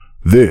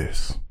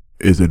This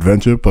is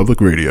Adventure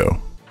Public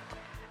Radio.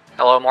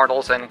 Hello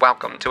mortals and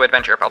welcome to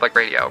Adventure Public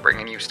Radio,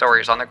 bringing you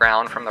stories on the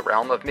ground from the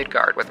realm of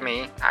Midgard with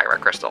me, Ira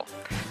Crystal.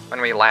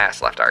 When we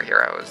last left our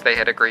heroes, they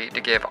had agreed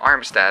to give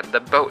Armstad the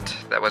boat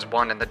that was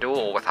won in the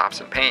duel with Hops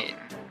and Payne,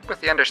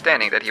 with the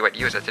understanding that he would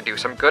use it to do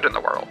some good in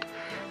the world,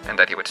 and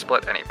that he would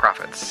split any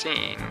profits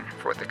seen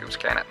with the Goose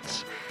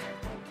Cannons.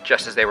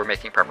 Just as they were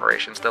making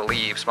preparations to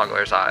leave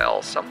Smugglers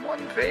Isle,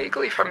 someone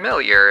vaguely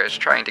familiar is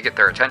trying to get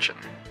their attention.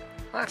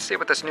 Let's see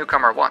what this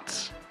newcomer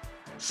wants.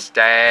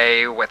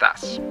 Stay with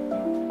us.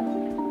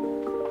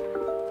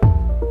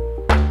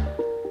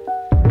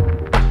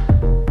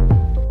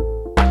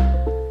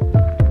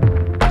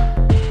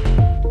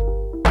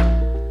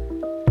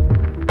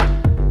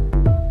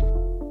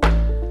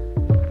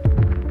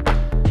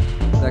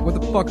 Zach, what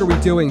the fuck are we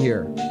doing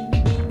here?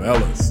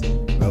 Fellas.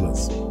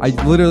 I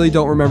literally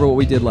don't remember what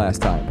we did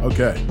last time.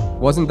 Okay.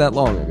 Wasn't that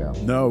long ago.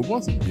 No, it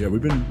wasn't. Yeah,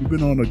 we've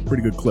been on a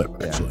pretty good clip,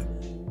 actually.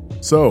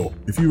 So,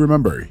 if you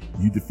remember,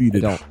 you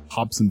defeated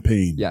Hops and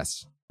Payne.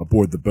 Yes.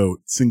 Aboard the boat,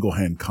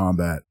 single-hand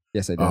combat.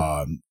 Yes, I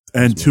did.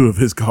 And two of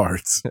his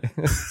guards,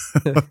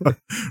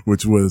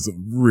 which was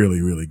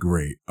really, really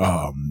great.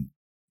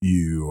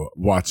 You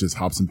watch as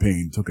Hops and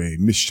Payne took a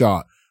missed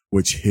shot,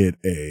 which hit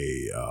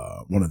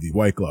one of the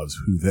White Gloves,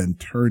 who then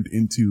turned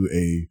into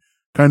a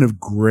kind of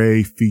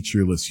gray,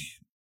 featureless,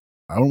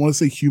 I don't want to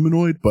say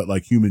humanoid, but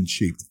like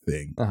human-shaped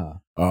thing.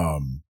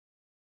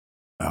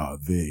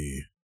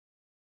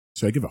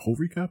 Should I give a whole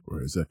recap,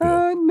 or is that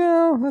good?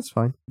 No, that's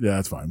fine. Yeah,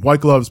 that's fine.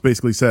 White Gloves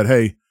basically said,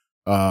 hey,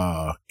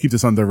 keep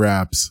this under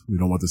wraps. We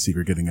don't want the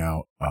secret getting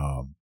out.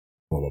 Blah,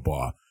 blah,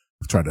 blah.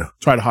 Try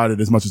to hide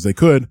it as much as they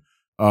could.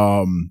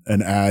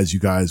 And as you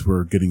guys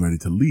were getting ready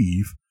to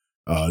leave,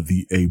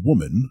 a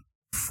woman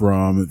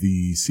from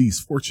the Sea's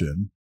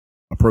Fortune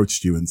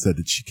approached you and said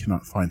that she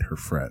cannot find her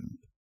friend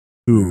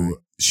who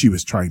she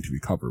was trying to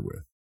recover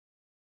with.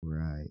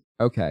 Right.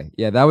 Okay.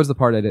 Yeah, that was the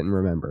part I didn't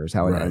remember, is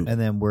how it ended.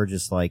 And then we're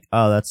just like,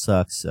 oh, that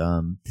sucks.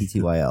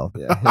 PTYL.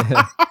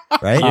 Yeah.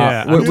 Right?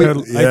 Yeah,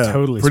 I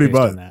totally pretty spaced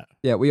much on that.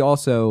 Yeah, we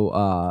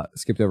also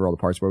skipped over all the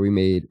parts where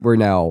we're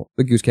now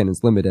the Goose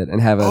Cannons Limited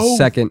and have a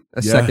second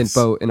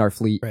boat in our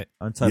fleet. Right.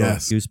 Untitled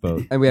Goose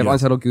Boat. And we have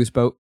Untitled Goose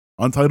Boat.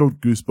 Untitled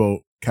Goose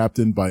Boat,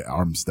 captained by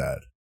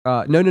Armstad.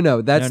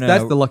 No. That's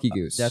the Lucky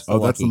Goose. That's the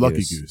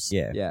Lucky Goose.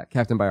 Yeah. Yeah,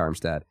 captained by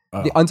Armstad.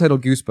 The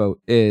Untitled Goose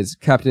Boat is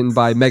captained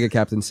by Mega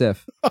Captain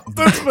Sif.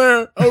 That's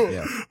fair. Oh,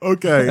 yeah.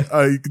 Okay.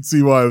 You can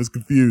see why I was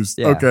confused.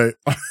 Yeah. Okay.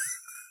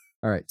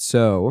 All right.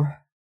 So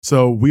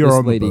we are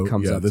on the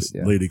boat. This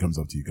lady comes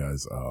up to you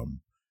guys,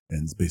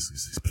 and basically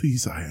says,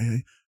 "Please,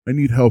 I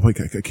need help. I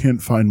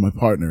can't find my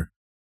partner."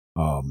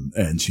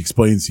 And she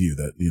explains to you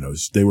that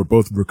they were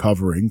both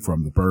recovering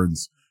from the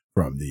burns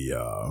from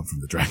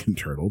the dragon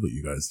turtle that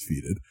you guys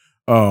defeated,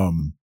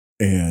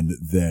 and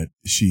that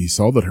she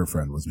saw that her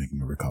friend was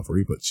making a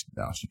recovery, but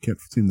now she can't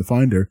seem to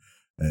find her.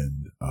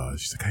 And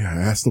she's like, "Hey, I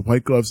asked the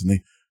White Gloves,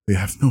 and they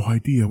have no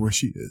idea where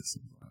she is.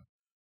 I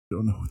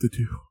don't know what to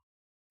do."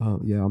 Oh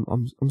yeah,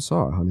 I'm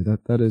sorry, honey.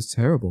 That is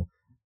terrible.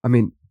 I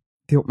mean,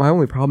 my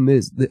only problem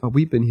is that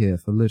we've been here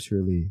for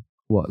literally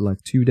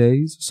 2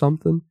 days or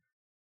something.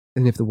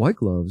 And if the White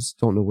Gloves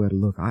don't know where to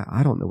look,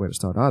 I don't know where to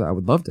start either. I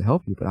would love to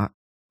help you, but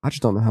I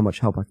just don't know how much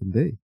help I can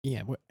be.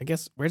 Yeah, I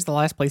guess, where's the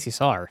last place you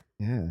saw her?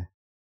 Yeah.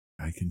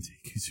 I can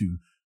take you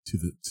to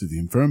the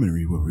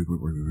infirmary where we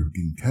were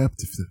getting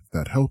kept, if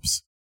that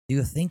helps. Do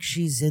you think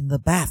she's in the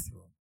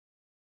bathroom?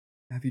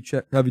 Have you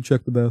checked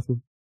the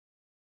bathroom?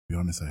 To be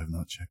honest, I have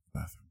not checked the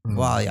bathroom.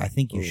 Well, I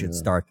think you should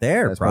start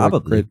there, That's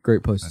probably.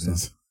 Great place to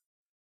start.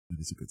 It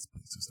is a good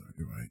place to start,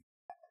 you're right.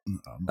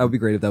 That would be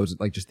great if that was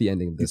just the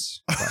ending of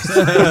this.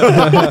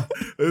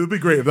 It would be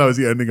great if that was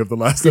the ending of the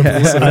last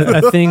episode.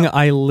 a thing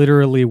I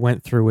literally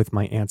went through with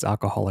my aunt's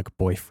alcoholic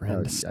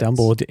boyfriend.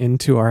 Stumbled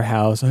into our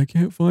house. I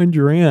can't find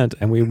your aunt.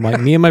 And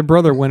me and my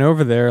brother went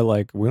over there,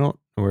 we don't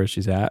know where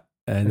she's at.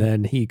 And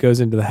then he goes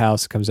into the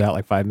house, comes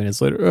out 5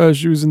 minutes later. Oh,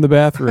 she was in the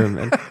bathroom.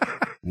 And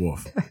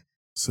woof.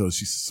 So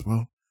she says,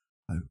 "Well,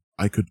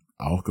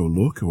 I'll go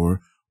look, or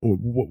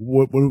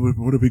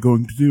what are we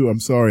going to do? I'm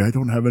sorry, I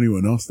don't have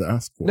anyone else to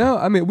ask for." No,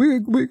 I mean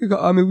we could.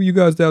 I mean, you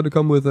guys down to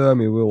come with her? I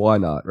mean, why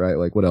not? Right?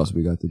 What else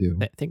we got to do?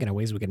 Thinking of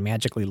ways we can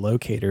magically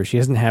locate her. She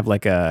doesn't have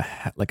a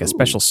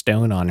special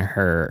stone on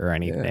her or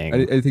anything.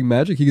 Yeah. Anything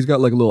magic? He's got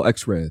a little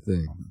X-ray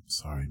thing. I'm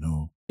sorry,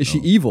 no. Is she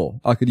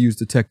evil? I could use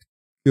detect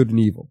good and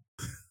evil.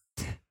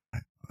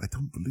 I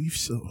don't believe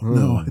so.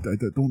 No, I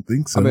don't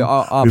think so. I mean,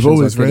 we've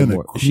always ran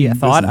Is she a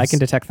thought? I can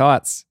detect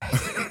thoughts.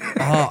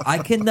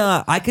 I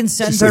can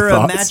send her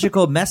a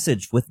magical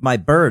message with my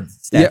bird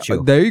statue.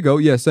 Yeah, there you go.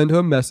 Yeah, send her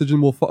a message and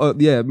we'll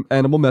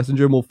animal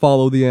messenger, and we'll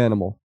follow the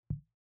animal.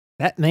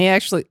 That may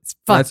actually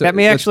work that's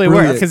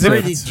work because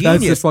That's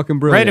that's just fucking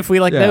brilliant. right if we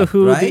know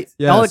who right?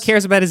 all it Yes.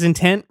 cares about is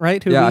intent,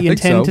 right? Who Yeah, I we think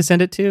intend so. to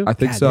send it to. I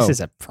think God, so. This is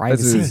a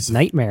privacy This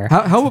nightmare.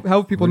 How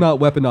have people not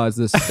weaponized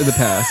this in the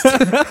past?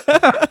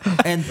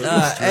 And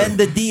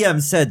the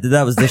DM said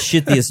that was the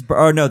shittiest.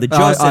 The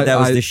Joe said that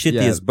was the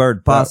shittiest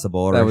bird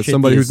possible. That or was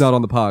somebody who's shittiest- not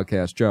on the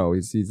podcast. Joe,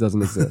 he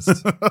doesn't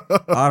exist.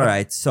 All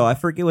right, so I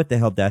forget what the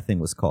hell that thing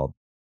was called.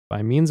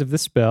 By means of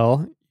this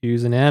spell,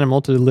 use an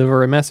animal to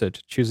deliver a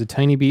message. Choose a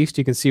tiny beast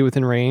you can see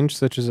within range,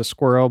 such as a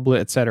squirrel,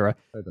 etc.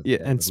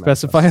 And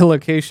specify a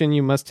location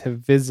you must have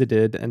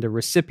visited and a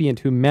recipient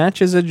who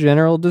matches a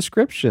general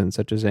description,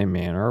 such as a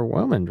man or a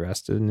woman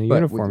dressed in the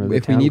uniform of the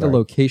if we town need guard. a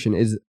location,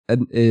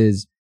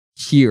 is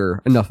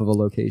here enough of a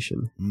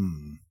location?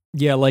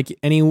 Yeah,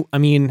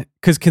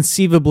 because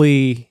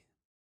conceivably,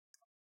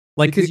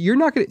 Because you're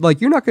not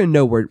gonna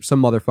know where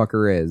some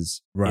motherfucker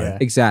is. Right. Yeah.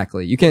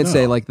 Exactly. You can't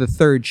say No. like the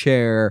third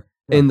chair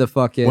in the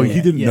fucking. Well,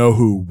 he didn't know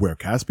where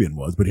Caspian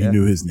was, but he Yeah.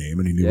 knew his name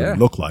and he knew what Yeah. he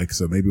looked like.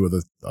 So maybe with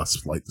a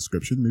slight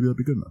description, maybe that'd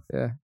be good enough.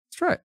 Yeah,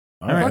 that's right.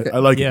 All right. Okay. I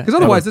like Yeah. it. Because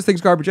otherwise, this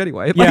thing's garbage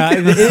anyway. yeah,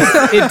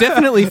 Like- it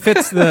definitely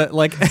fits the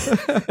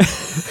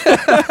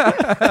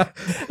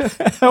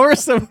How are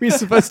we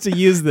supposed to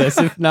use this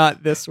if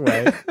not this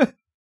way?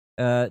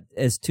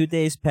 Has 2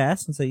 days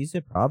passed since I used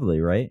it?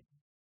 Probably, right?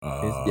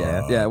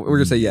 yeah, we're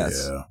gonna say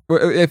yes. Yeah.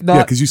 If Yeah,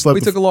 not, because you slept.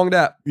 we took a long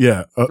nap.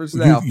 Yeah. First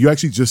now. You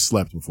actually just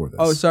slept before this.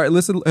 Oh, sorry.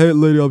 Listen, hey,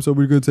 lady, I'm sorry.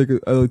 We're gonna take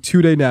a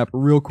 2-day nap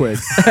real quick.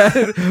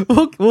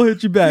 we'll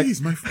hit you back.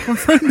 Please, my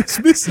friend is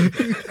missing.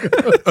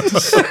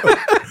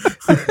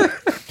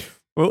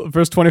 Well, the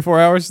first 24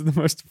 hours are the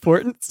most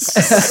important.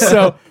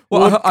 So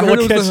I heard we'll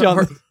it catch was you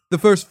on the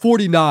first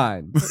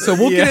 49. So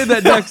we'll get in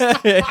that next.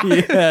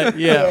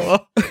 yeah.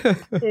 Well,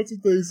 That's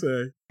what they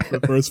say. The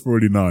first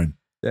 49.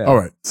 Yeah. All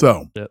right.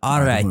 So,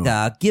 All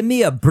right, give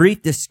me a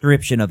brief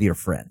description of your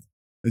friend.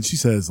 and she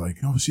says, like,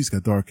 oh, she's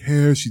got dark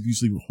hair. She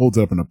usually holds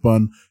it up in a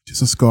bun. She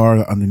has a scar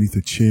underneath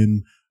her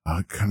chin,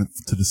 kind of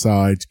to the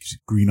side,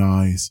 green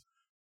eyes.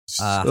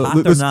 Hot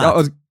or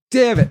not?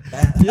 Damn it.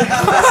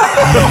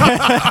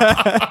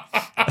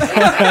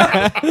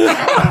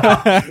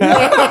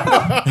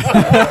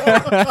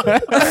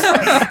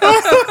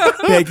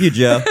 Thank you,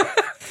 Joe.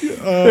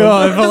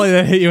 oh, if only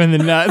that hit you in the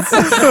nuts.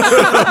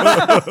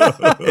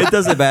 It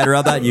doesn't matter.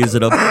 I'm not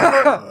using them.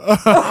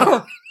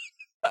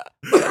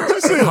 Did you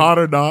say hot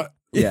or not?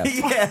 Yeah.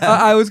 Yeah.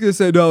 I was gonna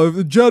say no. If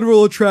the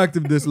general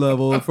attractiveness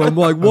level from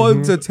like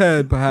 1 to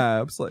 10,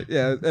 perhaps. Like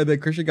yeah, and then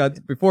Christian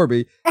got before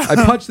me. I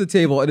punched the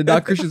table and it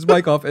knocked Christian's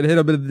mic off and hit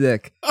him in the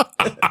dick.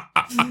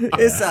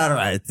 It's all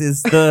right.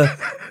 It's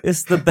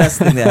the best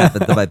thing that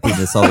happened to my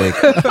penis all week.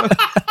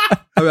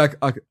 I mean,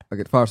 I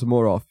could fire some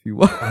more off if you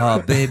want. Oh,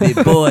 baby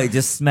boy,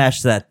 just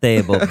smash that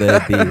table,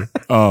 baby.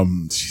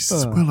 She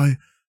says, well,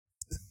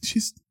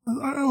 she's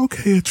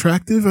okay,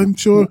 attractive, I'm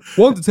sure.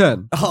 1 to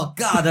 10. Oh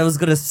God, I was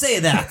gonna say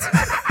that.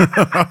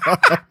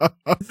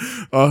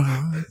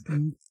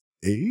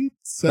 8,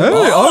 7.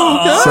 Hey, okay.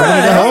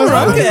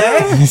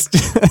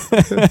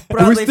 Okay.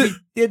 Probably if you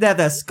didn't have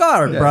that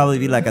scar, it'd probably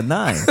be like a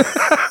 9.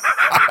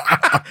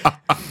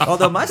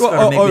 Although my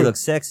scar make me look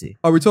sexy.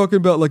 Are we talking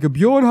about like a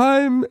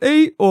Bjornheim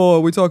 8 or are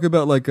we talking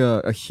about like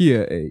a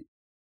here 8?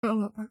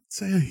 Well, I'd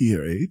say a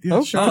here 8. Yeah,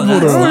 Oh, she oh, can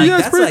that's hold her right. own. Yeah,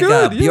 it's that's pretty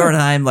like good, a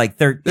Bjornheim like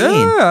 13.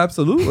 Yeah,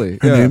 absolutely.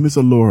 Her Yeah. name is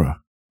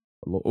Alora.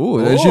 Oh,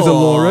 she's a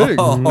Lorraine.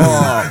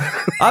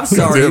 Oh. I'm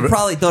sorry. Damn You it.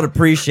 probably don't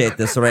appreciate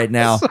this right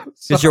now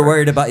because you're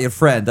worried about your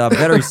friend. I'm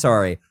very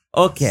sorry.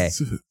 Okay.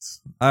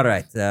 All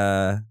right.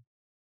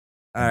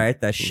 All right.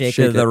 The shake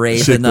Shake of the it.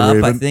 raven Shake the up, I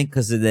raven. think,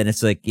 because then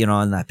it's like, and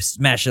I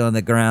smash it on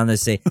the ground and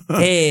say,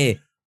 hey,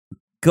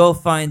 go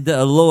find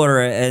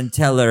Laura and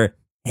tell her,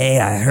 hey,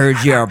 I heard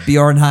you're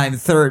Bjornheim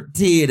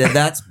 13, and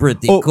that's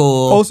pretty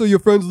cool. Also, your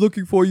friend's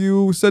looking for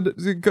you.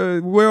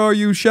 Where are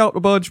you? Shout a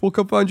bunch. We'll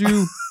come find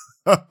you.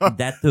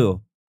 That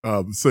too.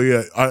 So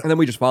yeah, And then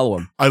we just follow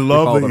him. I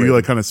love follow that the you raven.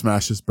 like kind of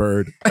smash this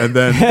bird, and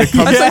then it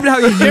comes. That's not even how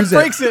you use it.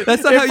 breaks it.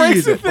 That's not It how you breaks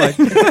use the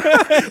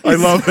it. Like, I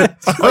love it.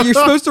 like, you're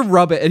supposed to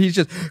rub it, and he's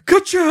just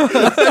ka-cha!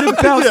 And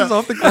it bounces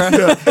off the ground.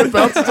 Yeah, it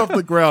bounces off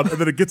the ground, and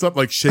then it gets up,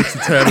 like shakes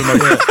its head, and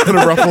like kind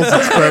of ruffles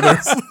its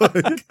feathers.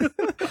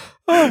 Like,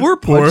 Oh, we're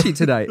punchy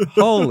tonight.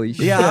 Holy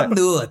shit! Yeah, I'm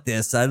new at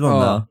this. I don't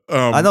know.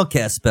 I don't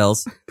cast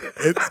spells.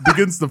 it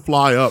begins to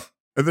fly up,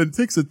 and then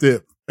takes a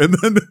dip, and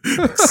then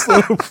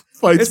slow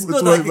fights It's its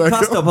good way like a back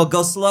custom. up. He'll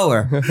go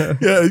slower.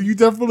 Yeah, you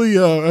definitely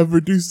have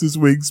reduced his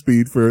wing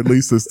speed for at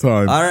least this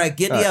time. All right,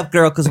 get me up,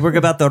 girl, because we're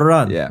about to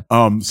run. Yeah.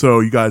 So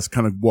you guys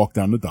kind of walk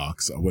down the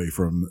docks away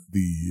from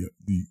the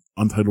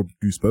untitled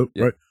goose boat,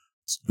 Yep. right?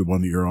 It's the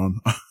one that you're on.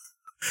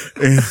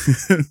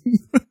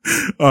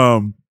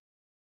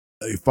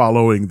 And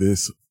following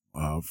this,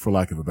 for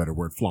lack of a better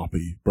word,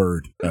 floppy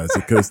bird as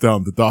it goes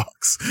down the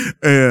docks.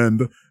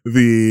 And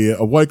the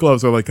white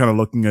gloves are like kind of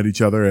looking at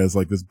each other as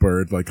like this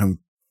bird like kind of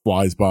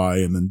flies by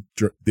and then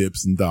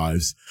dips and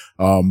dives.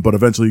 But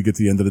eventually you get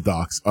to the end of the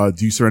docks.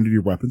 Do you surrender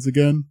your weapons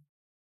again?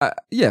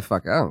 Yeah,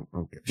 fuck. I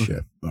don't give a shit.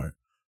 Okay.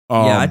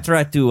 All right. Yeah,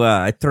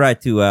 I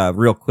tried to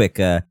real quick,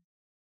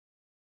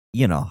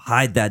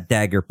 hide that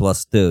dagger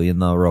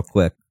 +2, real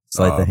quick.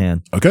 Sleight the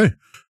hand. Okay.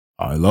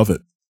 I love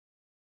it.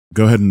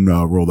 Go ahead and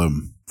roll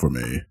them for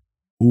me.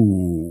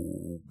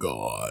 Ooh,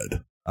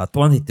 God.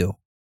 22.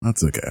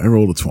 That's okay. I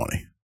rolled a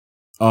 20.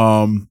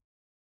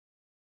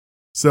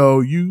 So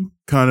you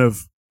kind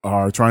of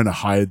are trying to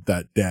hide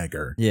that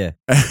dagger. Yeah.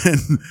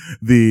 And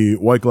the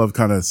white glove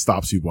kind of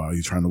stops you while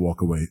you're trying to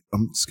walk away.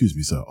 Excuse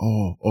me, sir.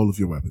 All of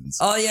your weapons.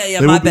 Oh, yeah.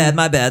 My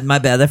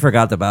bad. I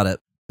forgot about it.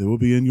 They will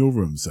be in your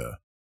room, sir.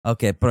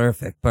 Okay,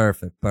 perfect.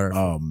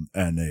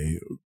 And they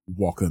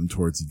walk them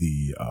towards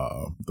the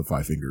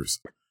Five Fingers.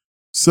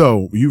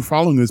 So you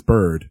following this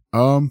bird.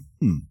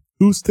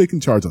 Who's taking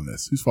charge on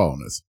this? Who's following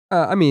this?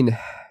 I mean,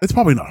 it's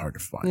probably not hard to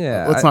find.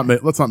 Yeah, let's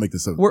not make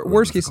this a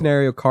worst case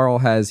scenario. Carl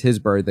has his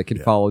bird that can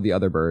follow the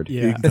other bird.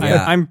 Yeah,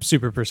 Yeah. I'm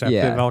super perceptive.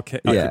 Yeah. I'll keep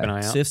an eye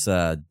out. Sif's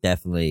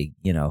definitely,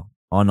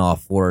 on all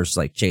fours,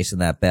 like chasing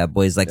that bad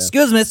boy. He's like,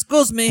 excuse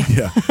me.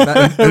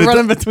 Yeah.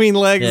 Running between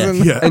legs. Yeah.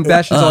 And Yeah. And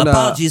Bastion's on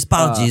apologies.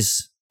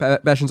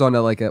 Bastion's on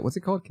what's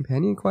it called?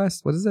 Companion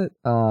quest? What is it?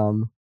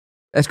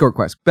 Escort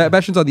quest.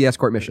 Bastion's on the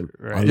escort mission.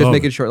 Right. Just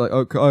making sure, like,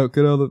 oh,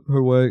 get out of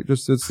her way.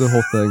 Just, it's the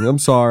whole thing. I'm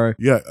sorry.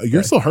 Yeah,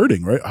 you're still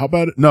hurting, right? How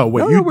about it? No,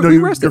 wait. No, we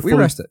rested. You're We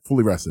rested.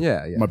 fully rested.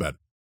 Yeah. My bad.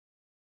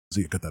 So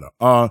you cut that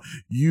out.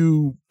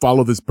 You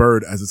follow this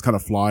bird as it's kind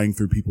of flying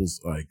through people's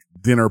like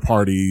dinner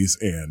parties,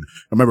 and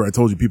remember I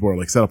told you people are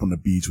like set up on the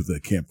beach with the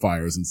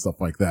campfires and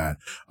stuff like that.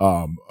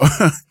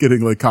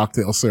 Getting like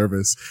cocktail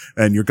service,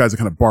 and your guys are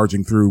kind of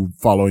barging through,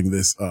 following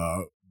this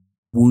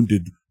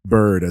wounded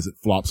bird as it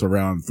flops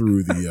around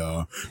through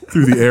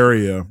the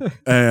area,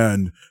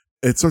 and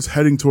it starts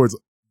heading towards.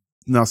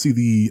 Now, see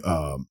the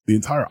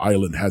entire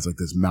island has like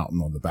this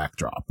mountain on the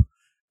backdrop,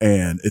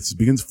 and it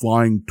begins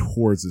flying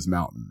towards this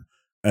mountain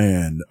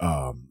and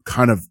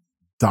kind of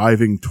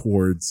diving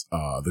towards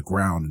the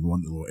ground in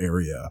one little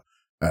area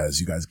as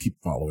you guys keep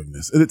following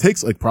this. And it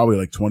takes like probably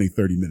like 20,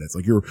 30 minutes.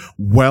 Like you're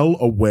well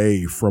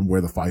away from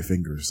where the Five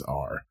Fingers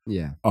are.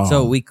 Yeah.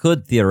 So we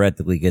could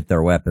theoretically get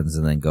their weapons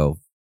and then go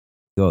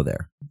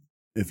there.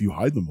 If you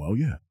hide them well,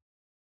 yeah.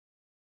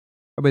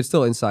 But it's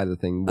still inside the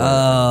thing.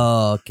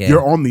 Oh, okay.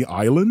 You're on the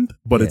island,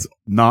 but Yeah. it's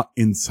not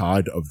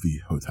inside of the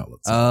hotel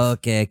itself.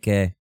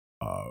 Okay.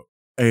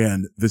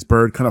 And this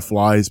bird kind of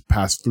flies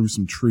past through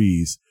some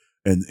trees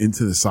and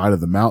into the side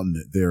of the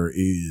mountain. There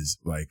is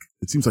like,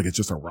 it seems like it's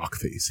just a rock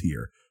face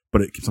here,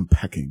 but it keeps on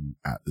pecking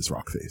at this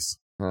rock face.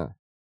 Huh.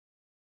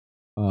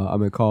 I'm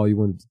gonna call. You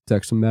want to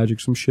detect some magic,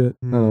 some shit?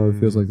 I don't know. It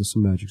feels like there's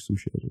some magic, some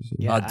shit.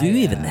 Yeah, Do you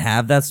even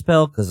have that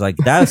spell? Because like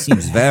that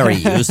seems very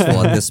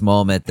useful at this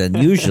moment.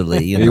 And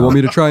usually, You want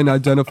me to try and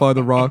identify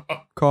the rock,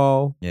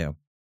 Carl? Yeah.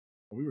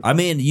 I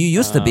mean, you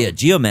used to be a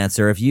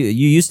geomancer. If you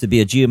used to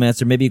be a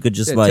geomancer, maybe you could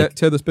just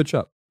tear this bitch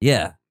up.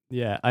 Yeah.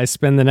 Yeah, I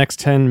spend the next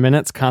 10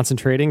 minutes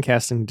concentrating,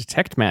 casting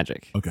Detect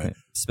Magic. Okay.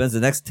 Spends the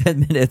next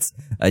 10 minutes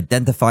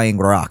identifying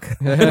rock.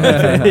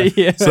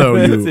 Yeah. So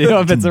you See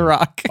if it's a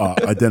rock.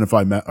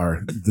 identify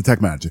or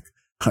detect magic.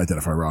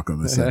 Identify rock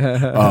on this.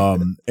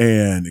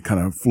 And it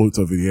kind of floats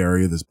over the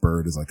area. This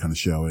bird is like kind of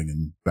showing,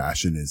 and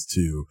Bastion is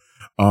too.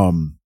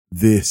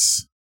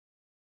 This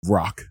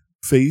rock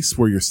face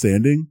where you're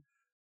standing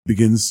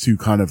begins to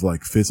kind of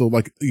like fizzle,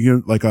 like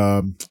like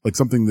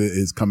something that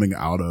is coming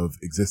out of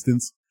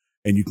existence.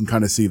 And you can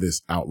kind of see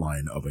this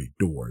outline of a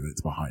door that's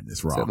behind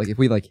this rock. So, like if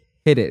we like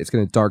hit it, it's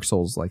gonna Dark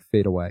Souls like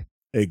fade away.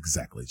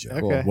 Exactly,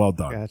 Jeff. Okay. Well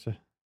done. Gotcha.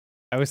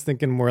 I was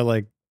thinking more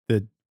like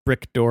the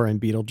brick door in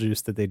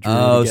Beetlejuice that they drew.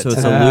 Oh, to get so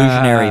it's to.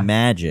 illusionary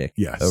magic.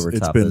 Yes, over it's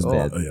top been of his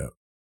bed. yeah.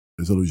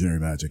 There's illusionary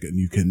magic, and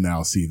you can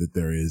now see that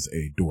there is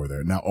a door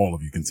there. Now all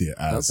of you can see it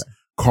as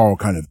Carl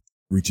kind of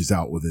reaches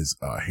out with his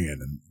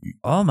hand, and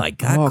Oh my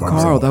God, Oh,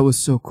 Carl, that was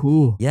so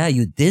cool. Yeah,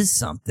 you did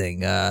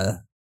something.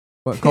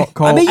 But Carl,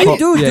 I mean, you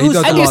do he do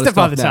does I a do lot of stuff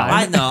all the stuff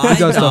now.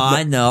 time.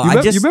 I know.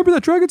 You remember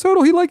that Dragon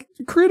Turtle? He like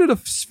created a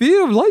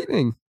sphere of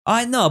lightning.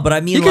 I know, but I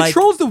mean, He like,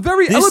 controls the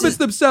very this elements is-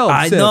 themselves.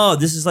 I Sid. know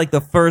this is like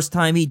the first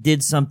time he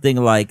did something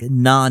like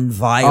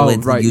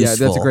non-violent. Oh, right. and Yeah,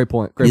 useful. that's a great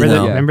point. You Great know.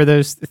 point. Yeah. Remember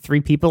those 3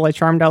 people I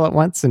charmed all at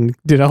once and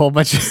did a whole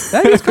bunch of...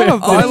 That is kind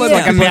of Oh, violent. yeah,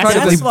 like I mean, I'm trying to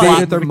that's invade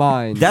like- their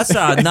mind. That's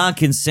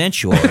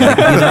non-consensual. Like, you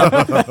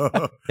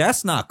know?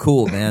 That's not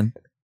cool, man.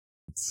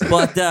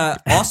 But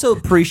also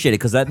appreciate it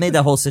because that made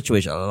that whole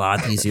situation a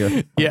lot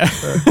easier. Yeah.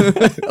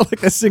 Like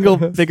the single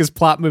biggest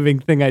plot moving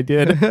thing I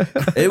did.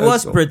 It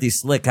was pretty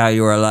slick how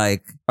you were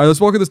like, All right,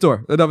 let's walk in this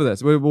door. Enough of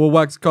this. We'll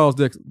wax Carl's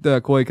dick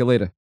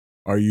later.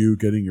 are you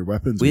getting your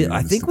weapons? Or you I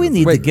want us think to we go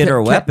need through to get it?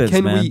 our weapons,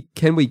 can man.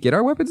 Can we get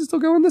our weapons and still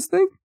go in this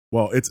thing?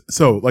 Well, it's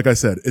so like I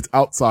said, it's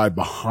outside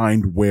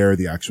behind where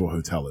the actual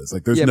hotel is.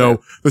 Like there's Yeah, no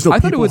I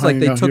thought people it was like hanging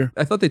they out took. here.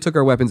 I thought they took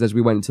our weapons as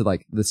we went into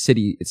like the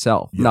city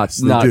itself.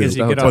 Yes, not they do. Because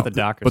you the get hotel. off the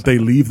dock or But they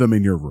something. leave them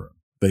in your room.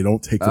 They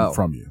don't take them Oh.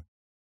 from you.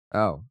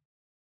 Oh,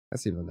 that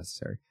seems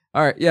unnecessary.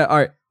 All right, yeah, all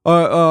right.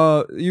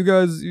 You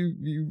guys,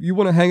 you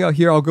want to hang out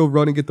here? I'll go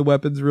run and get the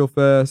weapons real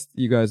fast.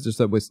 You guys just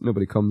that way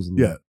nobody comes. And,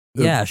 Yeah.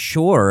 yeah,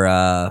 sure.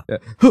 Yeah.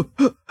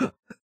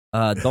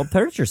 Don't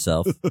hurt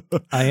yourself.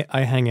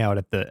 I hang out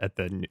at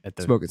the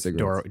Smoking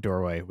cigarettes.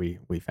 doorway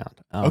we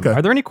found. Okay.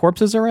 Are there any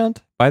corpses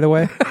around, by the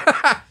way?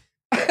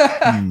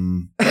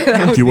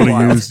 Do you want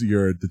to use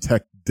your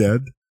detect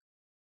dead?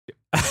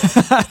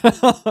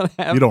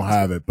 You don't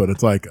have it, but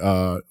it's like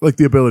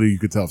the ability you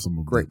could tell if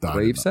someone Great died.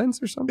 grave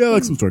sense or something? Yeah,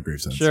 like some sort of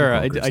grave sense. Sure,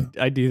 Some grave sense.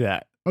 I do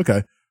that.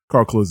 Okay.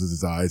 Carl closes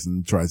his eyes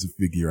and tries to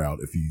figure out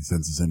if he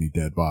senses any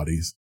dead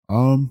bodies.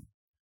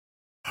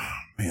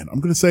 Man, I'm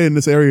gonna say in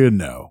this area,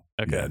 no.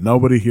 Okay. Yeah,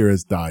 nobody here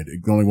has died.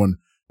 The only one,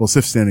 well,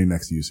 Sif's standing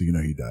next to you, so you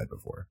know he died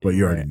before, but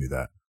you already Right. knew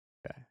that.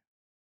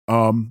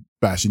 Okay.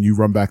 Bastion, you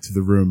run back to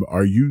the room. How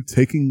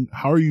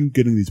are you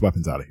getting these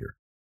weapons out of here?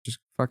 Just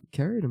fucking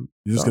carried him.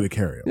 You're just gonna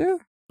carry them? Yeah.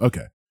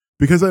 Okay.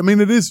 Because, I mean,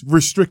 it is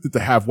restricted to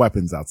have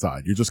weapons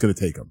outside. You're just gonna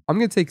take them. I'm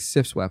going to take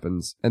Sif's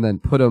weapons and then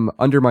put them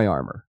under my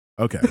armor.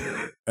 Okay.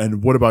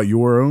 And what about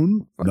your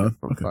own? None?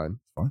 I'm Okay. fine.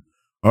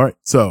 All right.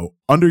 So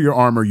under your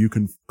armor, you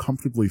can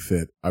comfortably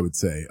fit, I would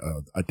say,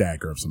 a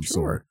dagger of some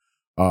sort.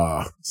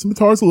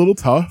 Scimitar's a little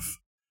tough.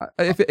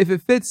 If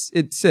it fits,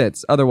 it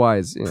sits.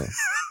 Otherwise, yeah.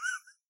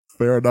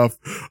 Fair enough.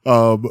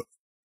 All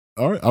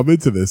right. I'm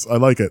into this. I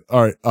like it.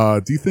 All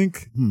right. Do you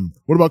think,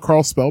 what about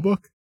Carl's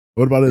spellbook?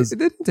 What about his, They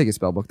didn't take a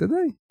spellbook, did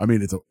they? I mean,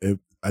 did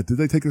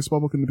they take their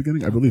spellbook in the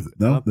beginning? I believe it.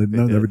 No, don't think they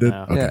never did, did.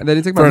 no. Okay. Yeah, and they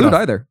didn't take my Fair loot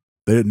enough. either.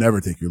 They didn't never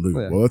take your loot.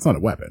 Yeah. Well, that's not a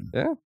weapon.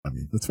 Yeah. I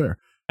mean, that's fair.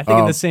 I think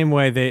in the same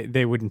way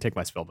they wouldn't take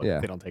my spellbook Yeah.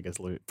 if they don't take his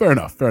loot. Fair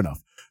enough.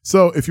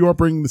 So if you are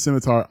bringing the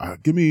scimitar,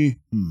 give me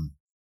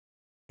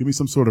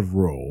some sort of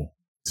roll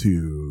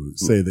to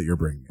say that you're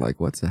bringing it.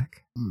 Like what,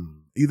 Zach?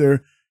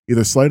 Either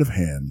sleight of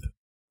hand,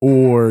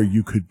 or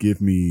you could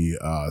give me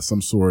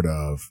some sort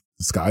of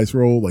disguise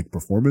roll, like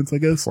performance, I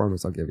guess.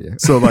 Performance, I'll give you.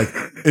 So like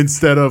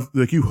instead of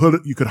like you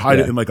could hide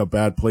it Yeah. in like a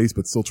bad place,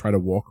 but still try to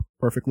walk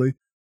perfectly.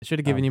 I should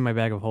have given you my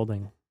bag of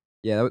holding.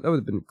 Yeah, that would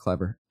have been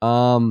clever.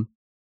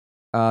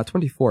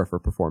 24 for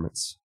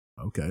performance.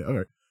 Okay, all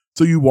right.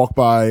 So you walk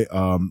by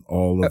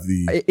all of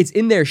the It's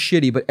in there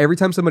shitty, but every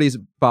time somebody's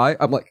by,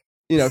 I'm like,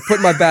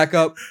 putting my back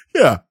up.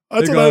 yeah.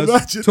 That's Hey what I guys,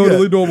 imagine.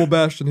 totally Yeah. normal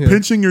Bastion here.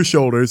 Pinching your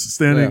shoulders,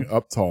 standing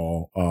up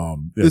tall.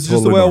 This is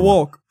just the way I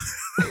walk.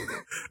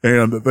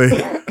 And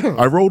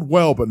I rolled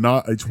well, but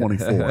not a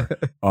 24.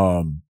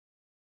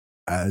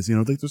 As you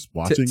know, they just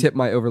watching. Tip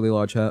my overly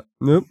large hat.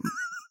 Nope.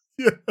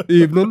 Yeah.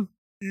 Evening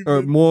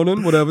or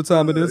morning, whatever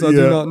time it is. I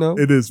do not know.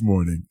 It is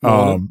morning.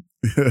 Morning.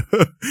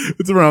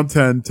 It's around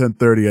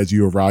 10:30 as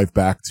you arrive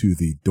back to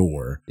the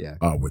door. Yeah.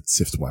 With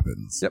Sif's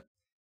weapons. Yep.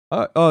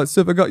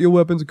 Sif, I got your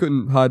weapons. I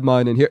couldn't hide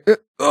mine in here.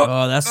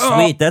 Oh, that's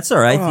sweet. That's all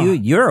right.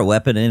 You're a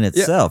weapon in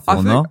itself.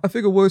 I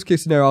figure worst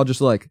case scenario, I'll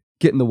just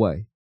get in the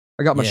way.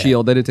 I got my Yeah.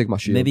 shield. They didn't take my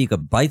shield. Maybe you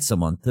could bite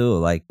someone too.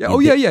 Like Yeah. you Oh,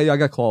 yeah. I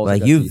got claws. I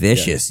Like got you teeth.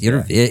 vicious.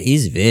 Yeah.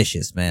 He's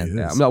vicious, man. Yeah.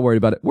 Yeah, I'm not worried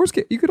about it. Worst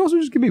case, you could also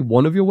just give me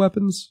one of your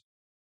weapons.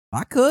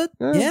 I could.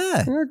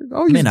 Yeah.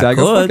 I'll use mean, a I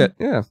dagger. Fuck could. it.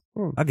 Yeah.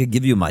 Oh. I could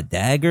give you my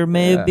dagger,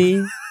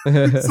 maybe.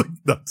 It's like,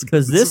 that's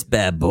Because this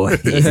bad boy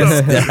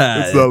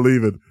it's not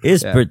leaving.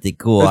 is Yeah. pretty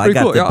cool. It's I pretty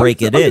got cool. to Yeah,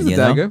 break it I'll in, use a you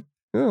know? dagger.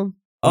 Yeah.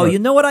 Oh, you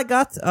know what I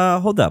got?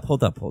 Hold up.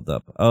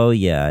 Oh,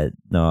 yeah.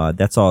 No,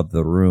 that's all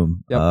the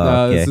room. Yep.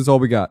 Okay. This is all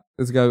we got.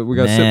 We got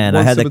Man,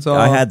 one I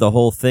scimitar. had the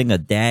whole thing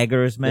of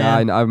daggers,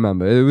 man. Yeah, I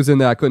remember. It was in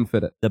there. I couldn't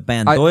fit it. The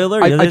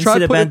bandoiler? I You didn't tried see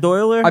the putting-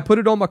 bandoiler? I put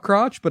it on my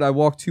crotch, but I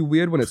walked too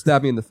weird when it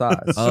stabbed me in the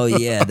thighs. Oh,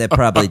 yeah. That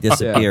probably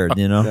disappeared,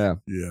 you know? Yeah.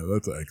 Yeah,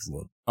 that's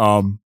excellent.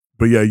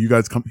 But yeah, you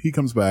guys he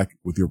comes back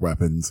with your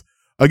weapons.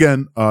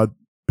 Again,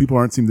 people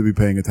aren't seem to be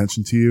paying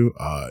attention to you.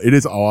 It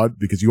is odd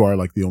because you are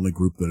like the only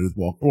group that is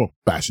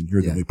Bastion,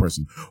 you're the Yeah. only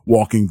person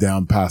walking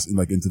down past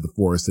into the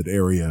forested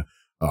area,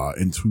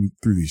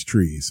 through these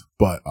trees.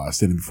 But,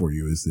 standing before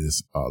you is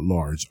this,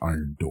 large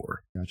iron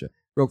door. Gotcha.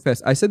 Real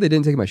fast. I said they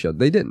didn't take my shield.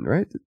 They didn't,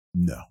 right?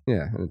 No.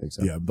 Yeah, I didn't think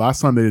so. Yeah.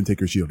 Last time they didn't take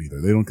your shield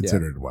either. They don't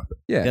consider it a weapon.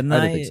 Yeah, Can I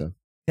didn't think so.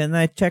 Can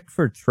I check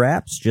for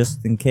traps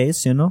just in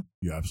case, you know?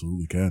 You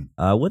absolutely can.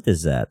 What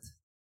is that?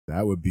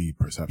 That would be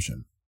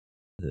perception.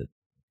 Is it-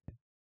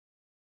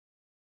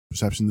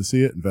 Perception to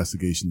see it,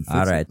 investigation to fix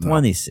All right, it. No,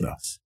 26. no.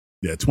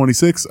 Yeah,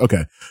 26.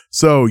 Okay.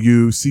 So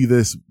you see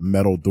this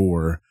metal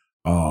door,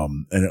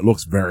 and it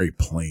looks very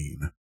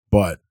plain,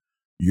 but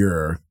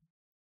your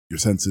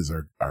senses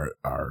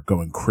are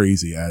going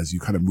crazy as you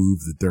kind of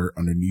move the dirt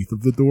underneath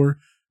of the door.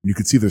 You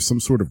can see there's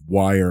some sort of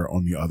wire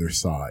on the other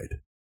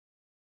side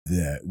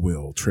that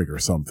will trigger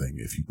something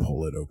if you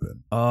pull it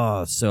open.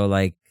 Oh, so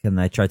like, can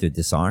I try to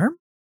disarm?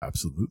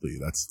 Absolutely.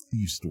 That's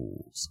thieves'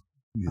 tools.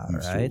 All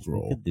right,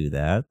 we could do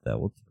that. That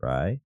will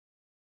try.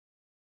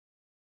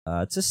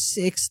 It's a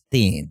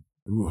 16.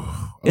 Ooh, okay.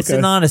 It's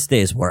an honest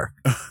day's work.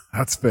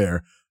 That's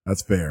fair.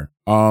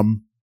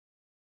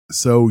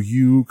 So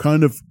you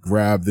kind of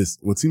grab this,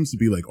 what seems to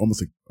be like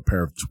almost like a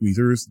pair of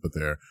tweezers, but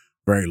they're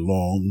very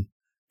long,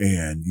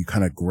 and you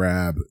kind of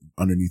grab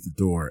underneath the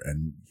door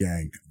and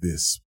yank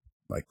this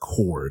like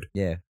cord,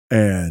 Yeah.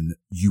 and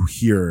you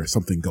hear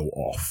something go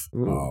off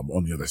Ooh.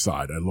 on the other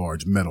side, a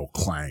large metal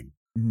clang.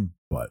 Mhm.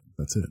 But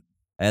that's it.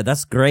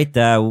 That's great.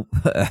 That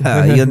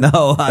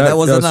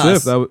wasn't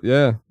us.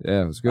 Yeah,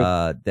 it was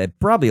good. They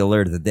probably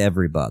alerted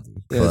everybody.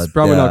 Yeah, it's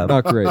probably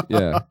not great.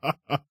 Yeah.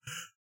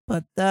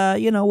 But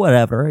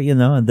whatever,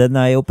 and then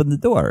I open the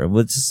door.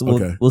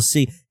 We'll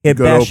see. Hey,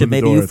 Go Basha, open the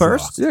maybe door, you it's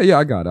first. locked. Yeah,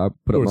 I got it. I'll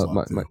put Door's up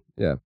locked, my too.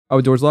 yeah. Oh,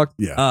 door's locked.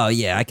 Yeah. Oh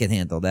yeah, I can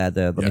handle that.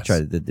 Let me Yes. try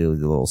to do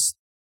the little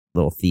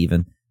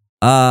thieving.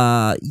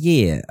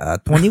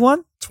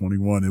 21.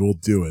 21. It will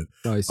do it.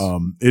 Nice.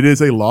 It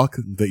is a lock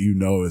that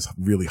is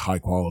really high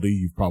quality.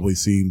 You've probably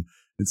seen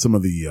in some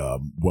of the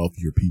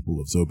wealthier people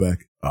of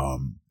Zobek.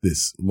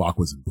 This lock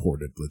was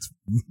imported. It's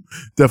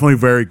definitely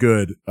very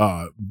good.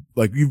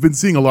 Like you've been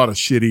seeing a lot of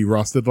shitty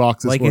rusted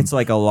locks. It's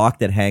like a lock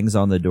that hangs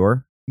on the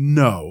door.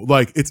 No,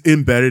 like it's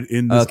embedded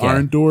in this Okay.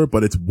 iron door,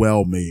 but it's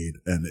well made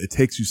and it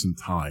takes you some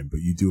time, but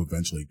you do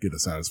eventually get a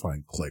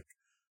satisfying click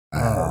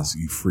as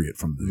you free it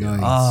from the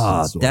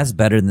Nice. door. That's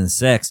better than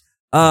 6.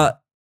 Do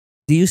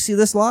you see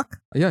this lock?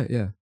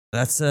 Yeah.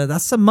 That's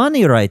some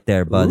money right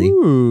there, buddy.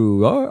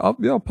 Ooh,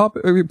 I'll pop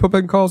it. Put it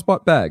in Carl's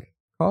bag.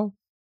 Carl,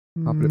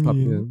 pop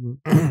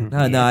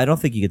it. No, I don't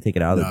think you can take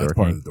it out of No, the it's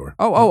door. part of the door.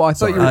 Oh, I thought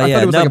Sorry. you were. I Yeah,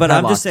 thought it was no, like a but I'm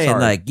padlock. just saying,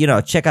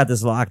 Sorry. check out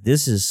this lock.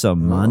 This is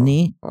some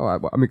money. Oh, I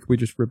mean, can we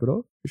just rip it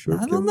off? You sure?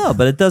 I don't know,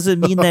 but it doesn't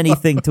mean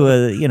anything to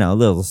a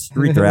little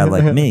street rat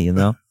like me.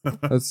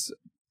 That's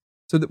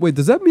wait.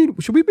 Does that mean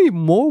should we be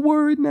more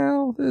worried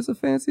now? There's a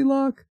fancy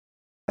lock,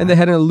 and they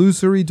had an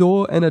illusory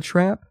door and a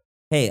trap.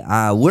 Hey,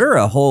 we're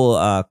a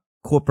whole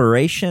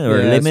corporation or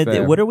Yeah, that's limited.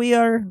 fair. What are we?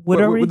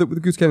 What are we? The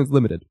Goose Cannons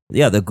Limited.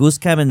 Yeah, the Goose A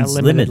Cannons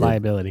limited Limited.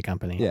 liability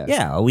company. Yeah.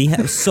 Yeah, we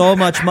have so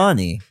much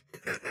money.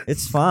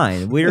 It's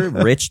fine. We're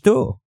rich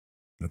too.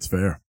 That's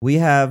fair. We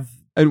have.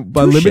 And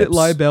by Two limited ships.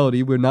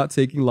 liability, we're not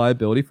taking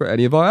liability for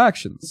any of our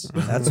actions.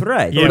 That's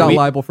right. Yeah, we're not we-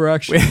 liable for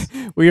actions.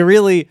 We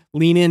really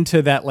lean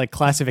into that like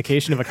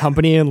classification of a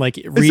company and like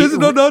It says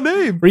it on our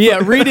name.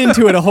 read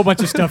into it a whole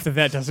bunch of stuff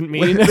that doesn't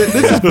mean. This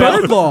is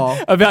bird law.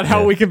 About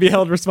how we can be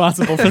held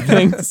responsible for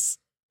things.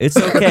 It's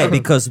okay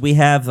because we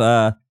have,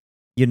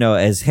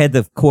 as head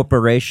of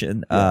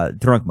corporation,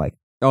 Drunk Mike.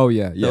 Oh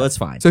yeah. So it's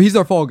fine. So he's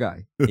our fall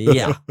guy.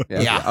 Yeah.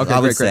 Yeah. I Okay.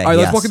 would Great. say, All right.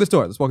 Let's yes. walk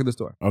in this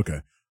door.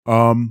 Okay.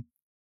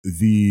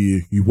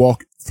 You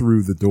walk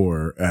through the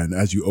door and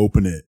as you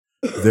open it,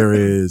 there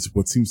is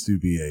what seems to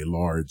be a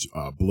large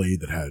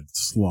blade that had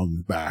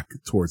slung back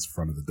towards the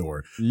front of the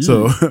door.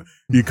 So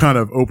you kind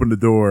of open the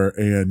door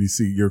and you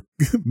see you're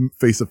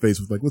face to face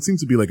with like what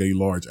seems to be like a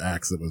large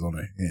axe that was on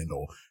a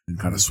handle and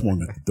kind of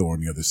swung at the door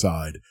on the other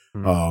side.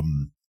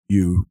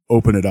 You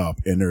open it up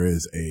and there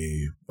is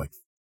a like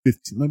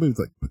 15, maybe it's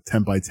like a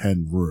 10 by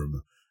 10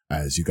 room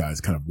as you guys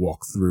kind of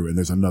walk through and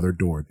there's another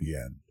door at the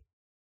end.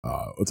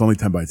 It's only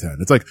 10 by 10.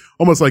 It's like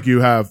almost like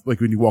you have,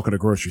 like when you walk in a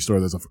grocery store,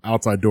 there's an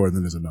outside door and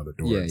then there's another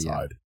door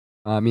inside.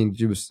 I mean,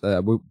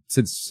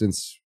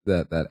 since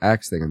that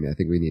axe thing, I mean, I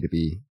think we need to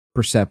be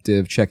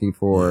perceptive, checking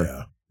for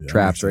Yeah,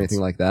 traps makes or anything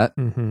sense. like that.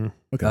 Mm-hmm.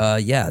 Okay.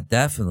 Yeah,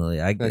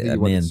 definitely. I think you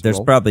want mean, to there's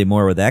scroll. probably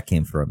more where that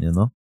came from,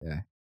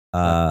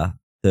 Yeah.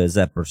 Is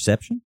that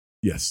perception?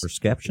 Yes.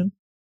 Perception?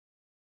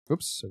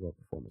 Oops, I wrote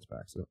performance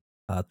back. So,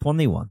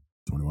 21.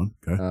 21.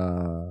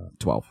 Okay.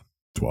 12.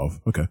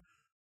 12. Okay.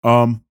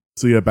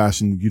 So yeah,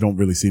 Bastion, you don't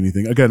really see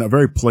anything. Again, a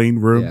very plain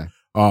room.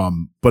 Yeah.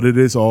 But it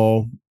is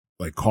all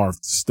like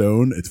carved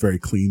stone. It's very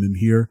clean in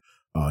here.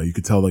 You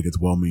could tell like it's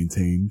well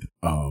maintained.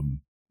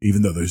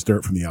 Even though there's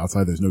dirt from the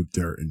outside, there's no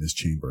dirt in this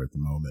chamber at the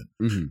moment.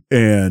 Mm-hmm.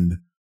 And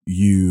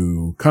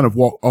you kind of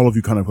walk, all of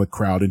you kind of like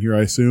crowd in here,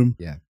 I assume.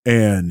 Yeah.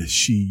 And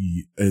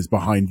she is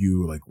behind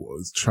you, like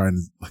was trying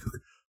to like,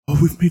 oh,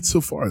 we've made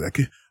so far.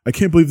 I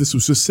can't believe this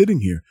was just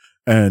sitting here.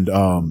 And,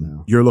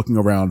 no. you're looking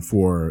around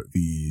for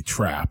the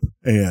trap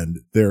and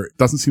there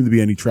doesn't seem to be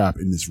any trap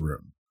in this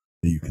room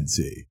that you can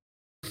see.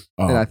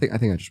 And I think I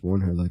just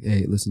warned her, like,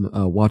 hey, listen,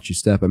 watch your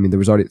step. I mean, there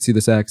was already, see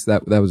this axe?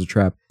 That was a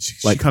trap.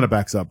 She kind of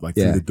backs up like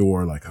Yeah. through the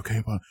door, like,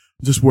 okay, well,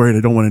 I'm just worried.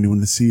 I don't want anyone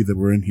to see that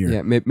we're in here.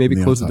 Yeah, maybe on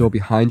the close the outside. door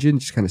behind you and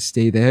just kind of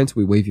stay there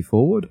until we wave you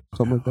forward.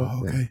 Something like that.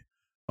 Oh, Yeah. okay.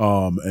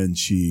 And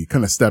she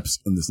kind of steps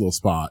in this little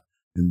spot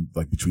in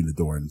like between the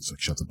door and like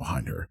shuts it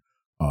behind her.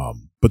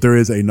 But there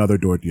is another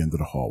door at the end of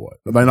the hallway.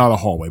 Like, not a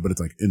hallway, but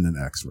it's like in the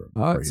next room.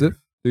 All right, right Zip.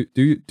 here.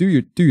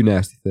 Do your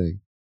nasty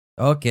thing.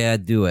 Okay, I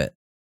do it.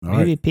 All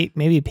right.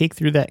 Maybe peek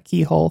through that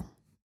keyhole.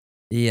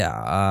 Yeah,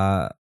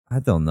 I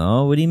don't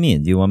know. What do you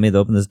mean? Do you want me to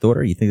open this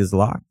door? You think it's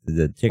locked?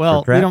 The chick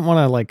Well, for we trap? don't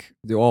want to like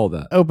Do all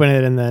that. open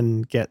it and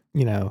then get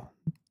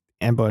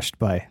ambushed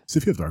by. See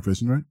if you have dark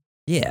vision, right?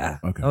 Yeah.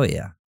 Okay. Oh,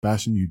 yeah.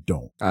 Bastion, you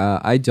don't.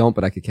 I don't,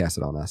 but I could cast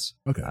it on us.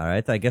 Okay. All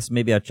right. I guess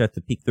maybe I'll try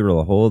to peek through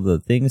a hole of the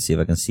thing, see if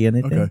I can see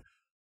anything. Okay.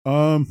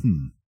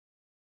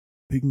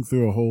 Peeking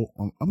through a hole.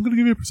 I'm going to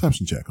give you a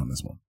perception check on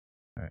this one.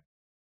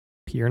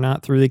 Peer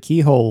not through the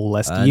keyhole,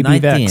 lest ye be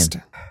 19. vexed.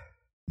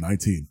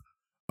 19.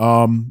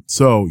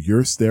 So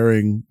you're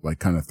staring like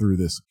kind of through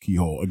this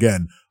keyhole.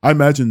 Again, I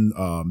imagine,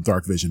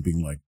 dark vision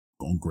being like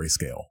on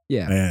grayscale.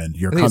 Yeah. And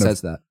you're I think it kind of,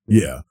 says that.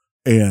 yeah.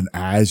 And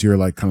as you're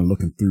like kind of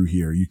looking through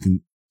here, you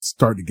can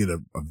start to get a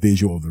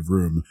visual of the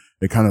room.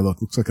 It kind of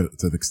looks like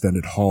it's an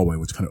extended hallway,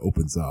 which kind of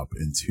opens up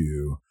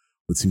into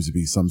what seems to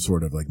be some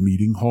sort of like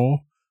meeting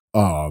hall.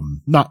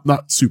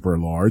 Not super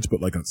large,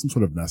 but like some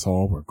sort of mess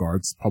hall where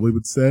guards probably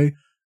would stay.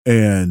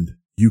 And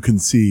you can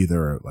see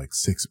there are like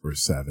 6 or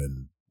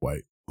 7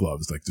 white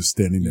gloves, like just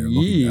standing there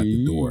looking at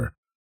the door.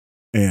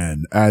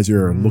 And as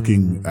you're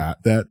looking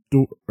at that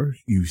door,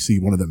 you see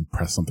one of them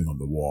press something on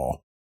the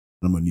wall.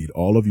 And I'm going to need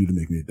all of you to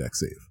make me a deck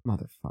save.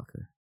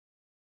 Motherfucker.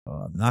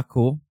 Not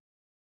cool.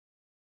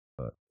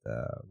 But,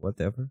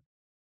 whatever.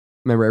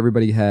 Remember,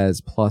 everybody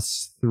has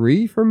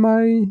 +3 for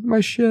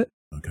my shit.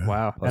 Okay.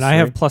 Wow. Plus And I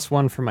have three.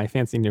 +1 for my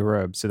fancy new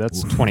robe, so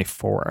that's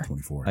 24.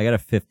 24. I got a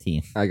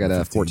 15. I got a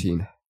 15.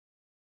 14.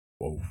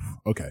 Whoa.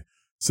 Okay.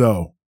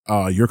 So,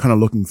 you're kind of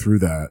looking through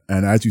that.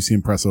 And as you see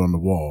him press it on the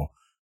wall,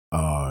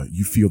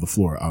 you feel the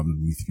floor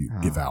underneath you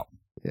give out.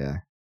 Yeah.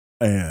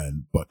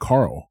 But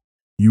Carl,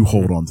 you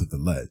hold on to the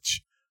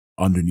ledge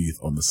underneath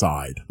on the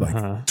side,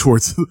 like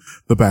towards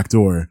the back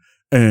door.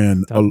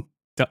 And Don't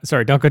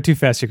go too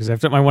fast here because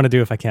that's what I want to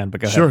do if I can,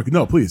 but go sure. ahead.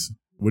 No, please.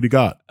 What do you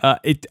got?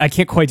 I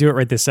can't quite do it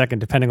right this second,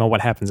 depending on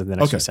what happens in the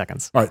next few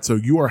seconds. All right. So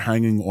you are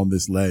hanging on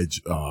this ledge,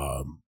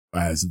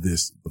 as the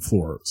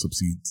floor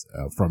subsides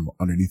from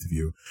underneath of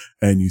you,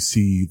 and you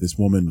see this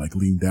woman like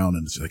lean down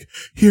and she's like,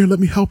 "Here, let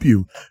me help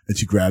you." And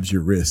she grabs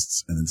your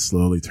wrists and then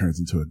slowly turns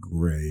into a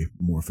gray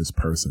amorphous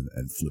person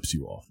and flips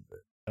you off of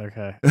it.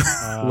 Okay.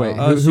 Wait,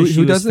 so she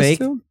who was does this fake?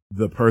 to him?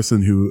 The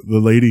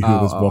lady who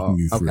was walking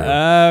you through.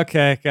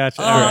 Okay,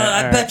 gotcha. Oh, All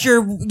right, I bet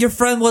your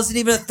friend wasn't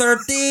even a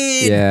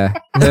 13. Yeah.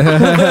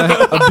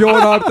 I'm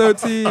Bjorn, I'm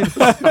 13.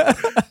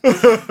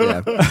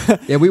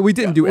 Yeah, we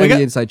didn't do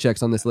any inside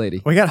checks on this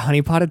lady. we got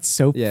honeypotted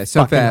so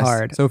So fucking fast.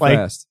 hard. So Like,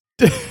 fast.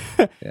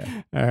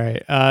 Yeah. All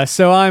right.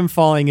 So I'm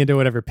falling into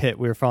whatever pit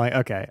we were falling.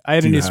 Okay. I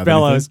had Do a you new have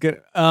spell. I anything? was good.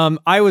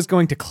 I was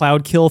going to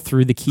cloud kill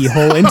through the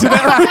keyhole into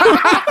that room.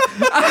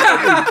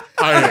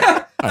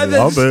 I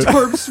love it.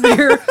 Storm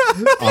sphere.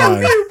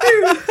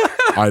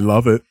 I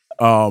love it.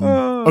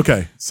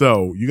 Okay,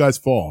 so you guys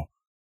fall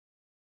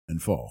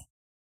and fall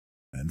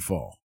and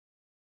fall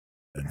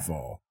and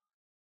fall.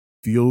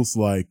 Feels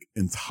like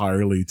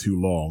entirely too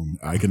long.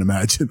 I can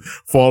imagine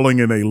falling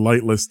in a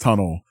lightless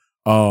tunnel.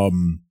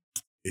 You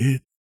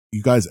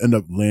guys end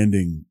up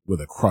landing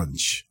with a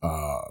crunch,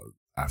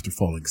 after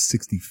falling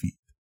 60 feet.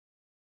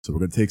 So we're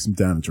going to take some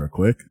damage right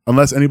quick.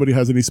 Unless anybody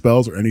has any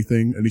spells or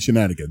anything, any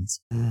shenanigans.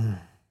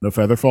 No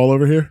feather fall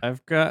over here?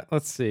 I've got,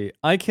 let's see.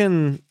 I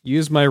can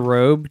use my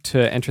robe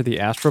to enter the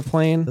astral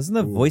plane. Doesn't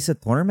the voice of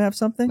Thornum have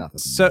something? Nothing.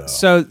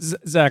 So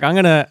Zach, I'm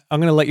gonna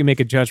let you make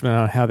a judgment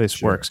on how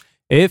this works.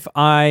 If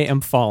I am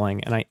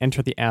falling and I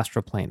enter the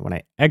astral plane, when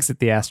I exit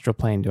the astral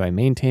plane, do I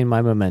maintain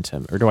my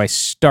momentum or do I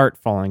start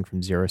falling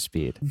from 0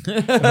 speed?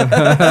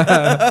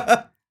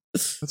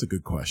 That's a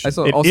good question.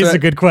 It is a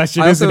good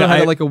question, I also isn't it?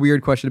 had like a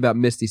weird question about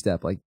Misty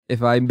Step. Like,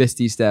 if I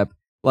Misty Step,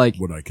 like,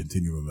 Would I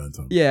continue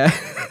momentum? yeah.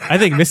 I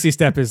think Misty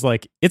Step is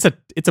like it's a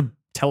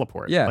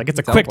teleport. Yeah, like it's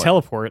a it's a quick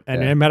teleport. teleport,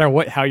 and Yeah. no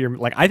matter how you're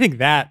like, I think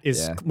that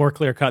is more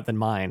clear cut than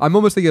mine. I'm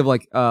almost thinking of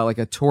like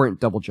a torrent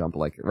double jump,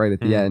 like right at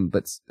the end,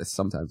 but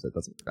sometimes it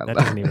doesn't. I don't That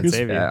know. doesn't even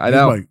save you. Yeah, I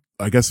know. Like,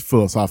 I guess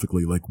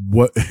philosophically, like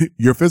what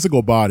your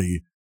physical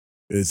body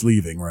is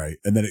leaving, right?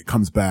 And then it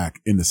comes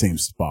back in the same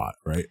spot,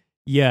 right?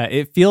 Yeah,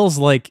 it feels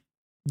like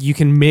you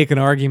can make an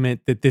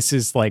argument that this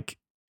is like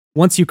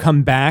once you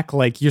come back,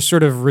 like you're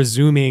sort of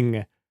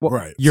resuming Well,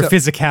 right. your So-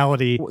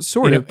 physicality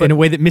sort in, of, in but a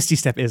way that Misty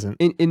Step isn't.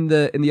 in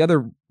the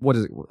other, what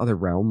is it, other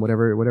realm,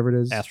 whatever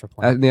it is, Astral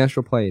plane. in the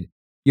astral plane,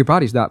 your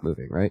body's not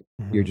moving, right?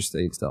 Mhm. You're just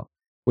staying still.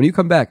 When you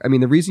come back, I mean,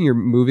 the reason you're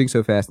moving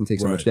so fast and take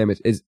so much Right.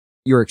 damage is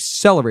you're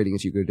accelerating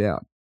as you go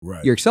down.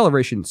 Right. Your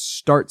acceleration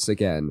starts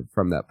again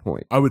from that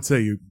point. I would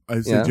say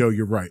Yeah. Joe,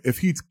 you're right. If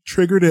he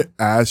triggered it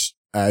as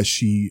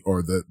she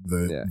or they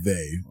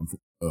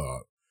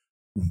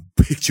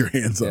picked your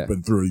hands up Yeah.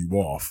 and threw you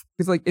off.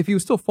 Because like if he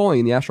was still falling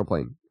in the astral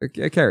plane,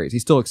 it carries.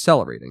 He's still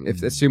accelerating.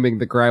 If assuming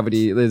the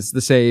gravity is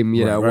the same,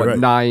 you Right, know, right, what right.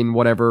 9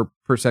 whatever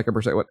per second.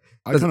 What?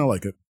 I kind of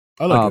like it.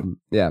 I like it.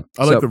 Yeah.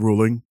 I like the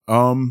ruling.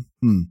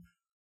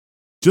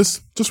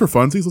 Just for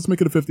funsies, let's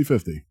make it a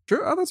 50-50.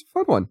 Sure. Oh, that's a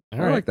fun one. All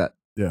I right. like that.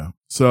 Yeah.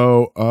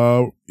 So,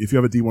 if you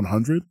have a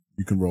D100,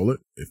 you can roll it.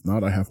 If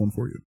not, I have one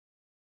for you.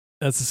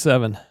 That's a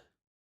 7.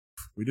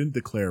 We didn't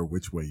declare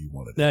which way you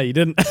wanted it. No, you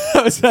didn't.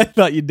 I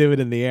thought you'd do it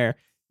in the air.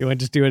 You want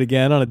to just do it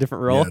again on a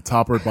different roll? Yeah,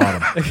 top or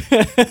bottom.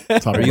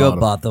 Top Are or you a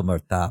bottom. bottom or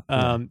top?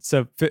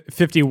 So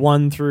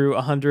 51 through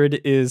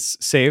 100 is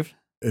saved.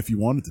 If you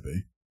want it to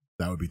be,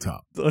 that would be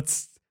top.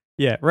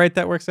 Right.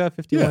 That works out.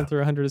 51 Yeah. through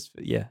 100 is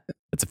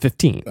That's a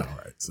 15. All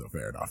right, so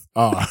fair enough.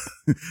 Going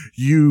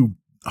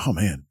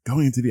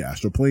into the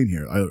astral plane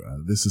here.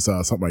 This is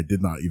something I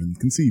did not even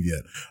conceive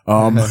yet.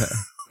 Well,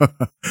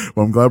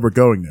 I'm glad we're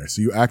going there.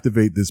 So you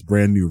activate this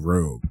brand new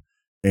robe,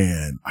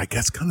 and I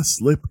guess kind of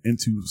slip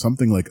into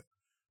something like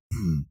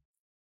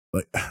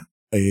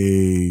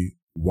a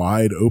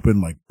wide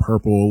open, like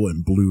purple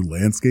and blue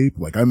landscape.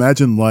 Like I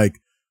imagine like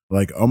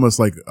almost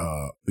like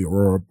the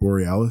Aurora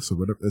Borealis or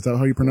whatever. Is that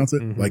how you pronounce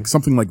it? Mhm. Like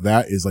something like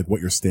that is like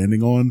what you're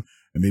standing on.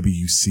 and maybe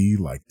you see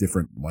like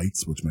different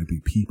lights, which might be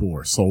people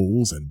or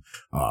souls and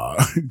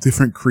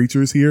different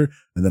creatures here,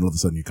 and then all of a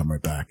sudden you come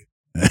right back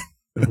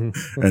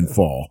and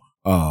fall,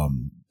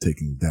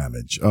 taking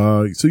damage.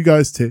 So you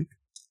guys take.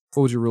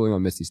 What was your ruling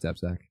on Misty Step,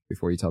 Zach?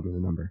 Before you tell me the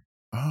number.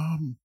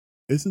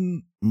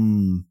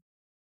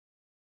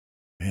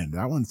 Man,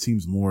 that one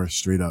seems more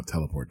straight up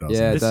teleport, doesn't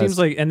Yeah, it?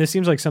 This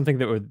seems like something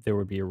that there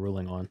would be a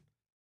ruling on.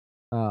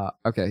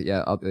 Okay,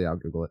 yeah, I'll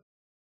Google it.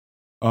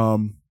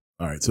 All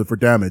right, so for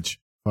damage,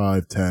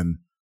 5, 10,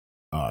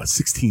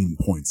 16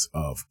 points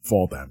of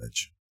fall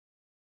damage.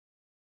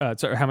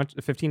 So how much?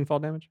 15 fall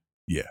damage?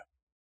 Yeah.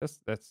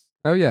 That's.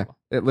 Oh yeah,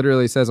 it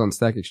literally says on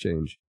Stack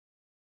Exchange,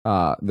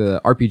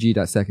 the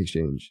RPG.Stack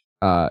Exchange.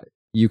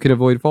 You can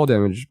avoid fall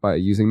damage by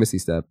using Misty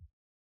Step.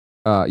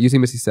 Using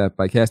Misty Step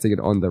by casting it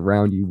on the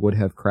round you would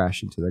have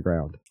crashed into the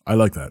ground. I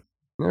like that.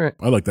 All right,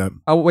 I like that.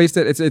 I'll waste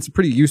it. It's a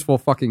pretty useful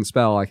fucking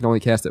spell. I can only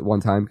cast it one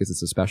time because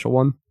it's a special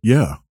one.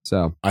 Yeah.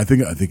 So I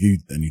think you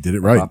did it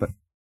right. Pop it.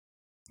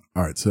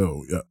 All right,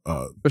 so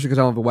Especially because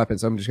I don't have a weapon,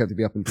 so I'm just going to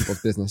be up in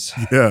people's business.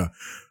 yeah.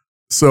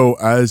 So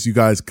as you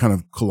guys kind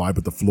of collide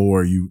with the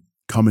floor, you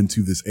come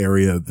into this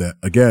area that,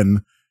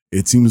 again,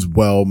 it seems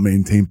well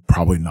maintained,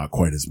 probably not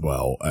quite as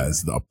well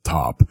as the up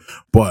top,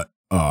 but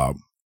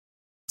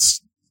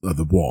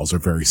the walls are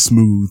very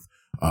smooth.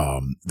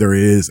 There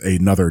is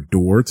another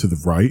door to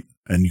the right,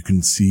 and you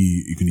can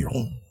hear,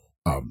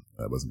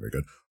 that wasn't very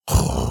good,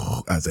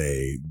 as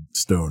a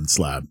stone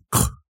slab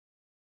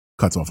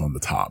cuts off on the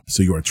top.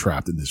 So you are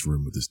trapped in this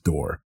room with this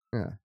door.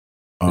 Yeah.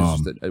 How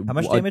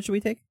much damage do we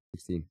take?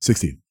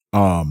 16.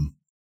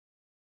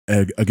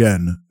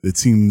 Again, it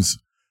seems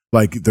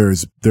like there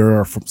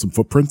are some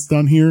footprints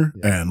down here,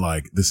 and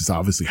like this has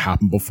obviously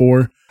happened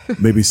before.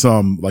 Maybe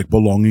some like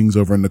belongings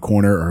over in the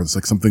corner, or it's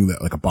like something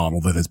that like a bottle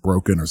that has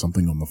broken or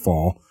something on the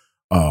fall.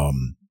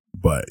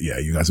 But yeah,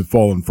 you guys have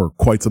fallen for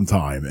quite some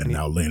time and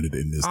now landed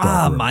in this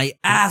dark room. My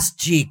ass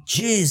cheek,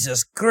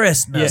 Jesus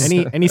Christmas!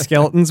 Yeah, any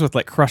skeletons with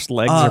like crushed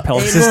legs or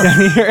pelvis hey, look.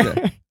 down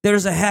here?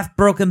 There's a half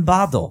broken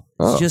bottle.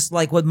 It's just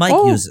like what Mike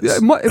uses.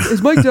 Yeah,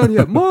 is Mike down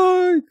here?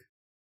 Mike!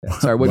 Yeah,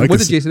 sorry, what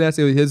did Jason ask?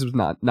 His was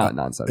not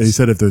nonsense. He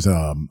said if there's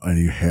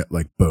any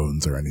like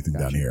bones or anything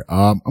down here.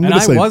 I'm and gonna I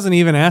say, wasn't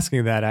even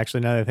asking that actually.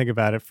 Now that I think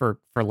about it, for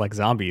like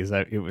zombies,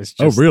 it was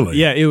just. Oh, really?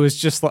 Yeah, it was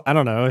just. I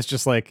don't know. It's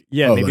just like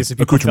maybe like some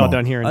people fell accoutrement.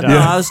 down here and No,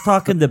 died. I was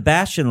talking to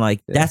Bastion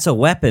like, that's a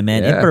weapon,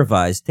 man. Yeah.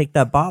 Improvise. Take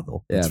that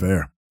bottle. Yeah. That's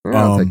fair.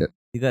 Yeah, I'll take it.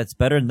 You got it's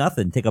better than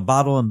nothing. Take a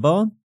bottle and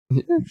bone.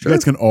 Yeah, You sure.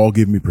 guys can all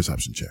give me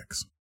perception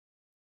checks.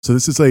 So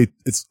this is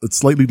it's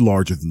slightly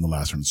larger than the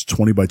last one. It's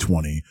 20 by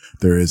 20.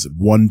 There is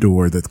one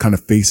door that kind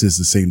of faces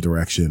the same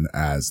direction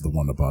as the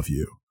one above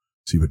you.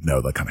 So you would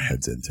know that kind of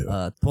heads into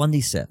it.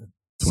 27.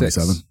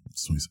 27?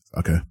 26.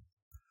 Okay.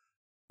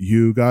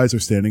 You guys are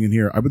standing in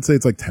here. I would say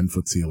it's like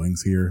 10-foot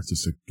ceilings here,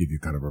 just to give you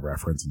kind of a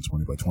reference in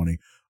 20 by 20.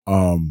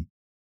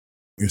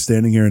 You're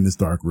standing here in this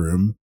dark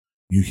room.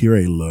 You hear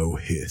a low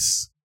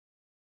hiss,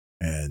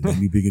 and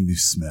then you begin to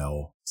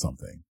smell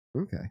something.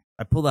 Okay.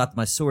 I pull out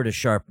my sword of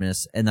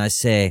sharpness and I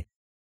say,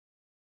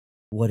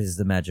 what is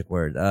the magic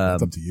word?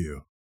 It's up to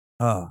you.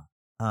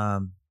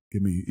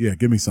 Give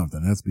me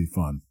something. It has to be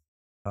fun.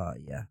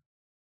 Yeah.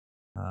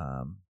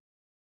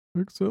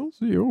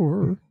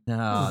 Excelsior.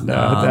 No,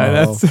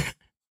 That's.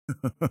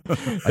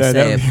 I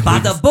say,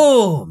 bada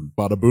boom.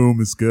 Bada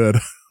boom is good.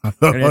 And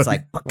it's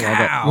like,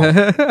 pow.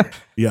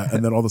 Yeah,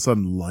 and then all of a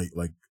sudden, light,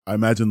 like, I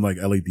imagine like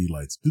LED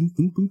lights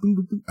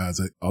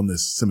on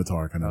this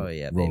scimitar kind of Oh,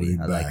 yeah, rolling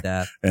baby. I back like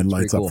that. and It's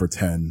lights pretty up for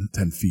 10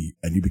 feet.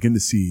 And you begin to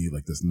see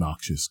like this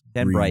noxious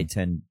 10 green. bright,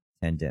 10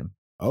 dim.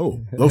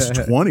 Oh, those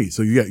 20.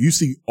 So you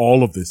see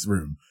all of this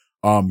room.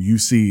 You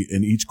see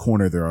in each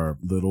corner there are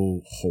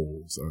little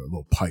holes or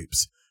little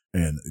pipes,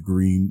 and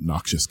green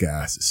noxious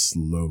gas is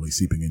slowly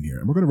seeping in here.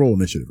 And we're going to roll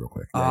initiative real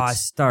quick. I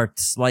start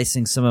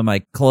slicing some of my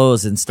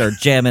clothes and start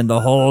jamming the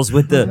holes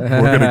with the.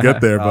 We're going to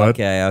get there, bud.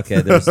 Okay. All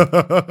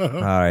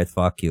right,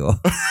 fuck you.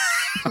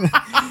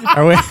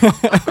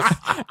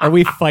 Are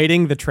we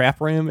fighting the trap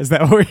room? Is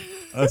that what we're.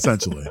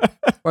 Essentially.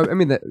 Well, I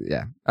mean,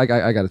 I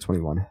got a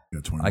 21. You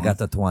got 21. I got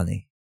the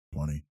 20.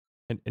 20.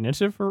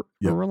 Initiative for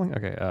Yep. rolling?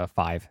 Okay,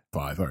 5.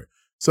 5. All right.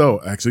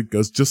 So actually it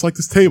goes just like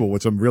this table,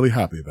 which I'm really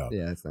happy about.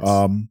 Yeah, it's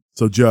nice.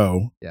 So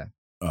Joe. Yeah.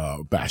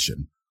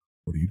 Bastion.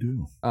 What do you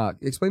do?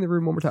 Explain the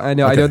room one more time. I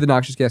know Okay. the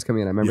noxious gas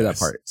coming in. I remember Yes.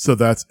 that part. So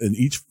that's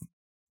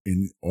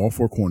in all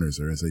 4 corners,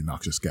 there is a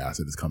noxious gas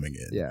that is coming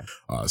in. Yeah.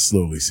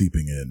 Slowly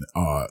seeping in.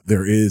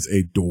 There is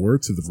a door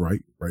to the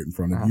right in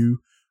front of you,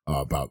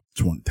 about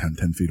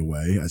 10 feet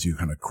away as you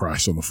kind of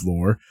crash on the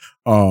floor.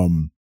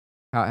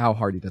 How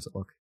hardy does it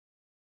look?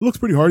 It looks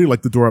pretty hardy,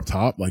 like the door up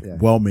top, like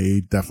well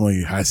made,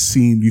 definitely has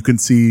seen, you can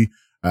see,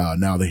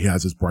 now that he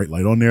has his bright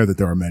light on there, that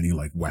there are many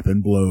like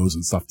weapon blows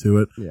and stuff to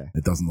it. Yeah.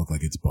 It doesn't look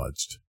like it's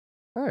budged.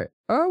 All right.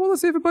 Well,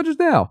 let's see if it budges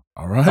now.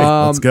 All right,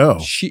 let's go.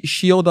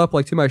 Shield up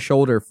like to my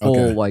shoulder, full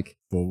Okay. like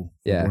Full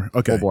yeah, bore.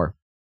 Okay. full bore.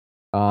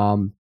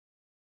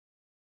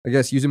 I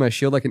guess using my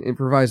shield like an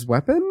improvised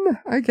weapon.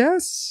 I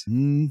guess.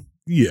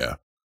 Yeah,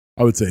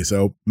 I would say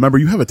so. Remember,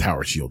 you have a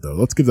tower shield though.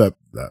 Let's give that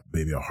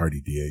baby a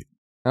hardy D8.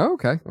 Oh,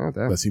 okay. Oh,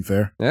 damn. That seem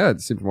fair? Yeah,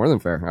 it seems more than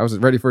fair. I was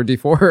ready for a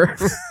D4.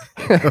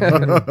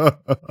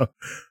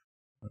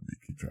 Let me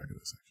keep track of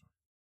this. Actually,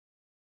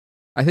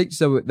 I think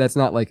so. That's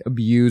not like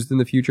abused in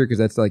the future because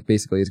that's like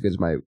basically as good as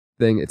my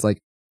thing. It's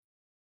like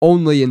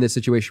only in this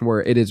situation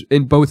where it is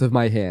in both of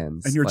my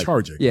hands. and you're like,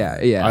 charging.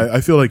 Yeah.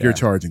 I feel like you're Yeah.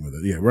 charging with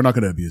it. Yeah, we're not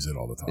going to abuse it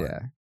all the time. Yeah.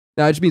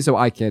 No, it just means so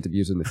I can't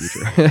abuse it in the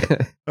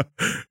future.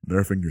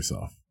 Nerfing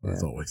yourself,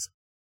 as Yeah. always.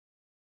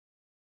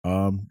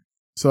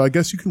 So I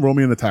guess you can roll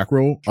me an attack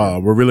roll.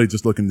 We're really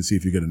just looking to see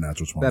if you get a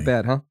natural 20. That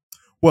bad, huh?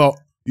 Well,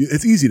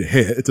 it's easy to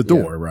hit. It's a Yeah.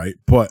 door, right?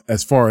 But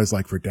as far as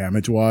like for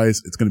damage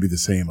wise, it's going to be the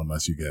same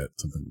unless you get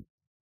something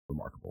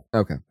remarkable.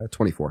 Okay.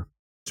 24.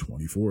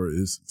 24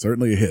 is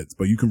certainly a hit,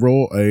 but you can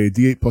roll a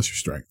D8 plus your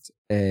strength.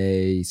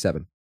 A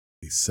 7.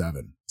 A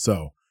 7.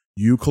 So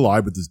you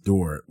collide with this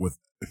door with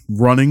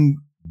running,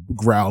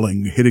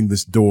 growling, hitting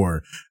this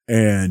door,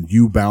 and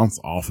you bounce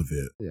off of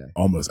it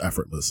almost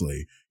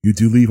effortlessly. You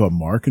do leave a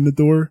mark in the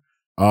door.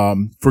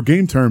 For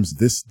game terms,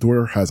 this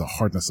door has a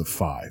hardness of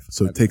 5,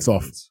 so it takes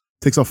off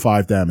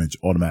 5 damage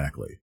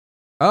automatically.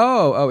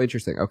 Oh,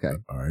 interesting. Okay.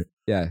 All right.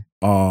 Yeah.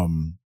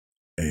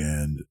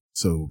 And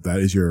so that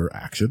is your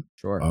action.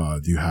 Sure.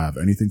 Do you have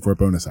anything for a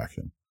bonus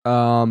action?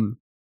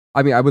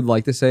 I mean, I would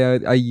like to say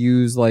I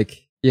use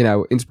like,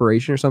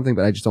 inspiration or something,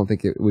 but I just don't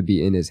think it would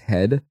be in his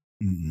head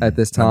at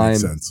this That time.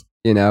 makes sense.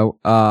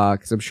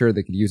 Because I'm sure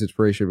they could use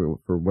inspiration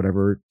for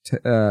whatever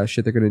shit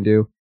they're going to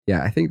do.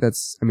 Yeah, I think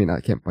I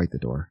can't bite the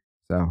door.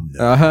 So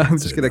No, I'm I'd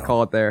just say going to no.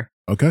 call it there.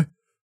 Okay.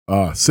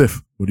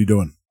 Sif, what are you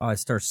doing? I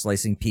start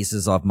slicing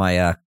pieces off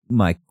my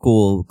my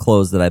cool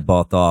clothes that I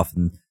bought off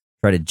and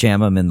try to jam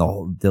them in the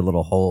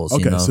little holes.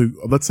 Okay, you know? so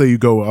let's say you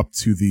go up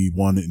to the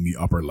one in the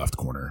upper left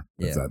corner,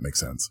 if Yeah. that makes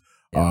sense.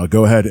 Yeah.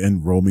 Go ahead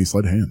and roll me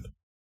sleight of hand.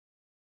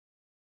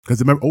 Because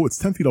remember, it's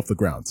 10 feet off the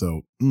ground,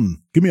 so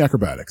give me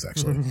acrobatics,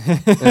 actually.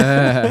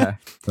 That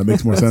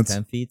makes more sense.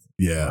 10 feet?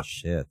 Yeah. Oh,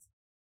 shit.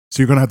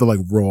 So you're going to have to like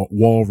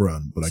wall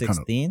run, but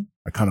 16?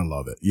 I kind of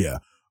love it. Yeah.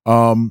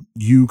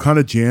 You kind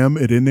of jam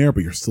it in there,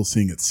 but you're still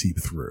seeing it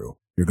seep through.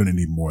 You're going to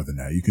need more than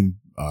that. You can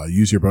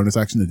use your bonus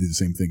action to do the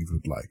same thing if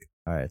you'd like.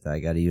 All right, I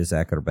got to use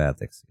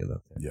acrobatics to get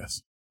up there.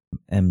 Yes.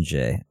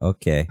 MJ.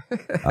 Okay.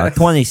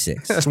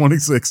 26.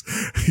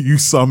 26. You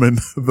summon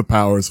the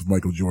powers of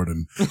Michael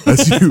Jordan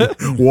as you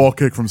wall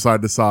kick from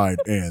side to side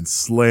and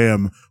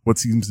slam what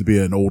seems to be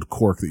an old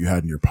cork that you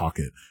had in your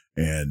pocket,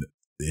 and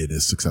it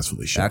is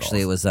successfully shut Actually,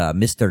 off. it was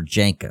Mr.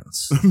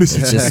 Jenkins. Mr.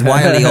 It's this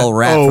wily old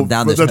rat from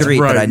down the that's street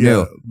right, that I knew.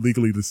 yeah,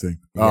 legally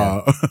distinct.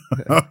 Yeah.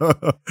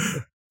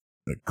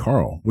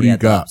 Carl, what do you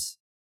got? Dubs.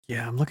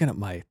 Yeah, I'm looking at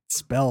my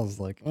spells.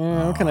 Like,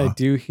 what can I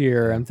do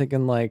here? I'm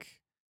thinking like,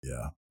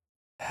 Yeah.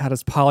 how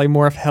does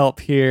polymorph help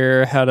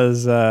here? How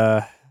does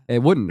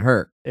It wouldn't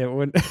hurt. it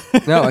would?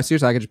 No,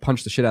 seriously, I could just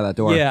punch the shit out of that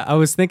door. Yeah, I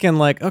was thinking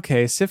like,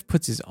 okay, Sif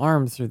puts his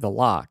arm through the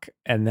lock,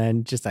 and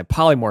then just I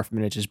polymorph him,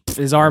 and it just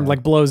his arm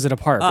like blows it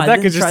apart. Oh, But I that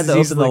didn't could just try as to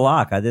open easily- the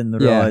lock. I didn't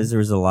realize there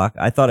was a lock.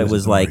 I thought it There's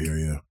was a door like here,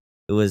 yeah.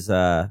 it was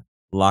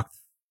locked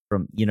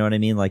from. You know what I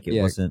mean? Like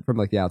it wasn't. from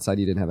like the outside.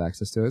 You didn't have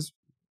access to it.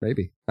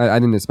 Maybe I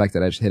didn't expect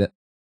it. I just hit it.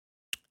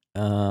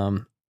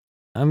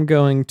 I'm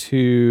going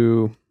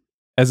to,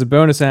 as a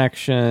bonus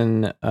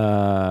action,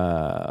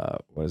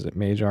 what is it?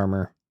 Mage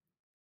armor,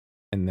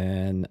 and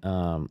then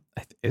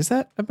is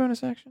that a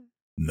bonus action?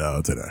 No,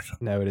 it's an action.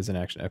 No, it is an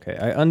action. Okay,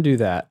 I undo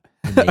that.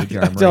 Mage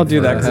armor Don't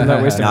do that because I'm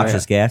not wasting my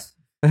Noxious gas.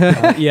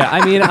 yeah,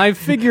 I mean, I'm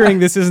figuring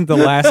this isn't the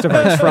last of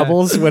our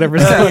troubles.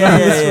 Whatever's going on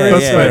in this room,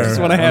 That's so fair. I just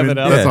want to have it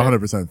up. That's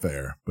 100%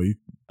 fair, but you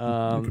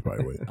could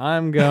probably wait.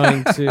 I'm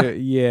going to,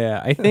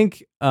 yeah, I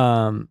think,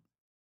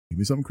 Give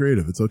me something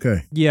creative. It's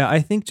okay. yeah, I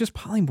think just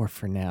polymorph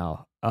for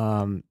now.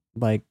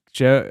 Like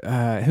Joe,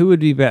 who would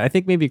be better? I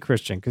think maybe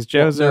Christian because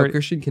Joe's no, already.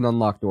 Christian can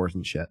unlock doors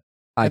and shit.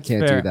 I That's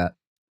can't fair. do that.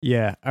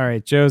 Yeah, all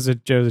right. Joe's a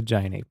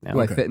giant ape now.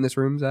 Do I Okay. fit in this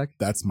room, Zach?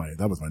 That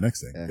was my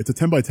next thing. Yeah. It's a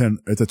 10 by 10.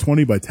 It's a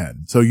 20 by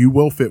 10. So you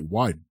will fit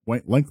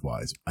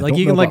lengthwise. I Like don't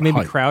you know can like about maybe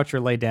height. crouch or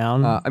lay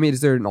down. I mean,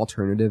 is there an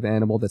alternative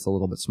animal that's a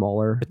little bit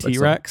smaller? A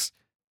T-Rex.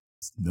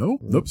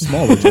 Nope,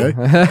 smaller,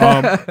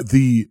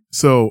 Jay.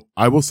 So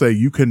I will say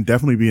you can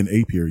definitely be an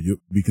ape here. You'll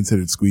be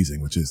considered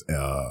squeezing, which is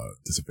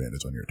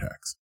disadvantage on your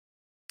attacks.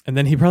 And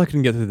then he probably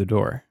couldn't get through the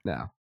door.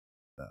 No.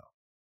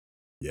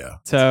 Yeah.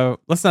 So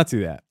let's not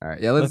do that. All right.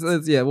 Yeah.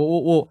 Let's yeah.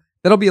 We'll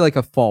that'll be like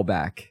a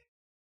fallback.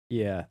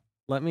 Yeah.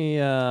 Let me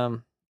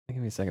give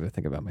me a second to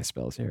think about my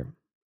spells here.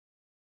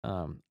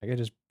 I could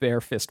just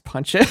bare fist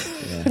punch it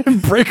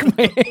and break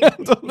my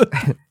hand on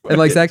the And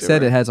like Zach fucking said,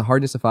 door. it has a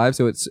hardness of 5,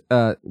 so it's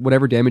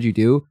whatever damage you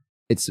do,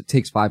 it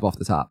takes 5 off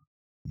the top.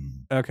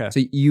 Okay.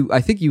 So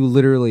I think you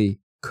literally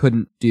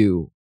couldn't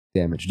do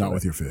damage. Not to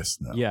with it. your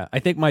fist. No. Yeah, I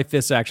think my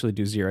fists actually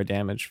do 0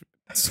 damage,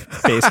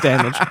 base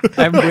damage.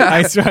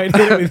 I tried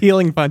it with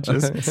healing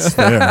punches.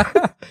 Fair.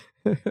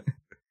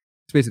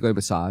 It's basically a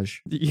massage.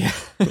 Yeah.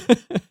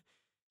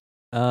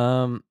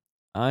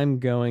 I'm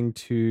going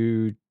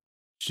to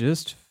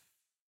just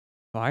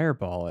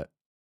fireball it.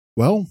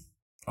 Well,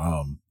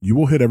 you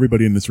will hit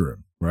everybody in this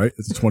room, right?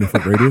 It's a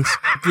 20-foot radius.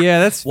 Yeah,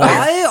 that's fine.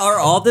 Why are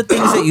all the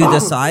things that you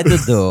decide to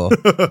do?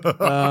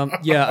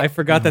 Yeah, I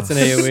forgot that's an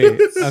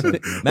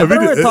AoE. Remember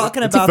we were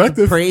talking it's about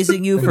effective.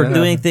 praising you for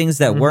doing things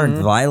that weren't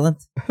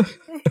violent?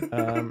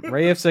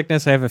 Ray of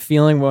Sickness, I have a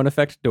feeling won't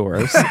affect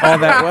doors all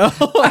that well.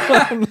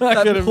 I'm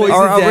not gonna poison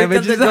Or are we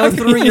damage going to is go not-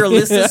 through your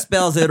list of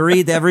spells and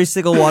read every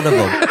single one of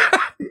them?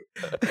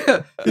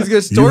 He's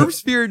gonna Storm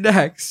Spear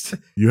next.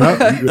 You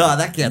have No,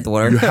 that can't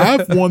work. you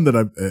have one that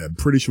I'm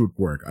pretty sure would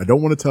work. I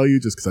don't want to tell you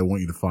just because I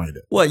want you to find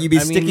it. What, you mean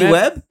I mean, sticky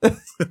web?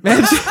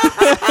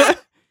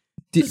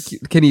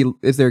 Can he?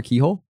 Is there a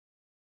keyhole?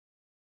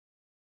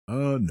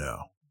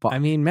 No. I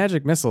mean,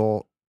 Magic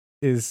Missile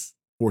is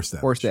Force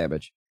damage. Force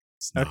damage.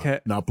 It's not, Okay.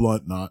 Not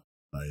blunt, not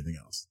anything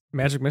else.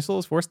 Magic Missile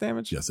is force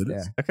damage? Yes, it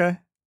is. Yeah. Okay.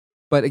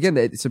 But again,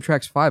 it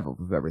subtracts 5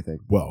 of everything.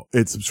 Well,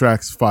 it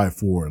subtracts 5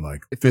 for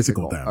like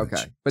physical damage.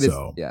 Okay, but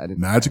so I didn't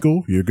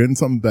magical, you're getting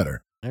something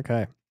better.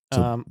 Okay.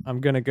 So- I'm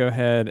gonna go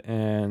ahead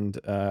and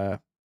A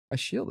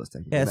shield is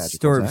taking Yeah, magical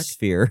storm attack.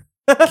 sphere.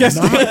 Guess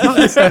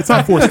It's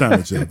not force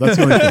damage though. That's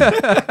the only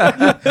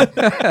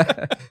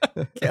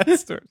thing.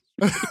 Cast Storm.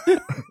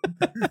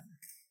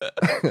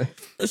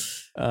 Let's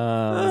see.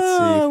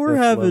 We're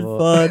fifth having level.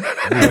 fun.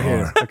 Oh,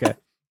 here. Okay.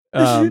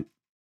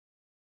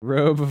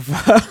 Robe of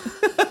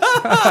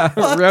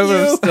Robe you.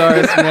 of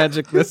Stars,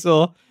 Magic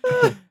Missile.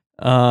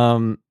 Okay.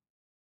 Oh,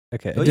 you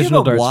have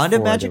Additional a darts. wand of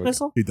 4, magic there we go.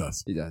 missile? He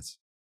does. He does.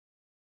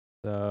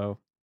 So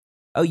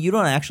Oh, you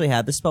don't actually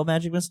have the spell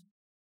magic missile?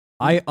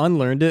 I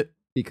unlearned it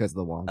Because of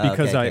the wand.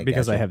 because Okay, I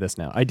gotcha. have this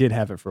now. I did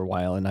have it for a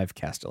while and I've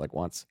cast it like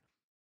once.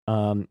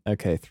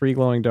 Okay, 3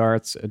 glowing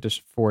darts,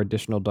 4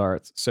 additional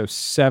darts. So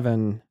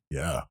 7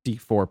 Yeah.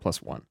 D4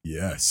 plus 1.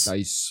 Yes.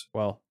 Nice.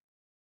 Well,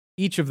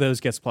 each of those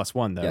gets plus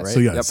 1 though, Yes. right? So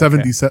yeah, Yep.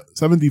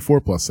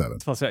 74 plus 7.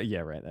 Plus, yeah,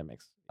 right. That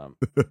makes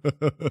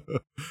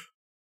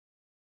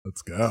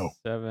Let's go.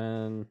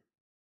 7.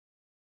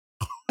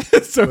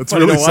 It's so That's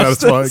funny really to watch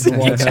satisfying this.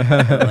 to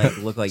watch. Like,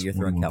 look like you're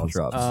throwing 21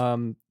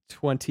 caltrops.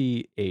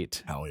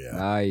 28. Hell yeah.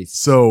 Nice.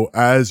 So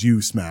as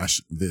you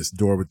smash this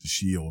door with the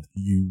shield,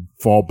 you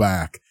fall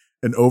back,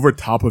 and over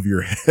top of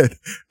your head,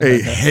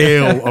 a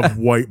hail of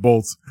white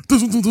bolts,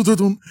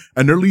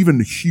 and they're leaving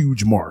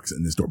huge marks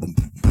in this door.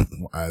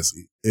 As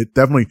it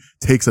definitely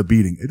takes a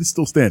beating. It is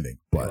still standing,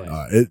 but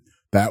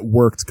that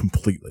worked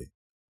completely.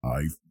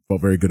 I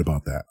felt very good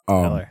about that.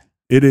 Stellar.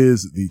 It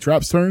is the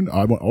trap's turn.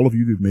 I want all of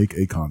you to make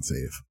a con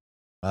save.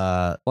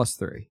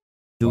 +3.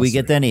 Do we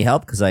get any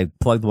help? Because I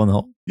plugged one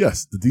hole.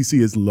 Yes, the DC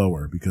is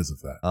lower because of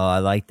that. Oh, I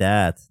like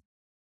that.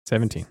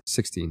 17.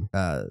 16.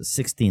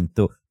 16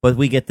 too. But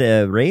we get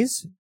the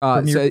raise?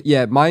 So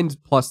yeah, mine's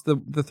plus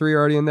the 3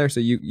 already in there. So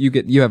you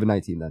have a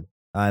 19 then.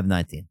 I have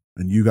 19.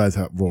 And you guys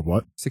have rolled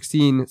what?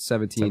 16,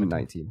 17,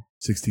 19.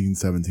 16,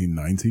 17,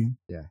 19?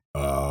 Yeah.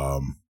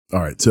 All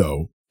right.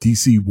 So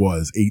DC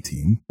was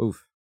 18.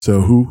 Oof.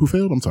 So who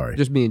failed? I'm sorry.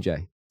 Just me and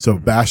Jay. So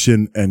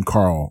Bastion and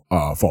Carl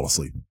fall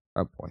asleep.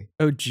 Oh boy.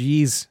 Oh,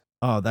 geez.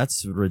 Oh,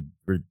 that's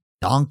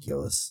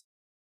redonkulous.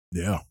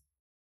 Yeah.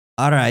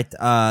 All right.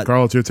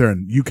 Carl, it's your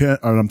turn. You can.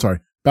 I'm sorry.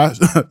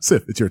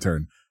 Sif, it's your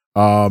turn.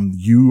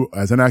 You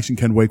as an action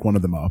can wake one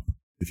of them up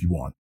if you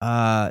want.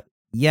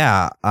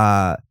 Yeah.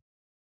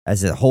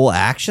 As a whole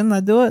action, I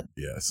do it.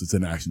 Yes, it's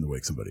an action to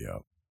wake somebody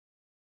up.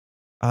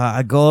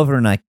 I go over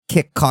and I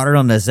kick Carter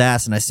on his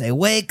ass and I say,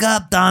 "Wake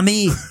up,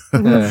 dummy!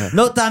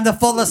 No time to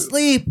fall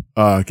asleep."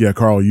 Yeah,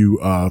 Carl, you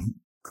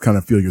kind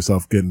of feel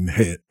yourself getting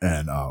hit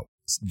and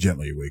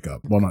gently wake up.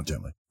 Well, not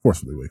gently,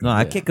 forcefully wake No, up.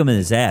 I kick him in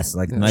his ass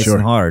like nice Sure.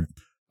 and hard.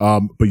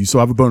 But you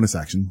still have a bonus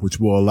action, which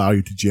will allow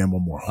you to jam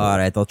one more hole. All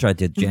right, I'll try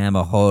to jam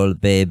a hole,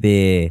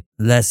 baby.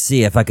 Let's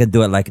see if I can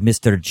do it like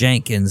Mr.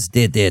 Jenkins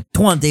did it.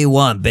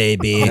 21,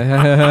 baby.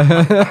 And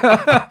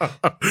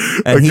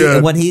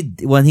Again,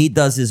 when he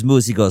does his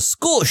moves, he goes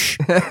scoosh.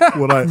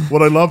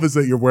 what I love is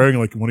that you're wearing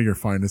like one of your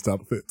finest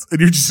outfits and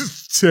you're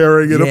just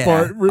tearing it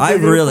apart. I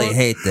ripping it really apart.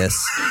 hate this.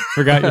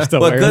 Forgot you're still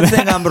But wearing good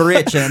that. thing I'm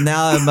rich and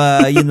now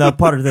I'm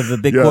part of a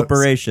big Yes.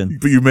 corporation.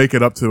 But you make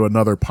it up to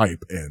another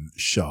pipe and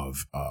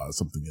shove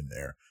something in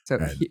there. So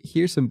And-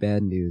 here's some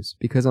bad news.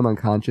 Because I'm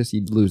unconscious,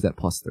 you'd lose that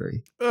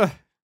 +3. Ugh.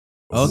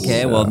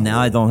 Okay, well now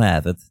I don't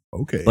have it.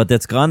 Okay. But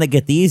it's gonna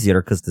get easier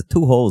because the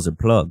 2 holes are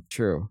plugged.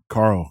 True.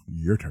 Carl,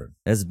 your turn.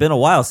 It's been a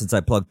while since I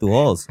plugged 2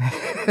 holes.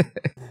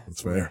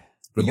 That's fair.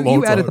 It's been a long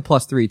you added time. the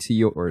 +3 to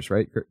yours,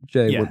 right,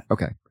 Jay? Yeah.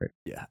 Okay, great.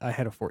 Yeah, I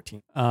had a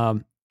 14.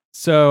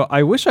 So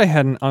I wish I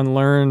hadn't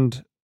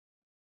unlearned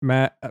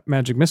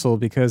Magic Missile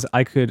because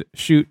I could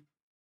shoot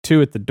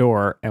 2 at the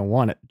door and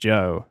 1 at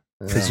Joe,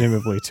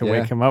 presumably to Yeah.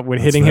 wake him up. Would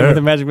That's hitting him fair. with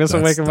a Magic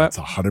Missile wake him up? That's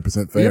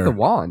 100% You have fair. the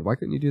wand. Why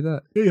couldn't you do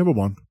that? Yeah, you have a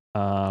wand.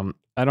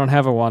 I don't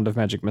have a Wand of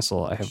Magic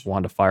Missile. I have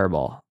Wand of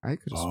Fireball. I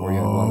could have swore you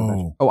had wand of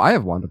magic. Oh. Oh, I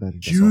have wand of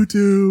magic. You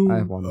do. I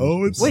have one of Oh,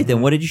 those. it's Wait,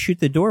 then what did you shoot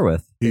the door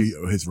with?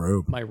 his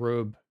robe. My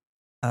robe.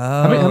 Oh.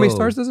 How many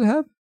stars does it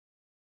have?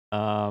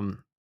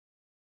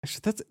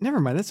 Actually, that's never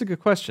mind. That's a good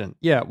question.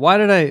 Yeah. Why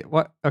did I?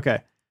 What? Okay.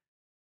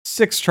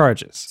 6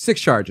 charges.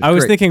 6 charges. I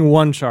was Great. thinking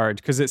 1 charge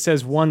because it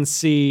says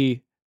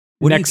 1C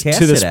What do you next cast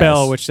to the it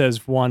spell, as? which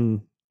says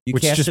 1. You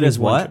which cast just it means as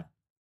one what? charge.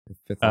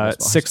 Fifth level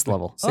spell. Sixth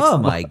level. Oh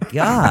my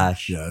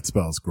gosh. Yeah, that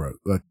spell's gross.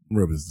 That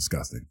robe is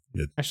disgusting.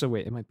 Actually,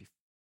 wait, it might be.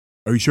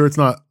 Are you sure it's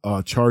not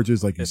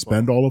charges like you Fifth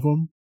spend all of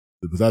them?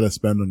 Was that a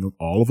spend on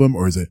all of them,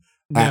 or is it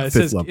No, at it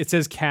fifth says level? it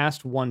says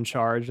cast 1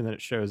 charge, and then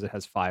it shows it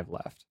has 5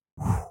 left.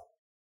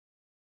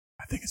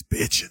 I think it's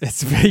bitching.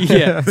 It's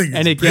yeah, I think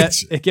and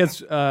it's it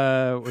gets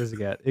what does it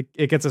get?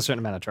 It gets a certain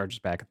amount of charges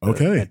back.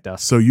 At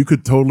dusk. So you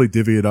could totally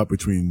divvy it up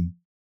between.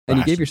 And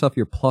you Bastion. gave yourself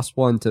your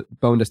 +1 to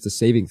bonus to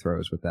saving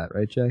throws with that,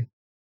 right, Jay?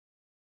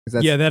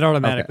 Yeah, that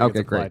automatically okay,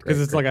 gets applied great, because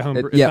great, it's like a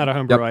homebrew. great. It's Yep, not a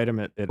homebrew yep.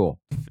 item. Cool.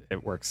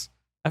 It works.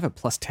 I have a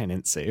 +10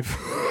 int save.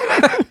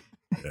 Yeah,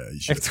 you I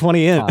should. have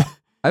 20 int.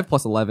 I have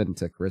 +11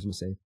 to charisma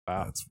save.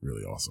 Wow. That's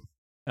really awesome.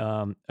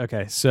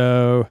 Okay,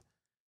 so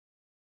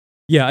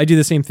yeah, I do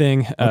the same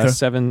thing. Okay.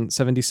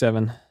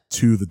 77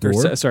 To the door.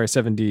 or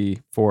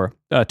 74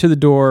 to the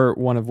door.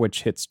 One of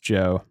which hits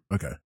Joe.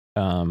 Okay.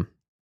 I'll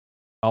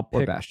Or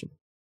pick. Bastion.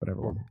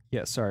 Whatever one.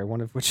 Yeah, sorry,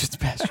 one of which hits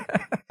Bastion.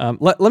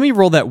 Let me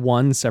roll that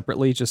one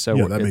separately, just so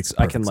Yeah, that makes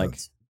I can perfect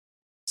sense.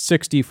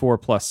 64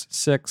 plus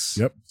 6.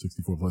 Yep.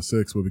 64 plus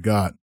 6. What we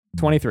got?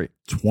 23.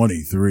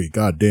 23.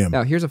 God damn.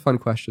 Now, here's a fun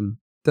question.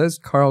 Does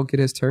Carl get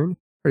his turn?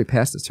 Already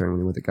passed his turn when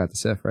he went to got the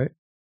Sif, right?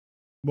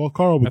 Well,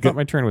 Carl I would thought get.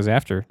 my turn was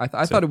after. I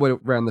thought it would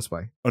round this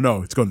way. Oh,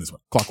 no, it's going this way.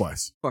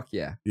 Clockwise. Fuck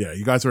yeah. Yeah,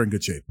 you guys are in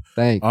good shape.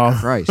 Thank Um,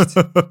 Christ.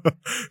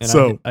 And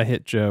so, I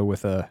hit Joe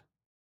with a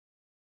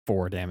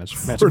 4 damage.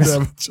 4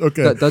 damage.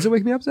 Okay. Does it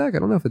wake me up, Zach? I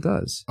don't know if it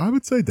does. I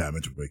would say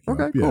damage would wake you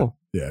Okay, up. Yeah. cool.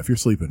 Yeah, if you're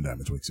sleeping,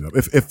 damage wakes you up.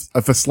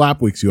 If a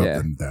slap wakes you Yeah.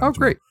 up, then damage. Oh, will.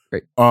 great.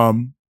 Great.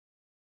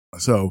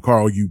 So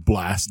Carl, you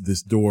blast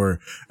this door,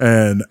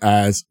 and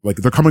as like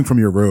they're coming from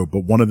your robe,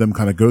 but one of them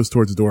kind of goes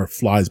towards the door,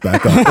 flies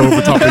back up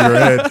over top of your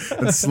head,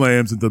 and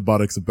slams into the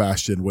buttocks of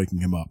Bastion, waking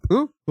him up.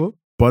 Ooh, ooh.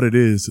 But it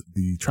is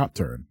the trap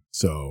turn.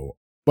 So,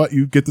 but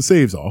you get the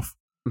saves off.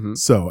 Mhm.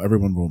 So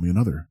everyone roll me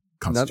another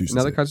Constitution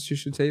Another save.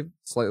 Constitution save,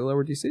 slightly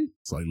lower DC.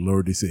 Slightly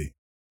lower DC.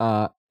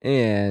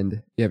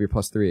 And you have your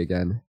 +3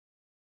 again.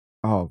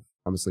 Oh,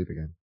 I'm asleep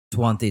again.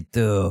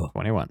 22.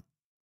 21.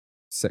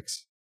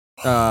 6.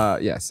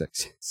 Yeah,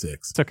 6.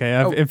 6. It's okay. I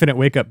have infinite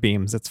wake up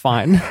beams. It's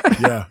fine.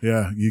 Yeah.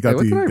 You got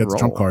Wait, what did I the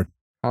trump roll? card.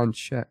 Con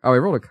check. Oh, I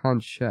rolled a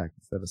con check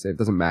instead of a save. It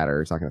doesn't matter.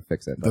 It's not going to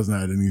fix it. It doesn't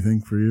add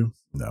anything for you?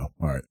 No.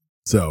 All right.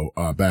 So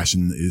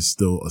Bastion is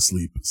still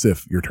asleep.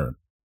 Sif, your turn.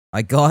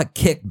 I got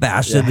kicked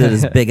Bastion to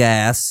his big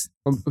ass.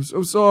 I'm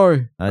so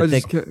sorry. I just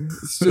think- can't.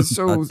 It's just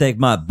so. I'll take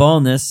my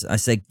bonus. I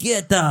say,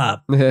 get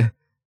up.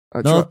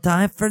 No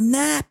time for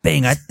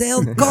napping. I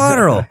tell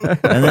Carl.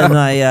 And then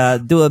I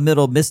do a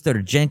middle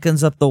Mr.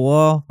 Jenkins up the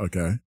wall.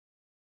 Okay.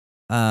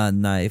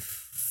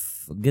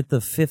 Knife. Get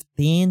the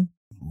 15.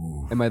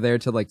 Ooh. Am I there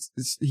to like?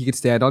 He could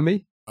stand on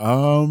me.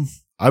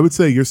 I would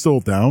say you're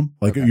still down.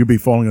 Like Okay. you'd be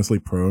falling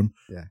asleep prone.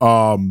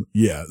 Yeah.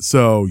 Yeah.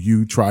 So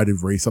you try to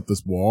race up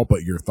this wall,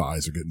 but your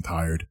thighs are getting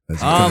tired.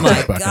 As you Oh kind of my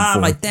jump back and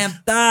God, my forth. damn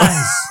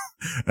thighs.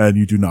 And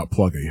you do not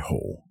plug a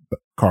hole. But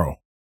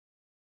Carl,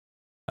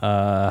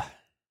 I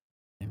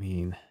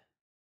mean,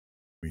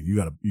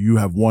 you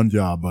have one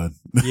job, bud.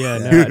 yeah,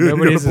 no, You're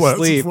nobody's gonna blast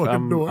this asleep.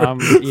 fucking door.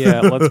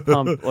 Yeah,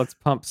 let's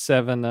pump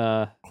 7.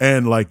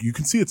 And like you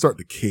can see it starting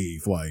to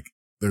cave. Like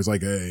there's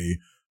like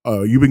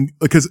you've been,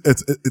 because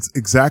it's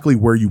exactly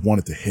where you want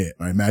it to hit.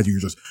 I imagine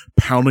you're just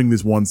pounding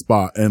this one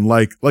spot, and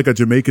like a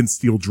Jamaican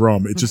steel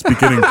drum, it's just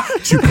beginning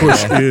to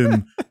push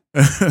in.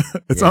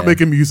 It's not Yeah.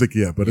 making music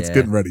yet, but it's Yeah.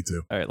 getting ready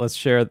to. All right, let's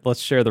share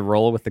the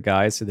roll with the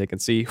guys so they can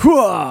see.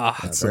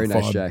 Hooah! That's so Very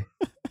nice, fun. Jay.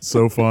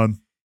 So fun.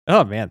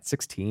 Oh man,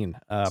 16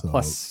 So,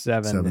 plus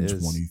 7 is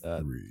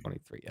 23.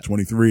 23. Yeah.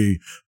 23,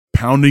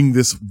 pounding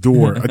this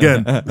door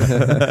again.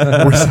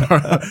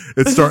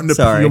 It's starting to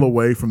Sorry. peel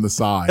away from the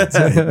sides.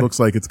 It looks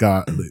like it's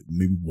got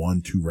maybe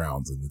 1-2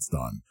 rounds and it's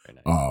done. Very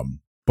nice.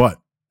 But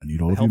I need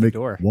all of you to Healthy make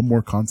door. one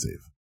more con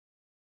save.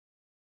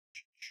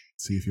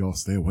 See if you all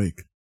stay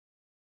awake.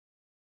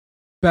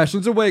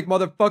 Bastion's awake,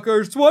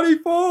 motherfuckers.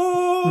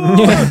 24.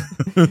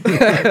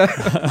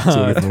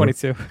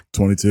 22.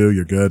 22,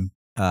 you're good.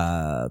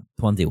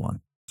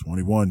 21.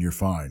 21, you're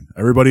fine.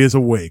 Everybody is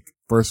awake.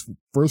 First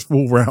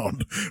full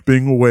round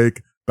being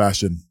awake.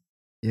 Bastion.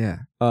 Yeah.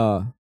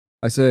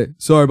 I say,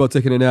 sorry about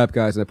taking a nap,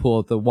 guys, and I pull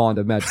out the wand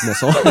of magic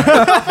missile.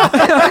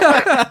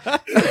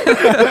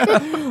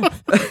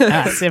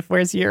 Sif,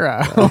 where's your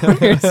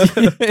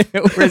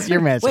where's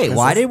your magic? Wait,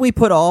 why did we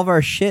put all of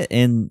our shit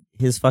in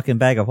his fucking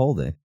bag of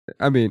holding?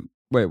 I mean,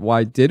 wait,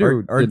 why did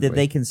Or didn't did we?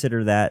 they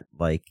consider that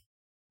like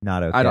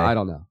not okay? I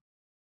don't know.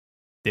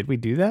 Did we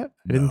do that?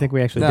 I didn't No. think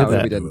we actually No, did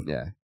that. we didn't.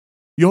 Yeah.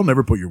 You'll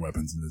never put your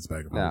weapons in this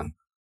bag of No. holding.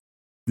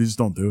 You just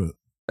don't do it.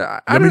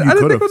 I mean, didn't you think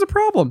could've. it was a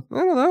problem. I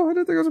don't know. I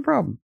didn't think it was a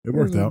problem. It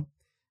worked out.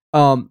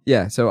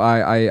 Yeah. So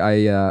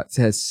it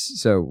has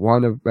so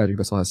wand of magic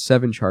missile has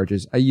 7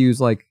 charges. I use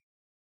like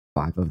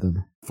 5 of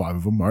them. 5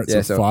 of them. All right.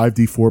 Yeah, so so-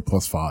 5d4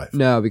 plus 5.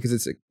 No, because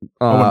it's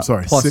I'm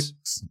sorry. plus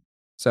 6.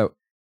 So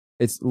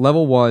it's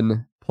level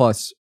 1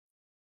 plus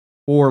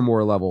 4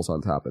 more levels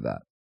on top of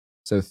that.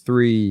 So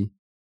 3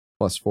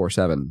 plus 4,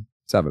 7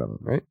 of them,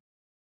 right?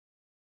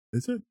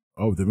 Is it?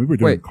 Oh, then we were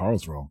doing Wait.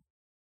 Carl's wrong.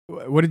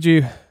 What did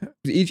you?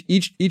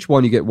 Each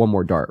one you get one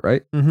more dart,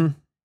 right? Mm-hmm.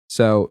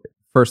 So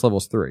first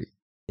level's 3.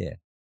 Yeah.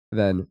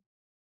 Then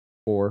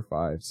 4,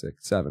 5,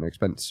 6, 7.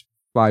 Expense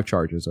 5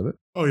 charges of it.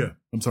 Oh yeah.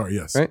 I'm sorry.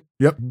 Yes. Right?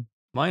 Yep.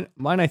 Mine,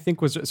 I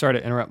think was sorry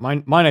to interrupt.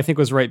 Mine, I think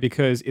was right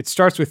because it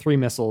starts with 3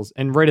 missiles,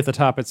 and right at the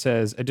top it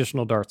says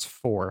additional darts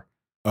 4.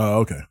 Oh,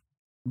 okay.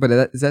 But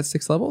is that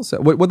 6th level? So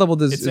what level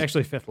does It's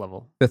actually 5th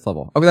level. 5th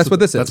level? Okay, that's what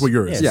this is. That's what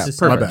yours is. Yeah, it's just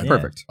perfect. my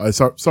bad.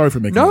 Perfect. Sorry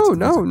for making. No, it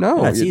no, confusing.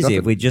 no. That's you- easy. nothing-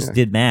 If we just yeah.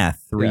 did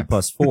math, 3 Yeah.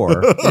 plus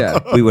 4, Yeah.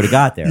 we would have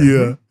got there.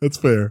 Yeah, that's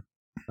fair.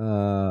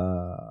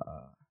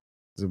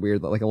 It's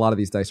weird. Like a lot of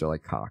these dice are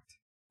like cocked.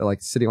 They're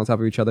like sitting on top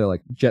of each other,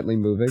 like gently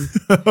moving.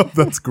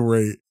 That's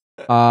great.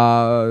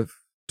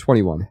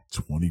 21.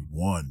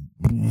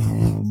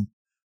 21.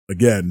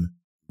 Again,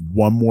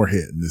 one more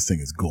hit and this thing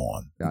is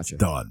gone. Gotcha.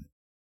 It's done.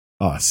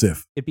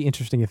 Sif. It'd be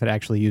interesting if it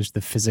actually used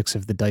the physics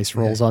of the dice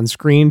rolls on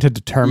screen to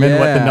determine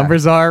what the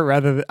numbers are,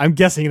 rather than. I'm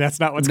guessing that's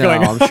not what's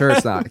going on. I'm sure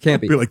it's not. It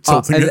can't be. Be like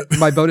tilting and it.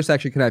 my bonus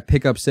action, can I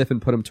pick up Sif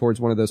and put him towards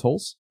one of those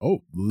holes?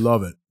 Oh,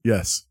 love it.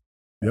 Yes.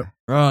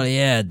 Oh,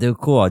 yeah, dude,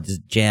 cool. I'll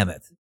just jam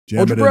it. Jam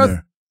Hold it your in breath.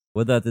 there.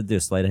 What do I have to do?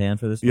 Sleight of hand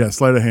for this? Yeah,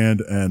 sleight of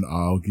hand, and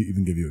I'll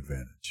even give you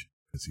advantage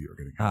because you're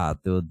getting. Ah,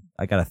 dude,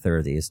 I got a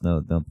 30. It's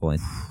no point.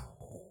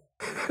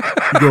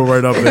 You go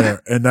right up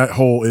there, and that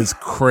hole is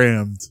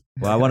crammed.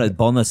 Well, I want a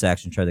bonus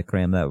action. Try to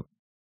cram that.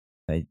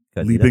 Can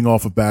I do Leaping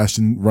off a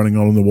bastion, running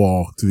on the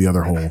wall to the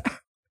other hole. that?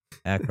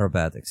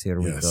 Acrobatics. Here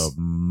we Yes. go.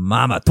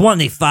 Mama,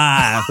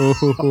 25.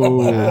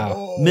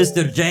 Oh.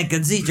 Mr.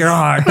 Jenkins, eat your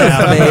heart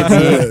out,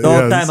 baby. The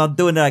whole Yes. time I'm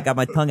doing it, I got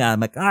my tongue out. I'm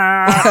like,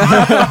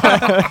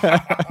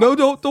 ah. No,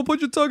 don't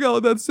put your tongue out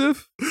of that,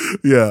 Sif.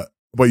 Yeah,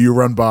 but you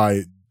run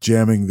by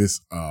jamming this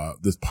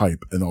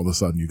pipe, and all of a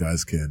sudden you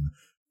guys can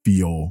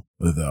feel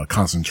the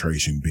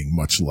concentration being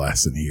much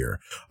less in here.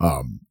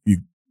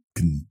 You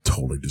can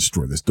totally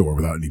destroy this door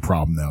without any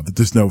problem now that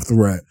there's no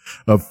threat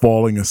of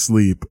falling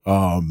asleep.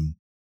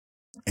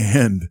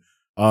 And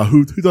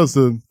who does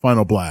the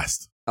final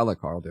blast? I'll let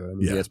Carl do it. I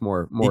mean, Yeah. he has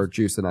more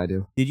juice than I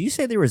do. Did you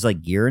say there was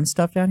like gear and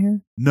stuff down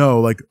here? No,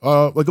 like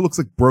it looks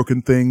like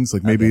broken things,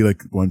 like maybe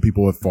like when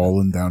people have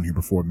fallen down here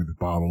before, maybe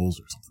bottles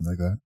or something like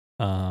that.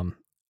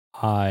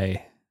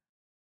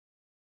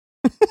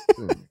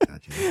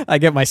 Gotcha. I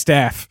get my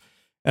staff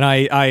and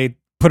I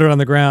put it on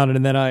the ground,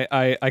 and then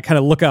I kind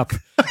of look up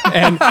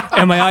and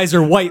my eyes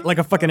are white like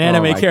a fucking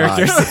anime my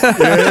character.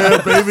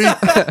 Yeah, baby.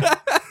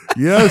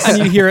 Yes.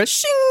 And you hear a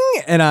shing,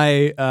 and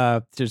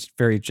I just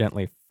very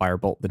gently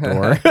firebolt the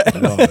door.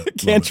 Love it.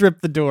 Cantrip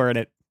the door, and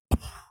it.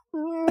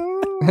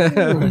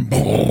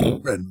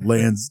 And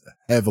lands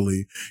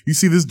heavily. You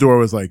see, this door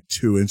was like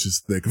 2 inches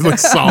thick. It's like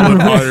solid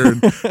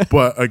iron.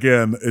 But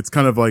again, it's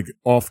kind of like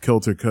off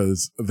kilter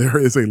because there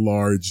is a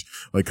large,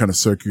 like kind of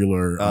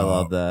circular I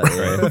love that.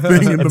 Yeah.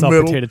 thing in It's the all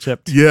middle. potato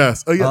chipped.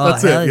 Yes. Oh, yeah, Oh,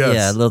 that's hell it. Yes.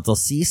 Yeah, a little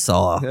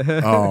seesaw.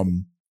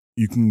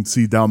 You can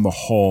see down the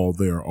hall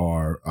there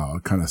are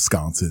kind of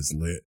sconces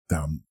lit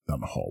down the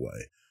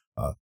hallway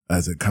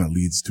as it kind of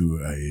leads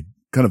to a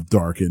kind of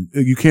dark, and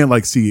you can't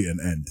like see an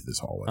end to this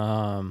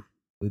hallway.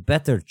 We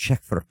better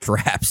check for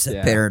traps,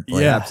 Yeah.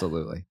 apparently. Yeah.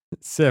 Absolutely.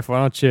 Sif,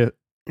 why don't you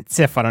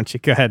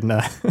go ahead and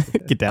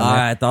get down All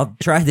there? right, I'll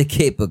try to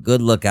keep a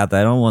good lookout.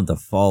 I don't want to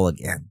fall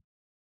again.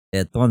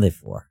 Yeah,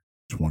 24.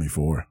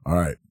 24. All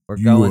right. We're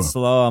You, going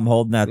slow. I'm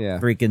holding that Yeah.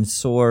 freaking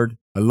sword.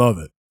 I love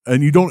it.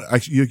 And you don't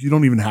actually, you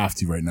don't even have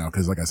to right now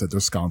because, like I said,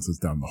 there's sconces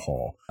down the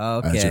hall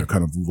as Okay. you're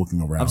kind of looking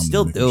around. I'm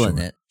still and making doing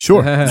sure. it.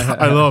 Sure.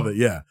 I love it.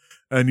 Yeah.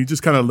 And you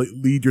just kind of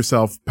lead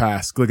yourself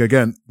past, like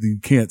again, you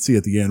can't see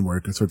at the end where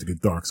it starts to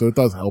get dark. So it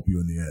does help you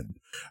in the end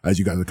as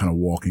you guys are kind of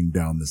walking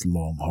down this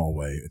long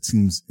hallway. It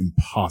seems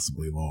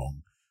impossibly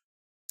long.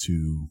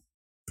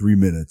 3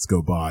 minutes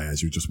go by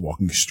as you're just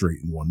walking straight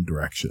in one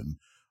direction.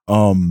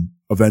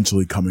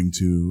 Eventually coming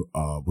to,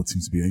 what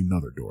seems to be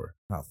another door.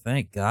 Oh,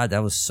 thank God.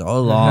 That was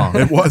so long.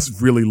 It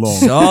was really long.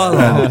 So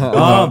long.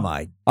 Oh,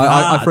 my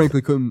God. I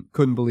frankly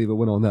couldn't believe it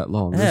went on that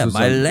long. This Yeah, was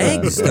my some-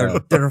 legs,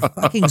 they're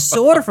fucking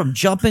sore from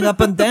jumping up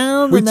and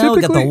down. We And now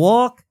we got to typically-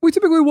 walk. We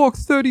typically walk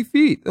 30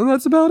 feet, and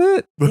that's about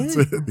it. That's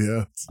Yeah. it.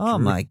 Yeah. It's Oh,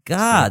 true. my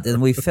God.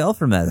 And we fell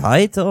from that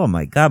height. Oh,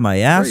 my God. My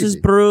ass is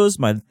Crazy. bruised.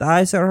 My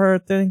thighs are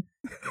hurting.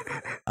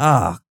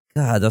 Oh,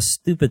 God.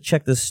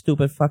 Check this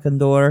stupid fucking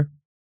door.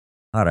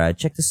 All right.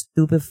 Check the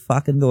stupid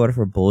fucking door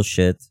for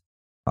bullshit.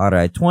 All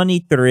right.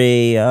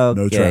 23. Okay.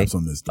 No traps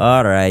on this door.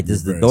 All right.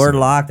 Is You're the very door safe.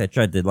 locked? I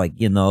tried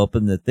to,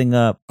 open the thing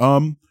up.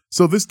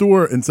 So this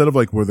door, instead of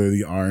like where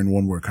the iron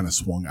one where it kind of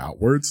swung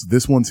outwards,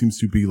 this one seems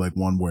to be like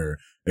one where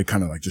it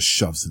kind of like just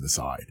shoves to the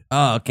side.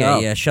 Oh, okay. Oh.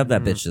 Yeah. Shove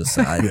that bitch to the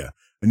side. Yeah.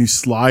 And you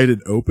slide it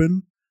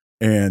open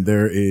and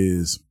there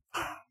is,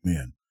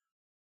 man,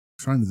 I'm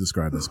trying to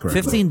describe this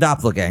correctly. 15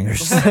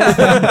 doppelgangers.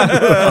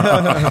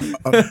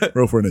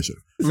 Roll for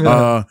initiative.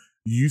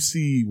 You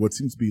see what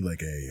seems to be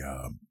like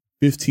a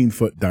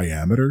 15-foot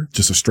diameter,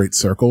 just a straight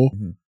circle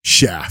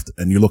shaft.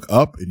 And you look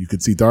up and you can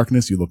see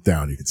darkness. You look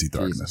down, you can see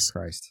darkness. Jesus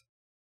Christ.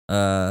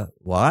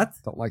 What?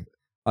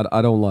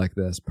 I don't like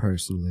this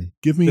personally.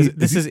 Give me,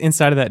 This is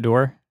inside of that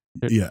door.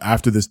 Yeah,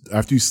 after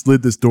you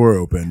slid this door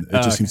open,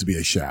 it just seems to be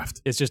a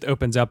shaft. It just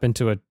opens up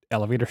into an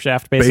elevator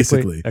shaft,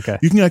 basically. Okay.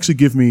 You can actually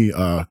give me,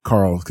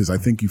 Carl, because I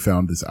think you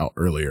found this out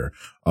earlier.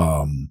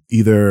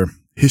 Either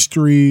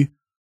history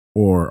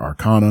or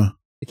arcana.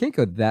 It can't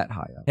go that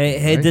high up.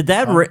 Hey, right? did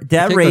that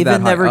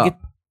raven never get?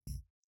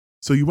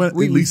 So you went.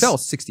 We fell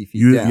 60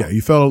 feet down. Yeah,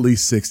 you fell at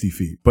least 60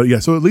 feet. But yeah,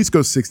 so at least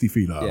go 60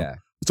 feet up. Yeah.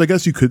 Which I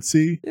guess you could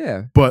see.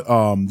 Yeah. But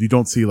you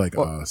don't see like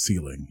a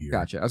ceiling here.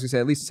 Gotcha. I was gonna say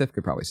at least Sif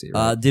could probably see.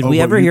 Right? Did we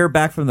ever hear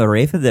back from the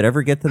raven? Did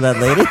ever get to that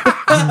lady?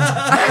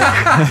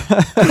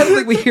 I don't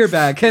think we hear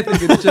back. I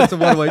think it's just a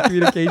one-way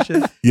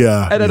communication.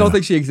 Yeah. And I don't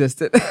think she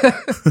existed.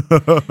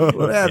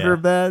 Whatever,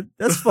 man.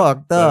 That's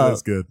fucked up.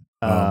 That's good.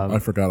 I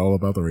forgot all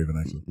about the raven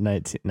actually.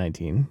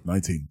 19.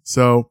 19.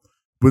 So.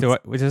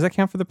 Does that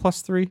count for the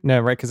 +3? No,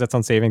 right? Because that's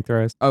on saving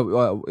throws.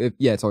 Oh,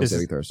 yeah, it's only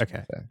saving throws.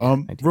 Okay.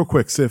 Real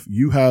quick, Sif,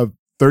 you have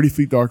 30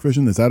 feet dark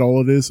vision. Is that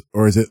all it is?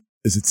 Or is it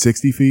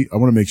 60 feet? I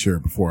want to make sure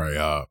before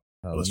I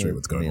illustrate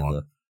what's going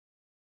on.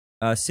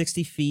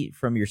 60 feet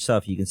from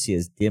yourself, you can see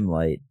as dim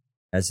light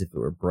as if it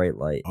were bright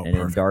light, and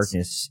perfect. in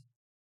darkness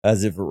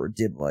as if it were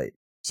dim light.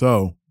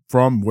 So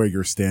from where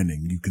you're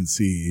standing, you can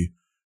see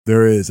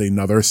there is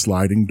another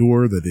sliding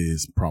door that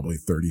is probably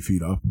 30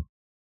 feet up.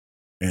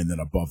 And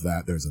then above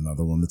that, there's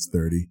another one that's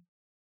 30.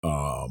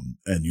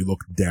 And you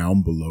look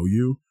down below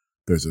you,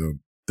 there's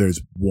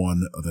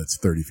one that's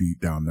 30 feet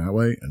down that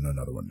way and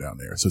another one down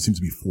there. So it seems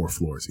to be 4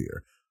 floors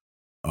here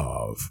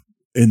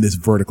in this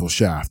vertical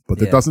shaft, but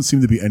there doesn't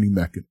seem to be any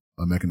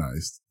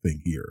mechanized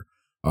thing here.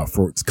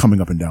 For it's coming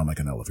up and down like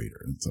an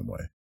elevator in some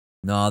way.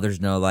 No,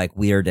 there's no like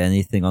weird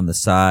anything on the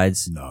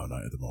sides. No,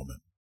 not at the moment.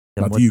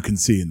 Then Not that you can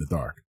see in the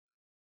dark.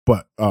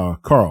 But,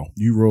 Carl,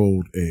 you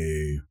rolled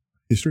a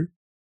history?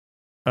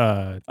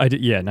 I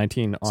did,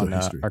 19 on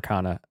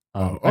Arcana.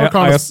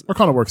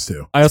 Arcana works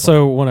too. I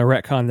also want to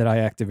retcon that I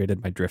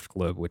activated my drift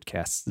globe, which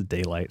casts the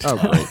daylight. Oh,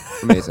 great.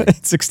 Amazing.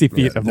 60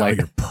 feet of now light.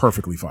 You're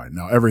perfectly fine.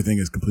 Now everything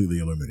is completely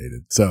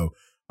illuminated. So,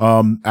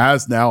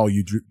 as now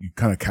you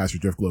kind of cast your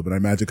drift globe, and I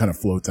imagine it kind of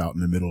floats out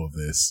in the middle of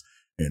this,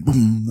 and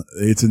boom,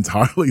 it's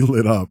entirely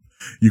lit up.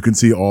 You can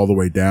see all the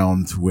way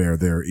down to where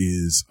there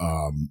is,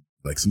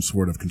 like some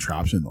sort of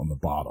contraption on the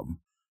bottom,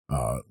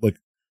 like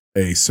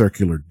a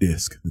circular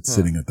disc that's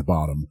sitting at the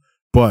bottom.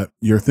 But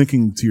you're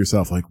thinking to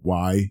yourself, like,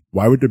 why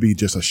would there be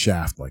just a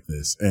shaft like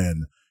this?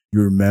 And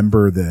you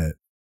remember that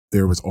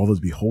there was all those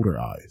beholder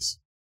eyes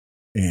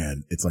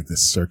and it's like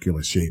this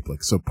circular shape.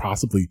 Like, so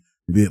possibly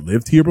maybe it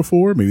lived here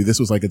before. Maybe this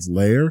was like its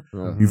lair.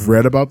 You've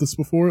read about this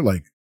before.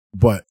 Like,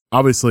 but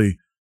obviously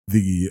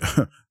the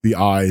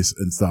eyes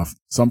and stuff,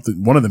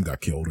 one of them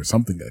got killed or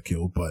something got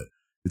killed, but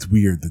it's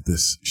weird that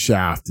this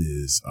shaft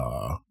is,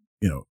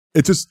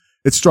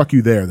 it struck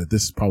you there that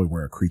this is probably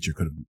where a creature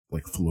could have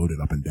like floated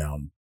up and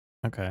down.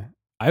 Okay.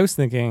 I was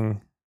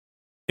thinking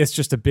it's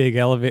just a big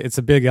elevator. It's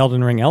a big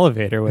Elden Ring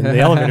elevator with the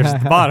elevator's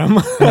at the bottom.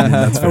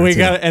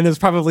 And there's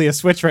probably a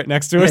switch right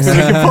next to it so we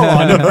can pull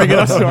on and bring it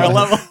up to our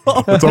level.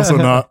 It's also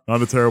not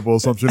a terrible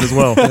assumption as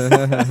well.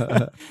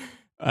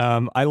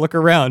 I look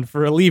around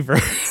for a lever.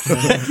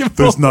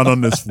 There's none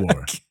on this floor.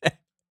 Okay.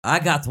 I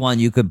got one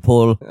you could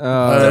pull.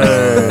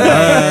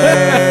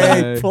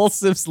 Pull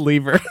Sif's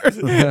lever.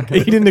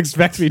 He didn't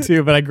expect me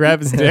to, but I grab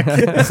his dick.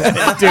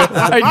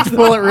 I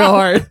pull it real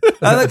hard.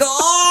 I'm like,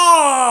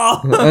 oh!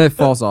 And it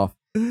falls off.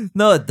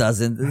 No, it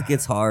doesn't. It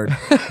gets hard.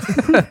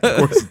 Of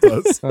course it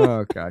does.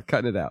 Oh, God.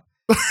 Cutting it out.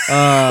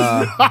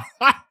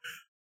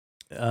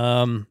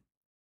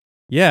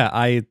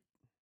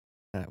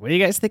 What do you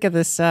guys think of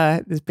this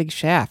big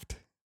shaft?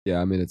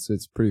 Yeah, I mean,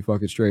 it's pretty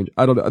fucking strange.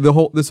 I don't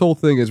know. This whole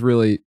thing is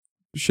really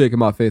shaking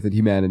my faith in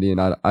humanity, and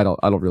I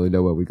don't really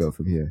know where we go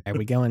from here. Are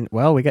we going?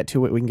 Well, we got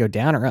to it. We can go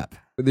down or up.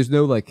 But there's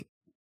no like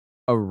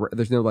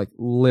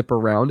lip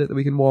around it that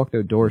we can walk.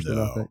 No doors, no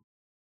nothing.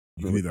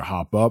 You can either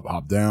hop up,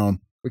 hop down.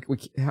 Like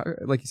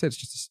you said, it's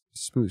just a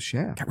smooth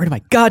shaft. Got rid of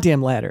my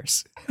goddamn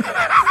ladders.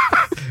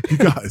 You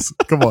guys,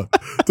 come on!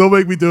 Don't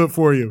make me do it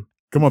for you.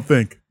 Come on,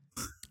 think.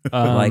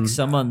 Like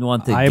someone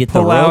want to I get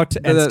pull the rope? out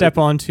and step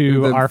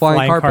onto our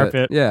flying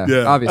carpet. Yeah,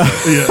 Yeah.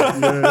 obviously.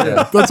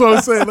 Yeah. That's what I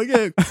was saying. Like,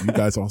 yeah, you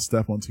guys all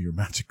step onto your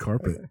magic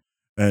carpet.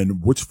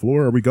 And which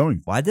floor are we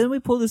going? Why didn't we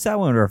pull this out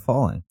when we were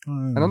falling? I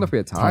don't know if we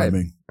had time.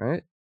 Timing.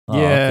 Right? Oh,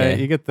 yeah,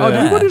 okay. You get the. Oh, do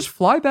we want to just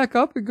fly back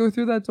up and go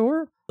through that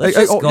door? Let's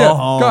just go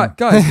home.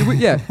 Guys,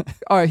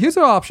 all right, here's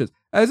our options.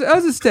 As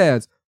it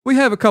stands, we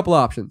have a couple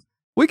options.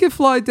 We can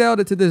fly down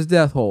into this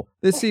death hole.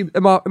 This seems.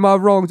 Am I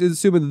wrong in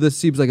assuming that this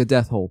seems like a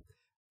death hole?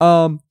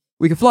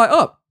 We can fly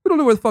up. We don't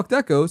know where the fuck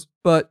that goes,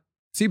 but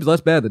seems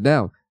less bad than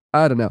down.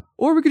 I don't know.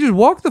 Or we could just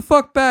walk the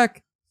fuck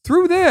back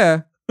through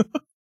there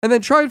and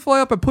then try and fly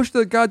up and push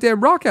the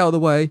goddamn rock out of the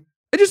way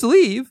and just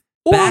leave.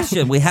 Or,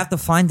 Bastion, we have to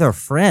find our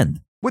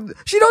friend.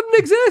 She doesn't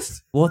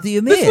exist. What do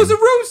you mean? This was a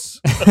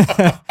ruse.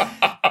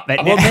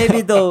 Well,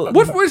 maybe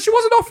she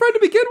wasn't our friend to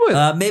begin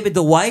with. Maybe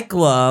the White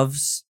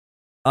Gloves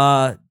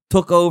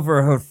took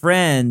over her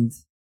friend.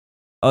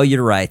 Oh,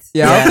 you're right.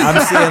 Yeah.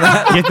 I'm seeing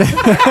that.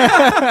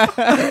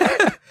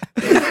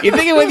 You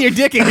think it with your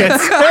dick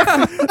against?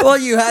 Well,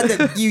 you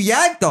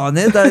yanked on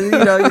it.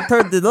 You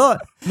turned it on.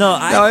 No,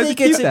 I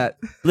think it's that.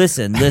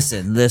 Listen.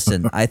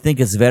 I think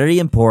it's very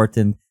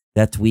important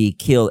that we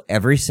kill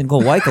every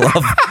single white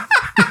glove.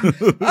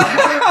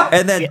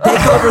 And then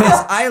take over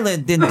this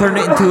island and turn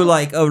it into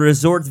like a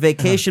resort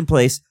vacation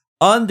place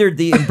under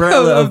the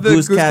umbrella of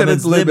Goose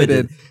Cannons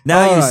Limited.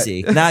 Now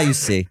you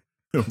see.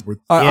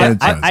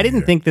 I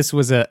didn't think this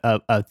was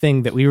a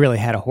thing that we really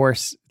had a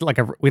horse.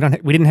 We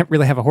didn't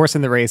really have a horse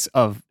in the race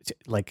of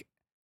like.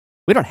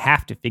 We don't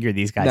have to figure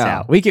these guys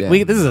out. This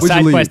is a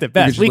side quest at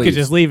best. We could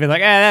just leave and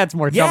like, that's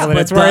more trouble than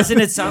it's worth.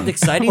 Doesn't it sound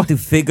exciting to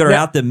figure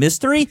out the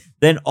mystery,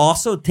 then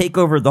also take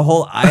over the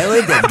whole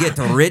island and get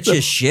rich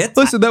as shit?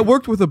 Listen, that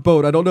worked with a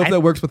boat. I don't know if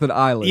that works with an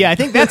island. Yeah, I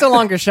think that's a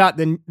longer shot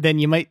than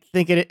you might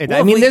think it is. Well,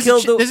 I mean, there's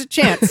a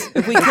chance.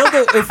 If we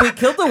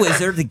kill the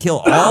wizard and kill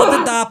all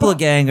the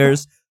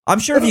doppelgangers, I'm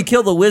sure if you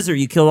kill the wizard,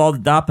 you kill all the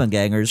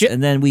doppelgangers,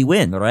 and then we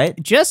win, right?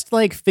 Just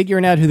like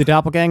figuring out who the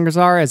doppelgangers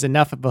are is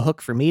enough of a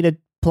hook for me to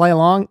play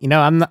along.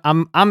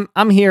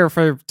 I'm here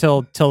for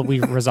till we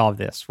resolve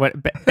this. What,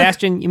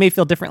 Bastion? You may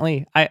feel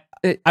differently. I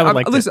would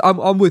like. Listen,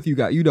 I'm with you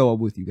guys. I'm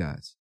with you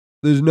guys.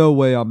 There's no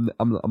way I'm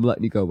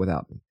letting you go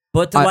without me.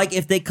 But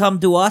if they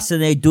come to us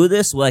and they do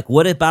this, like,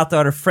 what about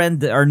our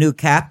friend, our new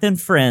captain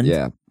friend?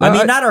 Yeah,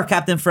 not our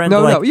captain friend.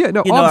 Our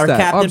captain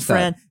Armstad.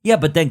 friend. Yeah,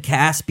 but then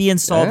Caspian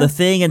saw the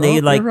thing and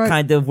they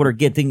kind of were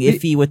getting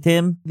iffy with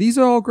him. These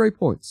are all great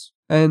points.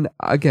 And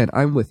again,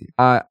 I'm with you.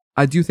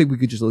 I do think we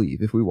could just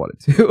leave if we wanted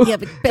to. Yeah,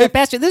 but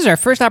Bastion, this is our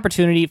first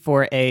opportunity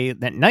for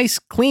that nice,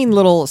 clean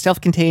little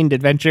self-contained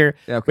adventure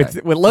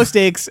with low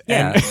stakes.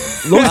 Yeah.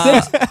 And low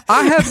stakes.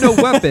 I have no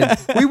weapon.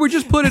 We were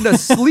just put in a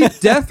sleep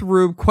death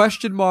room, ?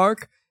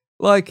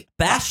 Like,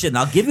 Bastion,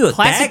 I'll give you a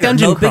classic dagger,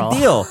 dungeon no crawl. big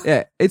deal.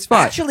 Yeah, it's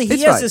fine. Actually, he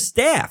has a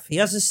staff.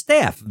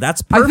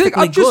 That's perfectly good.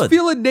 I'm just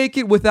feeling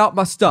naked without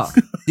my stuff.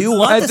 Do you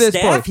want At the this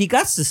staff? point. He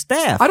got the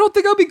staff. I don't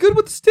think I'll be good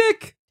with the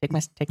stick. Take my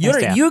staff.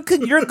 You're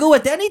good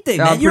with anything,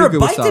 Yeah, man. I'm You're pretty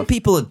good with biting stuff.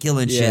 people and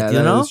killing shit, Yeah,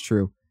 you know? that's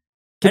true.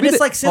 And it's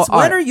like, since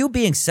when are you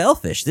being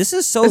selfish? This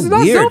is so This is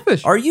not weird.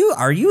 selfish. Are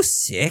you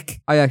sick?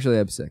 I actually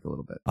am sick a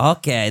little bit.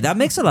 Okay, that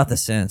makes a lot of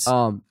sense.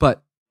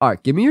 But all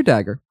right, give me your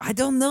dagger. I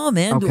don't know,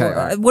 man. Okay, all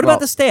right. What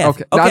about the staff?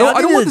 Okay, no,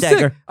 I don't want the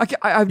dagger. stick.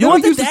 I've You never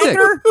want the used a stick.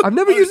 dagger? I've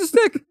never used a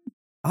stick.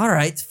 All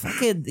right,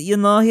 fucking,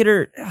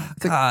 here. Oh,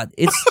 God,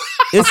 it's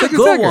a Take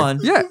good dagger. one.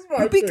 Yeah.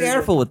 You be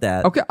careful with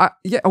that. Okay. I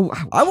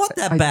want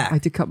that back. I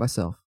did cut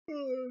myself.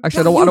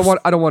 Actually,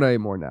 I don't want it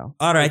anymore now.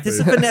 All right, this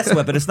is a finesse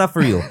weapon. It's not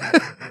for you.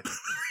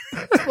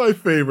 It's my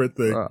favorite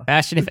thing.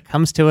 Bastion, if it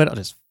comes to it, I'll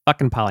just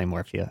fucking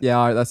polymorph you. Yeah,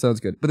 all right, that sounds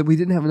good. But we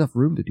didn't have enough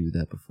room to do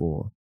that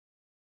before.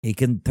 He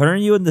can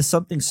turn you into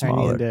something Turn you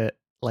smaller. into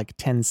like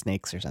 10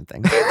 snakes or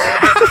something.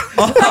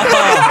 Oh,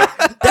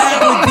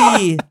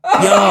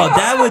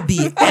 that would be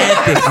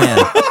epic, man.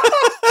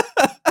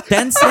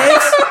 10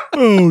 snakes?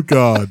 Oh,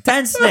 God.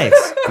 10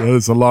 snakes.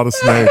 There's a lot of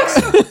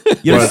snakes.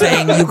 You're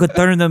saying you could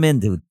turn them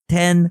into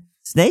 10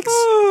 snakes?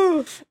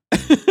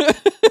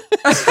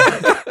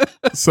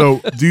 So,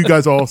 do you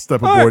guys all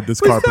step aboard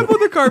this carpet? Step on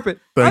the carpet.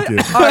 Thank you.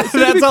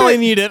 That's all I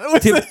needed.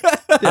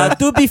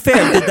 To be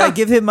fair, did I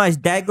give him my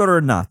dagger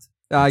or not?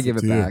 I give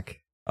it to you. back.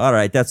 All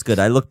right, that's good.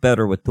 I look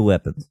better with two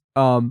weapons.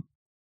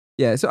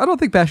 Yeah, so I don't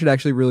think Bastion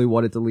actually really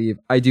wanted to leave.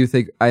 I do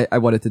think I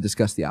wanted to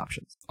discuss the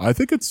options. I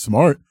think it's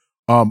smart.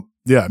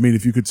 Yeah, I mean,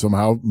 if you could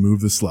somehow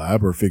move the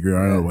slab or figure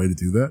out a way to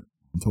do that,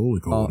 I'm totally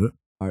cool with it.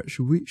 All right,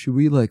 should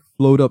we like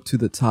float up to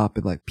the top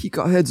and like peek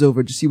our heads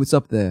over to see what's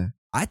up there?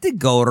 I think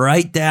go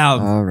right down.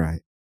 All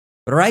right.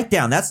 Right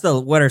down. That's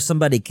where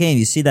somebody came.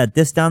 You see that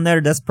disc down there?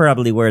 That's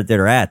probably where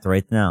they're at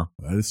right now.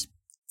 That is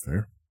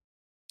fair.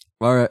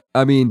 All right.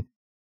 I mean,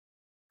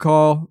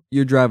 Carl,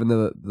 you're driving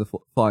the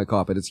flying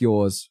carpet. It's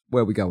yours.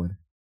 Where are we going?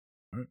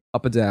 Right.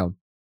 Up or down?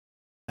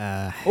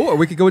 Or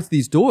we could go into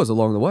these doors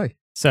along the way.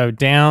 So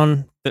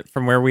down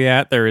from where we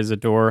at, there is a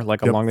door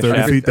like along the 30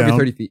 shaft. feet down.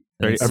 Every 30 feet.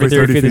 Every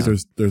 30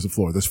 feet, there's a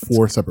floor. There's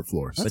 4 separate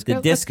floors. But the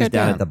Let's disc go is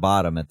down down. at the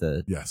bottom at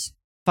the... Yes.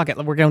 Fuck it,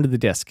 we're going to the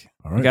disc.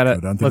 All right, We gotta,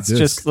 go down to let's the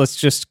disc. let's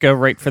just go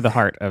right for the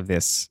heart of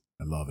this.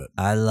 I love it.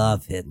 I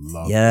love it.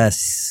 Love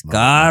yes. it.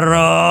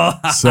 Caro.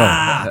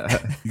 So,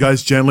 you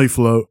guys gently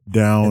float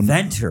down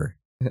Adventure.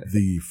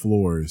 the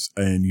floors,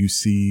 and you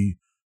see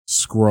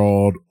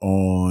scrawled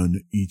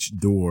on each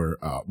door.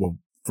 Well,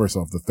 first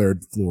off, the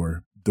third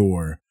floor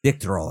door.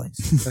 Dick drawings.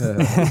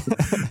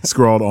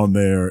 Scrawled on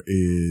there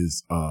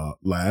is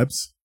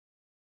labs,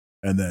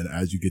 and then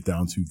as you get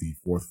down to the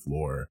 4th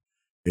floor,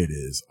 it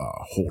is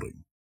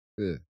holding.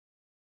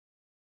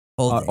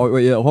 Holding.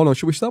 Wait, yeah, hold on.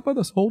 Should we stop by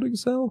this holding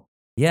cell?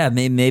 Yeah,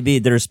 maybe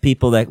there's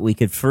people that we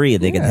could free.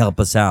 They can help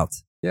us out.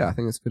 Yeah, I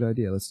think that's a good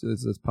idea. Let's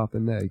pop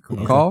in there. You cool?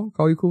 Yeah. Carl,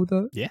 you cool with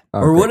that? Yeah.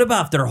 Or what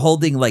about if they're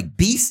holding like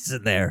beasts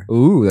in there?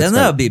 Ooh, Then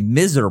that would be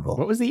miserable.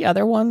 What was the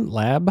other one?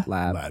 Labs.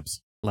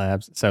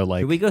 Labs. So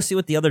like Should we go see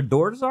what the other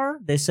doors are?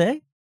 They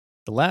say.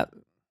 the lab.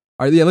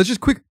 All right, yeah, let's just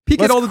quick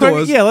peek at all the quick,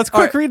 doors. Yeah, let's quick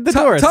All right, read the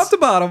doors. Top to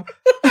bottom.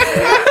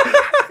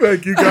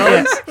 Thank you,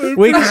 guys.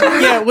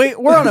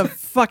 We're on a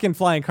fucking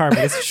flying carpet.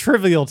 It's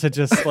trivial to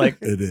just like.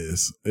 It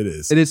is. It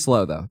is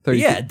slow though. 30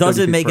 Yeah, feet- it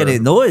doesn't 30 feet make per any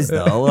hour. noise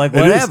though. Like It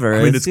is. whatever.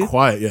 I mean, it's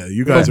quiet. Yeah,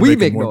 you guys But are we making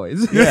make more.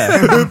 noise.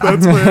 Yeah.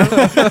 That's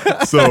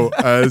fair. So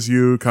as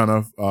you kind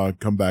of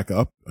come back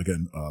up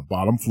again,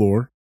 bottom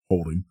floor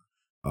holding,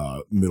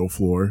 middle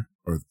floor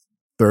or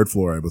third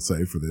floor, I would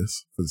say for the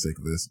sake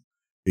of this,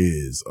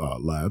 is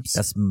labs.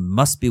 That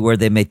must be where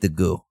they make the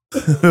goo.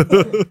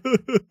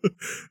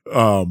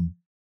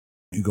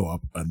 You go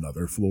up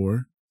another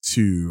floor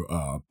to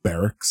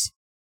barracks,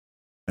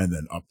 and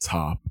then up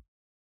top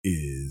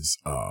is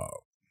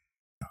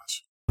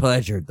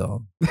Pleasure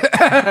dome.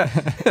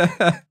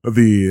 the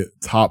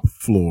top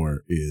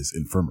floor is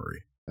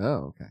infirmary.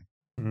 Oh, okay.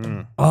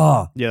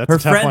 Oh, Yeah, that's her a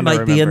tough friend one to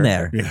might be in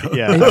remember. there.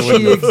 Yeah. And I she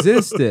wouldn't-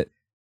 existed.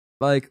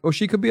 Or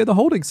she could be in the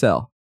holding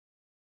cell.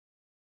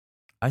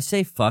 I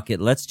say fuck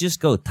it. Let's just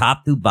go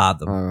top to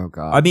bottom. Oh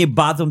god. I mean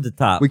bottom to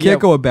top. we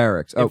can't go in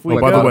barracks. Oh, if we Oh,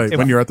 by go- the way, if-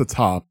 when you're at the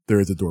top, there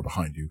is a door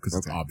behind you because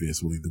it's Okay.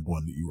 obviously the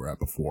one that you were at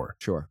before.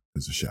 sure.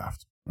 There's a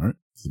shaft. All right,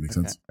 does that make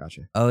sense?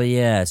 Gotcha. Oh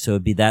yeah, so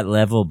it'd be that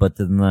level, but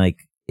then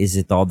like, is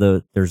it all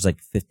there's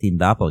like 15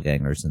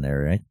 doppelgangers in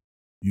there, right?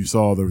 You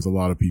saw there was a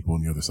lot of people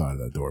on the other side of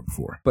that door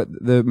before. But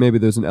maybe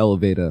there's an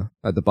elevator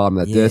at the bottom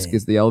of that Yeah. disc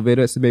is the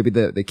elevator. So maybe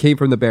they came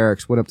from the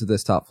barracks, went up to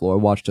this top floor,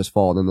 watched us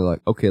fall, and then they're like,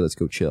 okay, let's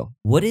go chill.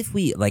 What if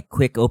we like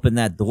quick open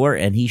that door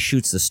and he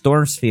shoots the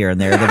storm sphere in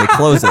there, and then we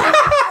close it?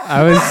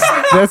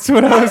 That's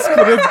what I was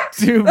gonna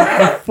do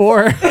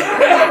before.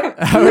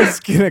 I was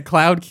gonna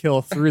cloud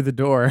kill through the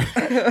door.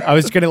 I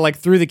was gonna like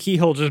through the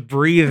keyhole just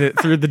breathe it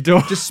through the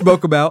door. Just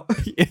smoke them out.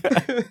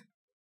 Yeah.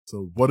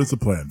 So what is the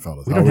plan,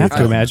 fellas? We How don't are have we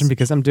to doing imagine this?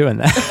 because I'm doing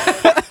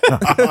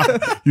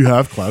that. You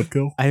have cloud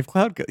kill? I have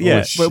cloud kill. Holy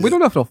Yeah. shit. But we don't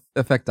know if it'll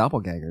affect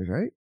doppelgangers,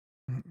 right?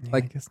 I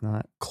Like- guess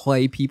not.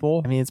 Clay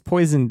people. I mean, it's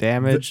poison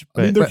damage,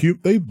 I mean, but they're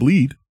cute. They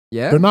bleed.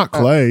 Yeah. They're not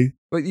clay.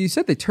 But you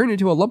said they turned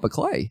into a lump of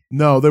clay.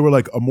 No, they were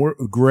like a more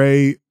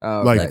gray.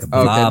 Oh, Like okay. a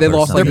blob They or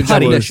lost their something. They're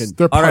definition.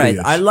 They're All right,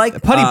 puttyish. I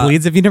like putty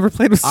bleeds. Have you never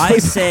played with? I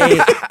slaves? say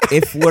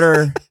if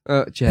we're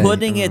Jay.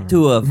 putting it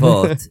to a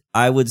vote,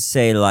 I would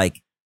say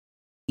like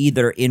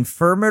either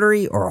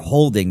infirmary or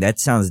holding. That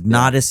sounds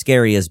not as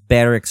scary as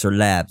barracks or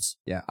labs.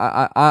 Yeah,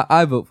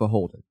 I vote for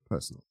Holden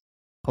personally.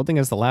 Holding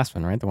is the last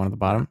one, right? The one at the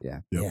bottom.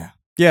 Yeah. Yep. Yeah.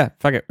 Yeah.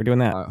 Fuck it. We're doing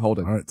that.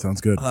 Holden. All right,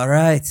 sounds good. All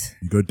right.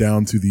 You go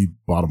down to the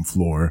bottom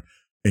floor,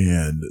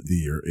 and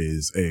there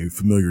is a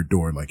familiar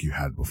door like you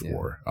had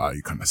before.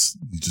 You kind of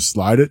you just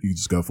slide it. You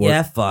just go for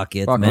Yeah, it. fuck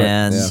it, Fuck it,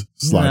 man. yeah.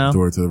 Slide You know, the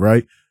door to the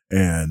right,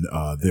 and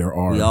there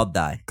are we all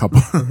die.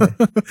 couple.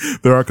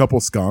 There are a couple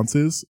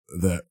sconces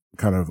that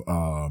kind of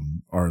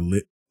are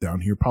lit down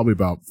here, probably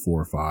about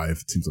 4 or 5.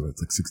 It seems like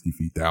it's like 60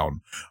 feet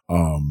down.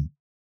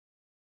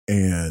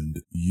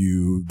 And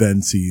you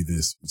then see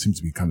this. It seems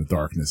to be kind of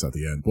darkness at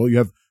the end. Well, you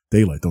have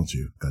daylight, don't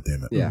you? God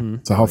damn it. Yeah.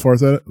 Mhm. So how far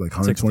is that? Like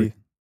 120? 60.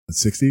 It's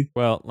 60?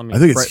 Well, let me. I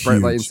think it's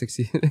Bright light in huge.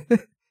 60.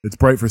 It's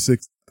bright for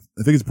 6.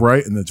 I think it's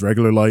bright and then it's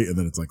regular light and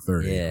then it's like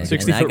 30. Yeah. Like,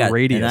 60 And I foot got-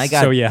 radius. and I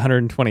got- so yeah,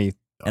 120.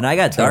 And I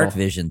got dark Total.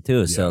 vision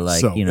too, so Yeah,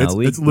 like so you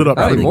know, it's lit up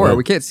Not pretty anymore. good.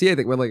 We can't see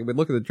anything. We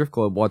look at the drift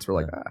globe once. We're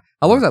like,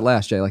 how long does that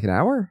last, Jay? Like an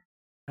hour?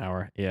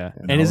 Hour, yeah.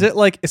 An And is hour. it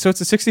like so? It's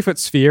a 60-foot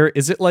sphere.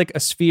 Is it like a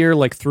sphere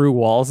like through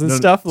walls and No,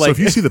 stuff? Like so if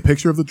you see the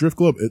picture of the drift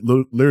globe, it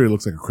literally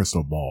looks like a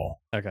crystal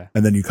ball. okay,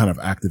 And then you kind of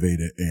activate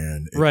it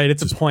and it right.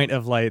 It's just- a point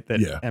of light that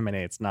Yeah.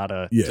 emanates, not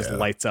a Yeah. just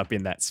lights up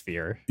in that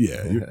sphere.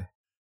 Yeah.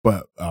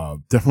 But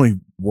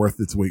definitely worth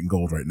its weight in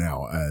gold right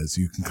now, as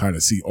you can kind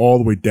of see all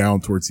the way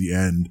down towards the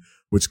end,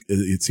 which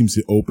it seems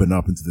to open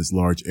up into this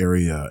large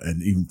area.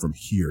 And even from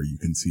here, you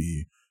can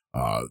see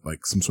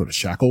like some sort of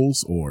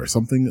shackles or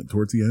something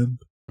towards the end.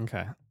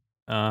 Okay.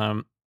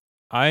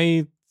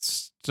 I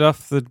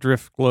stuff the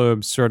drift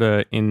globe sort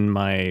of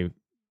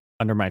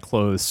under my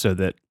clothes so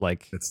that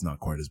like It's not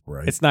quite as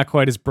bright. it's not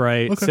quite as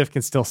bright. Okay. Sif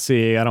can still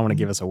see. I don't want to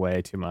give us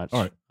away too much.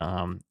 All right.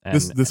 And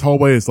This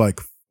hallway is like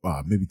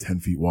maybe 10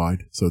 feet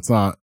wide, so there's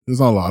not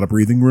a lot of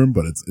breathing room,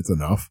 but it's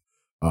enough.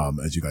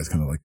 As you guys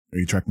kind of like, are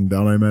you trekking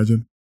down? I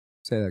imagine.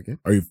 Say that again.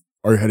 Are you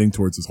heading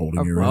towards this holding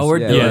Of area? Oh, we're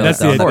Yeah, doing yeah, it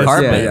that's on the the idea.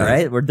 carpet, Yeah, yeah.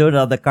 right? We're doing it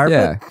on the carpet.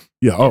 Yeah.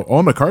 Yeah. Oh,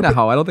 on the carpet.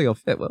 No, I don't think it'll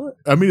fit, will it?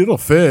 I mean, it'll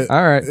fit.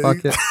 All right, fuck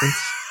it.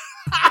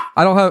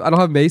 I don't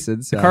have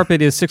masons. the so-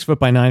 carpet is 6 foot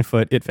by 9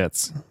 foot. It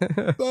fits.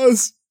 It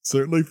does.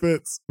 Certainly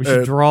fits. We should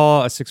And-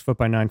 draw a 6 foot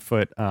by 9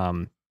 foot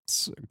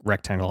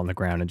rectangle on the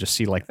ground and just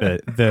see like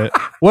the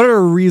what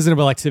are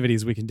reasonable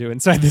activities we can do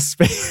inside this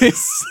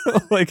space.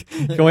 Like,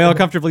 can we all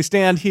comfortably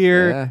stand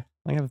here? Yeah.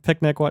 Like have a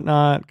picnic,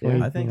 whatnot? Can Yeah,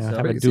 we, I think so.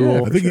 have a Yeah,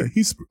 duel? I think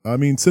sure. I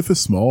mean, Sif is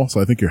small, so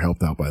I think you're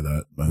helped out by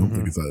that. I don't Mhm.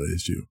 think it's that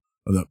issue.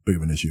 That big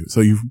of an issue. So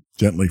you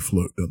gently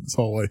float down this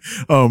hallway,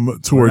 We're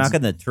towards. not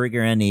going to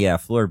trigger any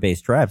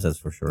floor-based traps, that's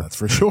for sure. That's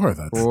for sure.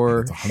 That's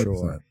For 100%.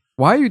 sure.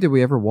 Why did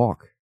we ever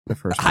walk? The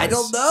first I place.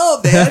 don't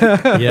know,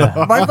 man.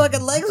 Yeah. My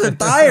fucking legs are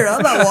tired.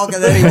 I'm not walking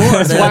anymore.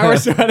 That's why we're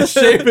so out of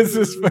shape. Is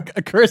this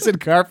accursed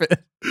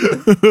carpet?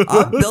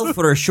 I'm built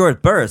for a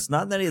short burst,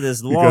 not any of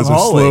this You long guys are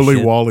hallway slowly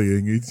shit.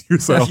 wallying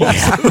yourselves.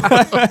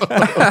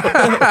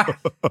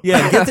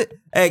 Yeah,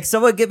 hey,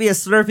 someone give me a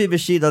Slurpee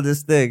machine on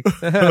this thing.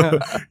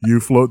 You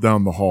float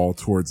down the hall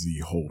towards the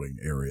holding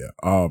area.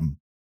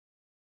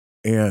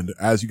 And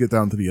as you get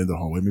down to the end of the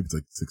hallway, maybe it's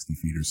like 60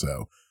 feet or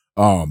so,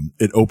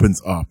 it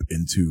opens up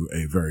into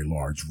a very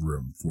large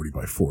room, 40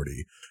 by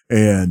 40.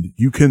 And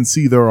you can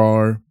see there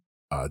are,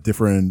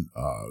 different,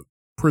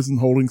 prison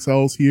holding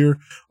cells here.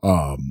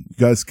 You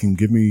guys can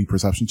give me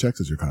perception checks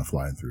as you're kind of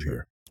flying through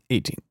here.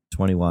 18.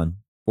 21.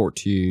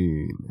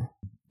 14.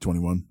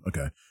 21.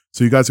 Okay.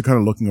 So you guys are kind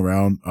of looking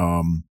around.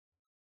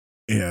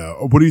 Yeah.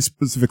 What are you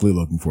specifically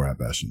looking for at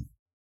Bastion?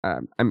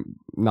 I'm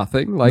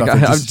nothing. Like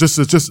Nothing.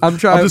 I'm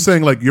I'm just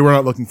saying, like, you were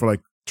not looking for like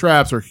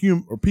traps or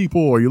or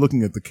people, or you're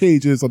looking at the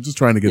cages. I'm just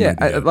trying to get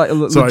an idea.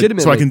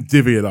 Legitimately. So I can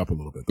divvy it up a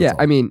little bit. That's Yeah,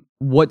 all. I mean,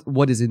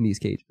 what is in these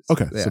cages?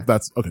 Okay, Yeah. so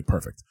that's okay,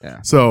 perfect.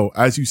 Yeah. So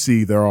as you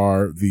see, there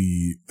are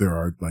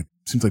like,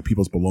 seems like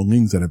people's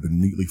belongings that have been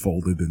neatly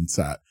folded and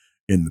sat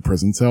in the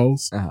prison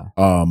cells.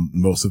 Uh-huh.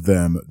 Most of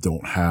them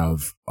don't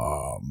have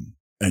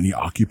any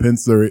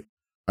occupants. I'm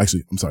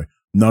sorry,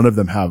 none of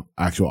them have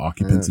actual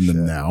occupants in them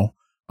shit. now.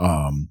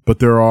 But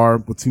there are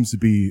what seems to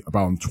be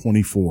about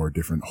 24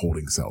 different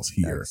holding cells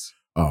here. Nice.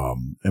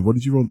 And what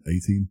did you roll?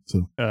 18?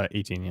 So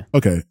 18, yeah.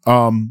 okay.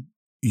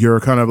 You're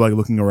kind of like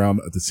looking around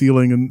at the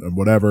ceiling and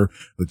whatever,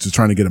 like just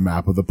trying to get a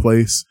map of the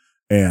place.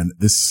 And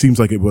this seems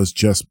like it was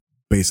just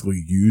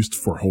basically used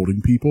for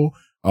holding people.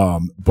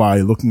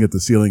 By looking at the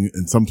ceiling,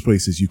 in some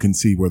places you can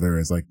see where there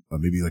is like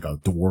maybe like a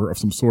door of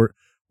some sort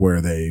where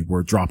they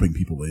were dropping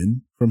people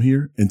in from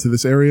here into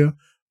this area.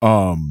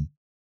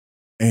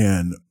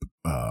 And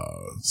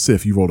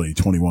Sif, you rolled a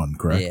 21,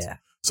 correct? Yeah.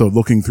 So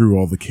looking through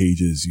all the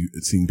cages,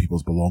 seeing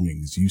people's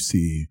belongings, you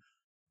see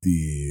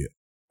the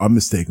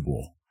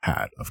unmistakable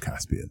hat of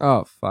Caspian.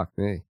 Oh, fuck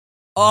me.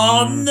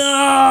 Oh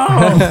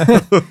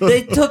no!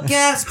 They took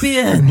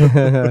Caspian.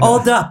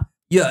 Hold up.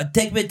 Yeah,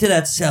 take me to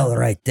that cell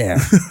right there.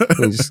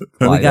 Just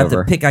I fly got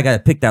over. to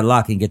pick that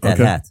lock and get that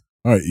Okay. hat.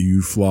 All right,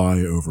 you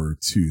fly over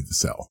to the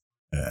cell,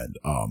 and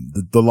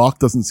the lock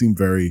doesn't seem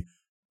very,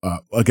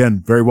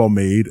 again, very well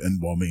made and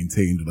well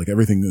maintained. Like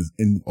everything is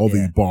in all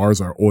the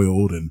bars are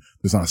oiled, and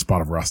there's not a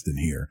spot of rust in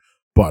here.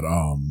 But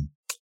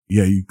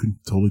yeah, you can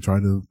totally try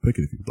to pick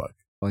it if you'd like.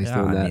 While he's Yeah,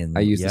 doing I that, mean, I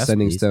use the yes,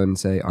 sending please. stone and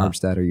say,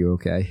 Armstad, are you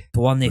okay?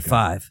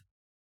 25.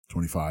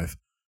 25.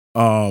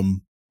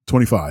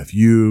 25.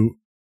 You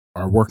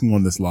are working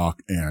on this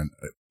lock and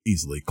it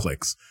easily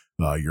clicks.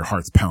 Your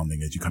heart's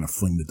pounding as you kind of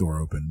fling the door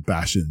open.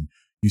 Bastion,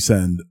 you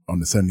send on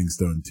the sending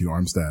stone to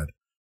Armstad.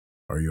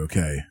 Are you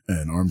okay?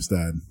 And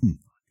Armstad,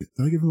 did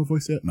I give him a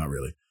voice yet? Not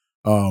really.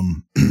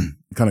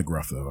 Kind of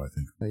gruff though, I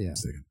think. Yeah.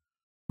 Mistaken.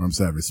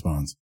 Armstad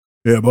responds,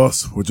 "Yeah,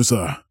 boss, we're just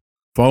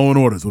following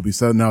orders. We'll be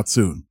setting out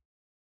soon."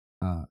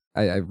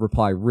 I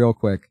reply real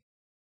quick.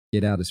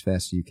 Get out as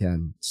fast as you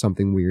can.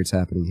 Something weird's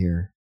happening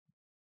here.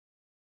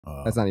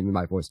 That's not even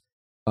my voice.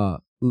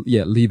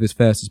 Yeah, leave as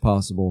fast as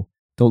possible.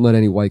 Don't let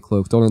any white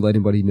cloaks. Don't let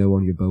anybody know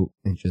on your boat,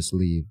 and just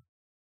leave.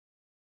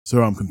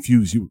 Sir, I'm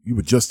confused. You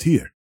were just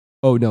here.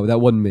 Oh no, that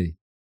wasn't me.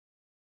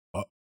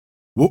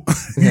 Well,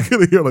 you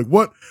could hear like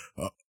what?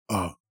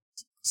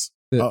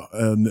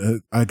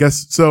 And I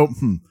guess so.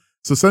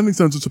 So sending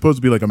stones are supposed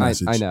to be like a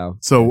message. I know.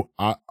 So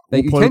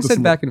You can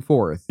send back and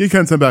forth. You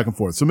can send back and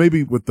forth. So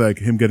maybe with like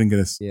him getting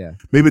this, Yeah.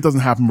 maybe it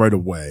doesn't happen right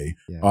away.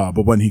 Yeah.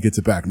 But when he gets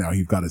it back, now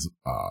he's got his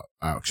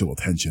actual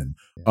attention.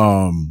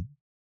 Yeah.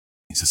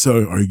 He says,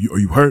 "So are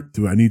you hurt?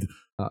 Do you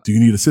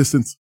need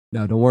assistance?"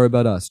 No, don't worry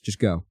about us. Just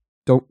go.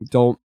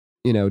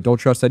 Don't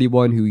trust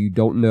anyone who you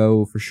don't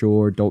know for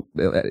sure. Don't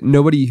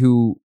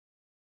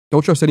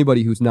trust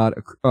anybody who's not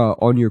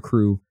on your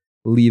crew.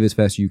 Leave as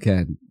fast as you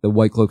can. The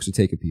white cloaks are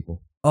taking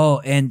people. Oh,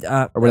 and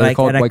Or what are they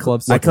called? White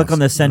gloves? I White click on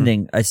gloves.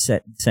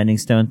 the sending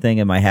stone thing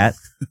in my hat,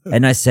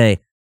 and I say,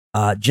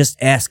 just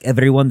ask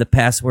everyone the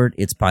password.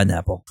 It's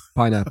pineapple.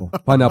 Pineapple.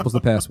 Pineapple's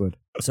the password.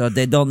 So if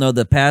they don't know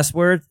the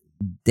password,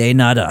 they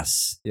not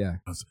us. Yeah.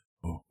 I was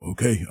like, "Oh,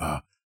 okay."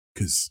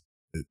 Because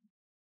it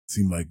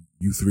seemed like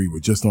you three were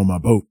just on my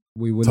boat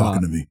We would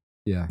talking not. to me.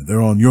 Yeah. And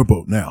they're on your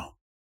boat now.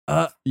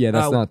 Yeah,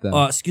 that's not them.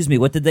 Excuse me,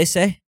 what did they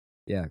say?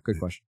 Yeah, good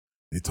question.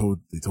 They told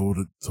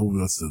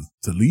us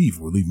to leave.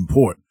 We're leaving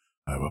port.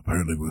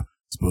 Apparently we're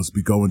supposed to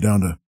be going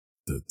down to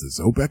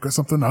Zobek or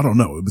something. I don't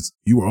know.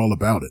 You were all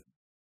about it.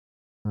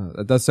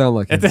 That does sound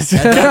like it. I was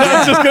just going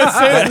to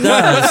say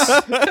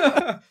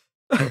That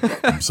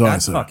that. I'm sorry,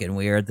 That's sir. fucking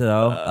weird,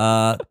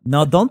 though.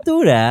 No, don't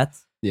do that.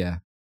 Yeah.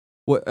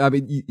 What I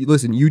mean,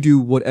 listen. You do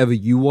whatever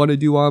you want to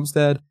do,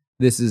 Armstead.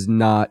 This is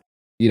not.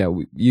 You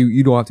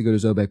don't have to go to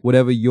Zobek.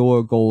 Whatever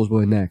your goals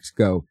were next,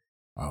 go.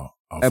 I'll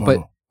but-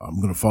 follow. I'm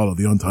going to follow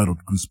the untitled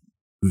Goose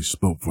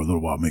spoke for a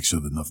little while. Make sure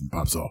that nothing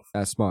pops off.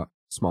 That's smart.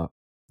 Smart.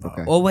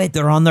 Okay. Oh, wait,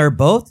 they're on their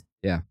boat?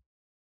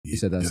 You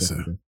said that. Yes,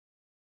 second sir. ago.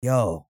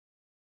 Yo.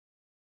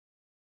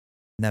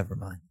 Never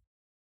mind.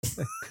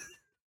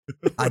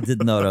 I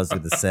didn't know what I was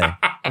going to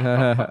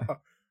say.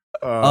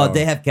 Oh,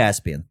 They have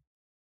Caspian.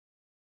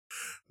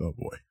 Oh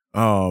boy.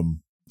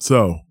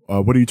 So,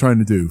 what are you trying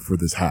to do for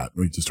this hat?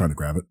 Are you just trying to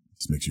grab it?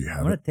 Just make sure you I'm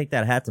have going it. to take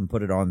that hat and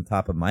put it on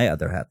top of my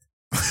other hat.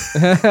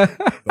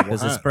 Double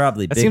Because it's hat.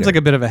 probably That bigger. seems like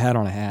a bit of a hat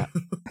on a hat.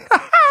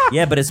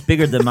 Yeah, but it's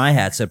bigger than my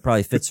hat, so it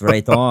probably fits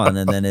right on,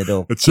 and then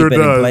it'll It sure keep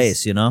it in does.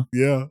 place, you know?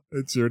 Yeah,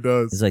 it sure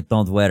does. It's like,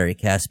 don't worry,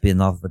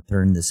 Caspian, I'll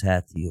return this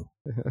hat to you.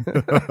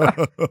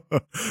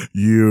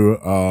 You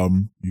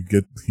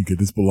get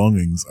his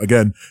belongings.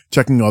 Again,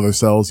 checking other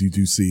cells, you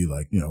do see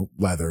like,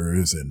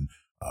 leathers and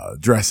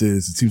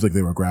dresses. It seems like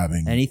they were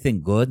grabbing.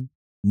 Anything good?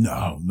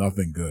 No,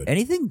 nothing good.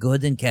 Anything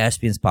good in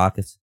Caspian's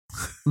pockets?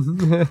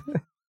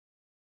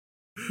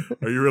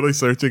 Are you really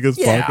searching his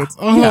Yeah. pockets?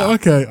 Oh, Yeah.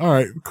 okay. All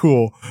right,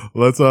 cool.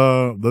 Let's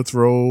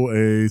roll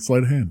a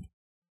sleight of hand.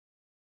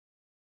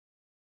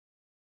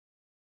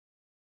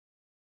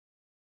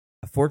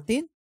 A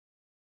 14?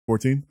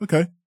 14.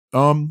 Okay.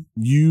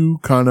 You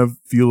kind of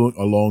feel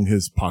along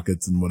his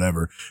pockets and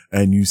whatever,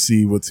 and you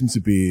see what seems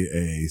to be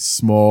a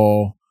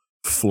small,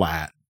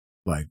 flat,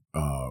 like,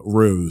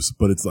 rose,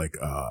 but it's like,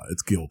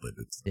 it's gilded.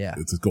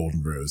 It's a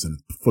golden rose, and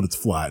it's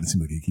flat, and it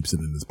seems like he keeps it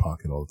in his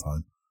pocket all the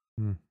time.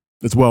 Hmm.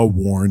 It's well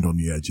worn on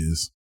the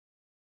edges.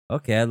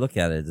 Okay, I look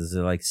at it. Does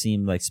it like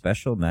seem like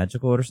special,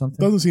 magical, or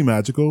something? Doesn't seem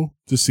magical.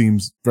 Just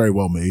seems very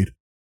well made.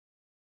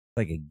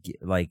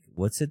 Like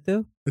what's it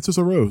do? It's just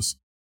a rose.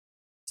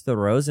 It's the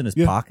rose in his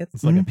Yeah. pocket.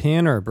 It's like a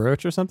pin or a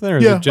brooch or something? Or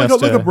is Yeah, it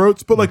just like a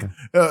brooch, but like,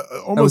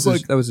 Okay. almost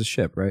like, that was a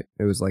ship, right?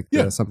 It was like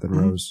Yeah. something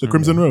Mhm. rose. The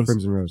Crimson Rose.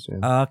 Crimson Rose,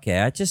 yeah. Okay,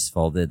 I just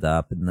folded it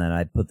up and then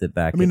I put it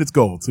back. I mean, it's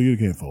gold, so you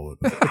can't fold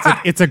it.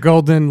 It's a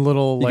golden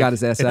little. He Like, got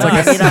his ass it's out.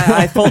 like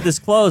I fold his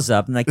clothes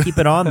up and I keep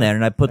it on there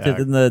and I put it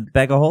in the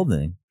bag of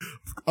holding.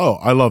 Oh,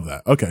 I love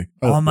that. Okay.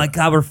 Oh my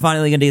God, we're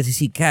finally going to get to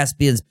see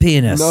Caspian's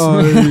penis.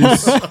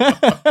 Nice.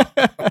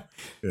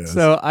 Yes.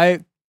 So I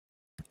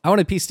want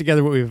to piece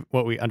together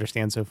what we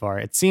understand so far.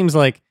 It seems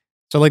like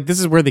this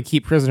is where they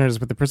keep prisoners,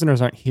 but the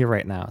prisoners aren't here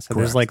right now. So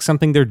there's Correct. like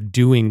something they're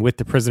doing with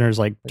the prisoners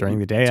like during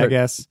the day, I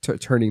guess.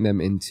 Turning them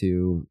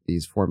into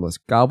these formless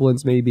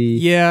goblins, maybe.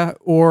 Yeah,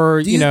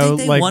 or Do you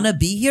think they like want to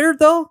be here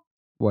though?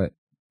 What?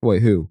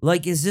 Wait, who?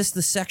 Like, is this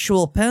the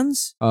sexual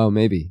pens? Oh,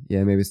 maybe.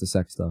 Yeah, maybe it's the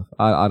sex stuff.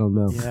 I don't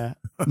know. yeah,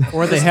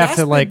 or they have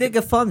to like big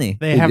a funny.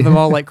 they have them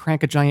all like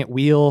crank a giant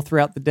wheel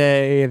throughout the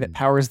day that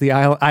powers the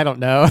island. I don't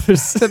know.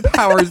 It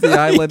powers the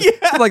island. Yeah.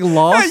 It's like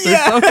lost or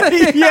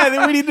something. yeah,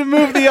 then we need to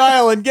move the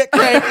island. Get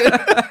cranking.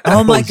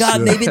 Oh my Oh, God,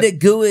 shit. maybe the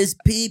goo is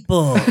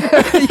people.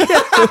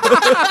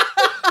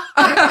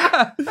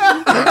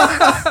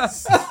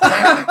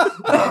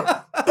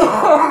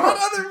 What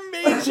other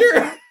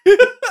major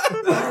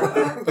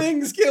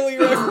things kill you?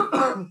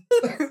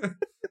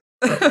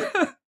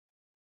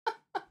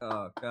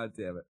 Oh, god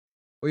damn it.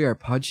 We are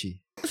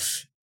punchy.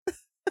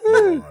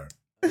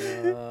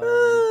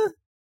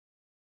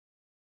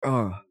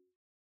 Oh.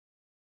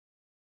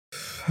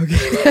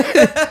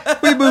 Okay.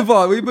 We move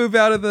on. We move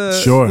out of the.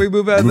 Sure. We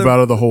move out Move of the. out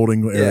of the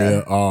holding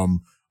area.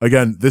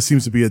 Again, this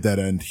seems to be a dead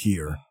end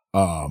here.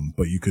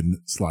 But you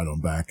can slide on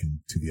back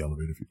into the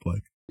elevator if you'd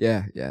like.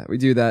 Yeah. We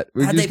do that.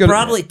 We God, just they go to-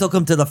 probably took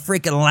him to the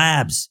freaking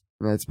labs.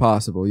 That's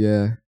possible.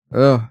 Yeah.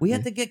 Oh. We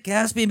had to get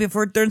Caspian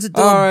before it turns into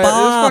All a right.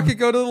 bomb. Let's fucking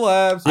go to the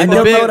labs. I In the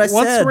don't know big- what I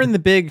once said. we're in the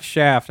big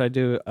shaft, I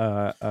do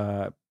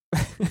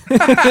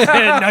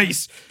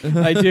nice.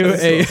 I do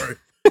a Sorry.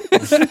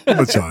 I'm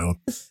a child.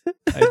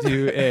 I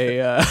do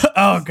a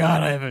oh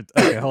god, I haven't.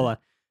 Okay, hold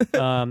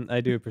on.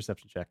 I do a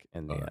perception check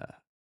in the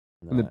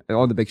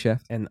On the big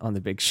shaft. and on the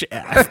big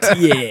shaft.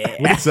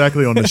 Yeah. What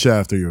exactly on the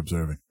shaft are you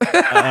observing?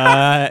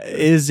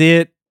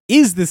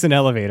 Is this an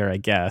elevator? I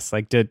guess.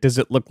 Like, does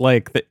it look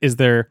like? Is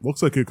there?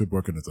 Looks like it could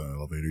work in its own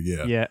elevator.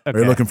 Yeah. Yeah. Are Okay.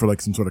 you looking for like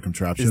some sort of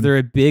contraption? Is there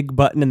a big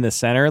button in the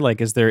center? Like,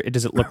 is there?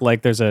 Does it look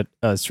like there's a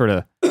sort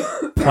of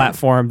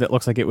platform that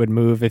looks like it would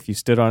move if you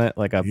stood on it?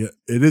 Like a. Yeah,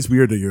 it is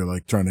weird that you're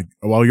like trying to.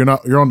 Well, you're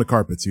on the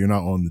carpet, so you're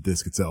not on the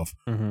disc itself.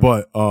 Mhm.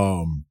 But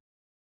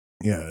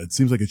yeah, it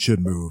seems like it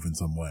should move in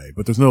some way.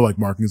 But there's no like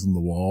markings on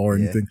the wall or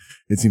Yeah. anything.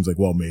 It seems like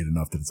well made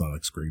enough that it's not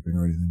like scraping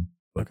or anything.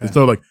 Like, Okay. there's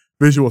no like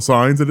visual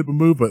signs that it would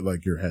move, but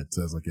like your head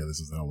says like, yeah, this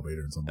is an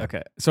elevator in some way.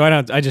 Okay, so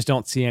I just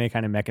don't see any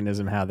kind of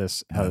mechanism how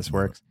this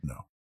works.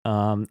 No,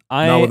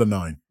 Not with a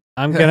 9.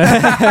 I'm gonna.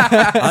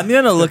 I'm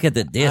gonna look at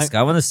the disc.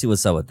 I want to see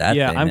what's up with that.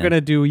 Yeah, thing, I'm man.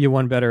 gonna do you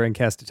one better and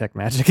cast detect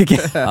magic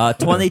again.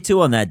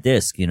 22 on that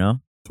disc.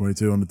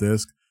 22 on the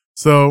disc.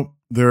 So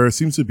there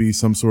seems to be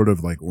some sort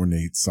of like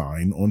ornate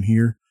sign on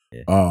here.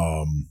 Yeah.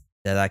 Um,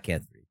 That I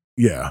can't read.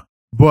 yeah,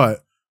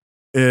 but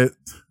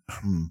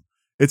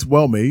it's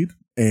well made,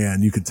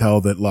 and you can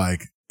tell that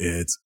like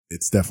it's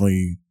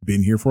definitely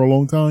been here for a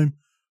long time.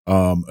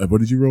 What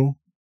did you roll?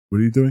 What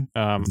are you doing?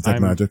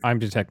 Detect magic? I'm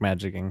detect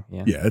magicking.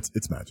 Yeah. Yeah,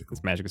 it's magical.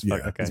 It's magic as Yeah,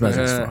 fuck. Okay. it's magic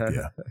as fuck.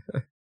 Yeah.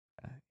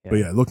 But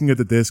yeah, looking at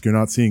the disc, you're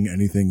not seeing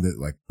anything that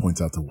like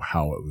points out to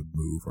how it would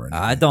move or anything.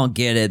 I don't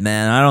get it,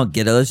 man. I don't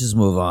get it. Let's just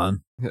move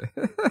on. Are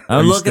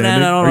I'm you looking at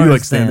standing- it. I don't Are you like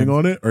understand. standing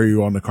on it, or are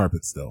you on the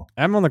carpet still?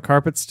 I'm on the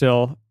carpet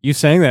still. You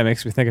saying that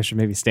makes me think I should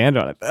maybe stand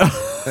on it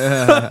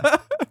though.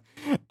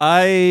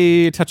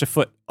 I touch a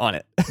foot on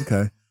it.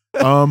 Okay.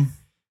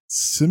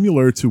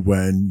 Similar to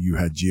when you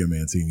had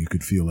geomancy and you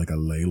could feel like a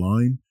ley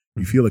line,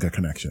 you feel like a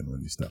connection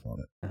when you step on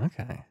it.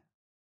 Okay.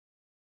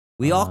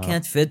 We all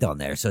can't fit on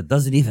there, so it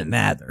doesn't even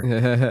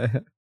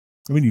matter.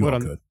 I mean, you What, all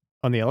could.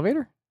 On the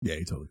elevator? Yeah,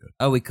 you totally could.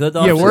 Oh, we could.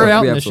 Yeah, we're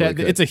out we in the absolutely shaft.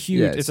 could. It's a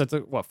huge. Yeah, it's a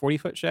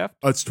 40-foot shaft.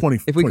 It's 20.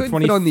 If we 20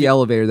 couldn't fit on the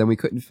elevator, then we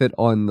couldn't fit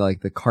on like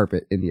the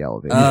carpet in the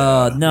elevator.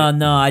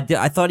 No.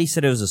 I thought he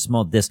said it was a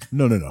small disc.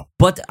 No.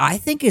 But I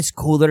think it's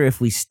cooler if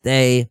we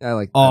stay I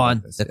like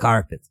on this, the yeah.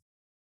 carpet.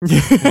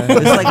 It's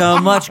like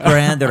a much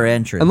grander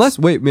entrance. Unless,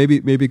 wait, maybe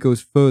it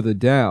goes further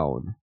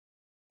down.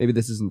 Maybe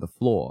this isn't the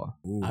floor.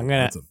 Ooh, I'm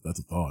gonna- That's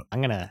a thought.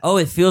 I'm gonna. Oh,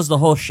 it feels the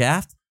whole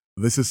shaft?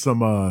 This is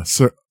some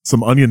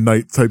Onion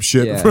Knight type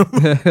shit Yeah.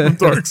 from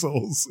Dark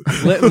Souls.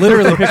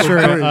 Literally picture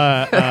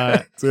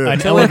That's it.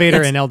 an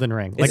elevator in Elden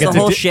Ring. It's the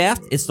whole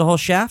shaft? It's the whole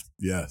shaft?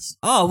 Yes.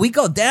 Oh, we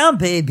go down,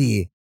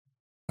 baby.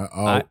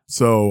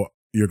 So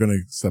you're gonna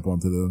step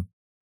onto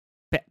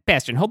the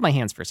Bastion, hold my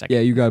hands for a second.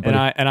 Yeah, you got it,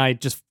 buddy. And I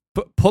just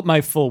put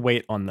my full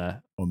weight on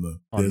the.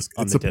 disc.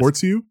 on It the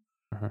supports you,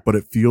 Uh-huh. but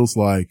it feels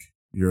like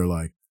you're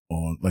like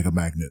on like a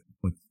magnet,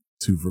 like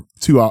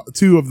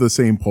two of the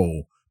same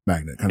pole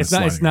magnet. Kind It's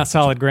of. not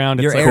solid ground.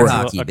 It's You're like air a-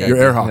 hockey, okay. baby. You're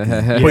air hockey,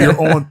 Yeah.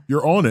 but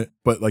you're on it,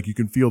 but like you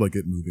can feel like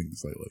it moving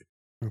slightly.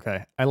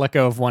 Okay, I let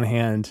go of one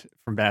hand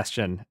from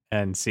Bastion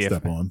and see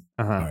Step if. on.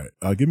 Uh-huh.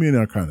 All right, give me an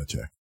Arcana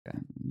check.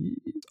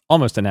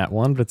 Almost a nat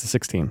 1, but it's a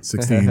 16.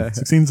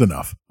 16's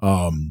enough.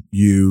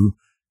 You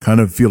kind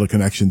of feel a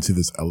connection to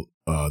this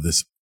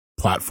this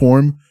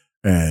platform,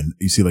 and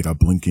you see like a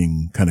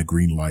blinking kind of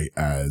green light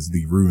as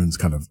the runes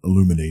kind of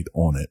illuminate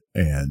on it,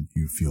 and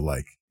you feel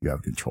like you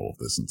have control of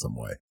this in some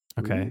way.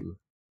 Okay.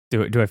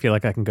 Do I feel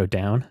like I can go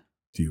down?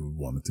 Do you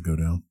want it to go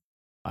down?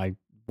 I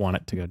want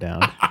it to go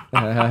down.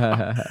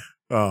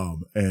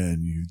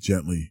 And you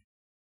gently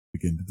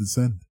begin to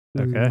descend.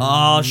 Okay.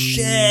 Oh,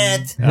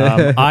 shit.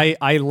 I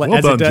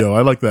Well done, Joe.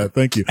 I like that.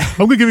 Thank you. I'm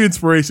going to give you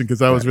inspiration because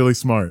that was really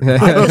smart. I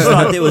just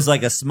thought it was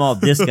like a small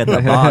disc at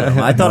the bottom.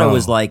 I thought it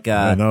was like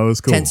I know, it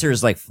was cool.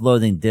 Tensor's like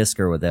floating disc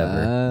or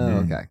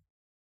whatever. Okay.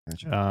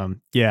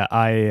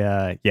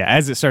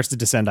 As it starts to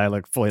descend,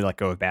 I fully let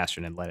go of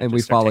Bastion and let it. And just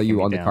we start follow taking you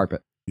me on the down.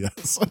 carpet.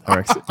 Yes.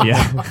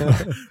 Yeah.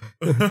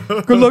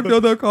 Good luck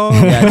down that car.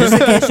 Yeah, just in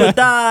case you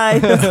die.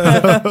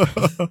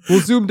 We'll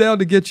zoom down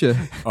to get you.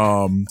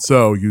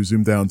 So you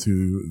zoom down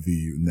to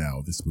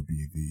this would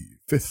be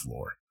the 5th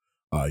floor.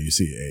 You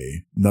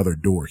see another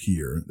door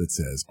here that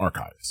says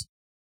archives.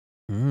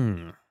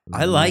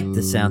 I like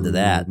the sound of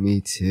that. Me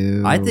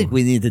too. I think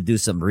we need to do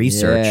some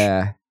research.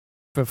 Yeah.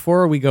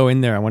 Before we go in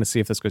there, I want to see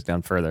if this goes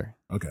down further.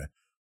 Okay.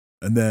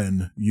 And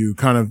then you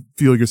kind of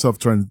feel yourself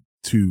trying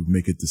to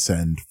make it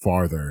descend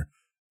farther,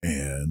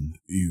 and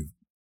you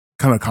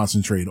kind of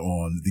concentrate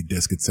on the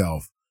disc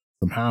itself.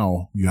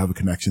 Somehow you have a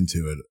connection to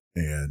it,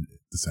 and it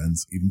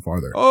descends even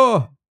farther.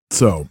 Oh.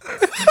 So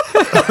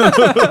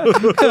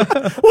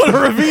What a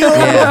reveal!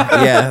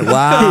 Yeah.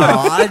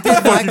 Wow.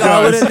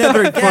 I would have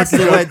never guessed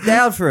it went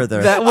down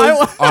further. That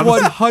was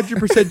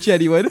 100%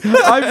 genuine.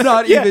 I'm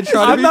not even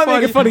trying to I'm be not funny.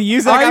 making fun of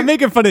you, Zach. I'm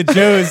making fun of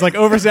Joe's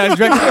oversized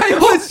direction. It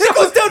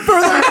goes down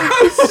further. I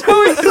was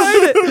so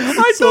excited.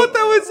 I thought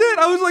that was it.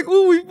 I was like,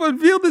 "Ooh, we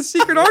revealed the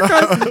secret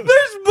archive.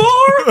 There's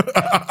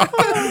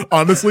more."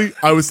 honestly,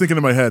 I was thinking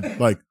in my head,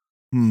 like,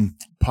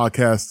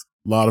 podcast,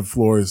 a lot of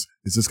floors.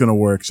 Is this going to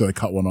work? Should I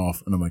cut one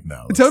off? And I'm like,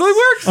 no. It totally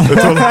works.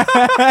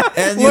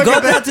 And you go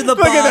down to the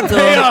Look at the bottom,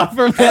 payoff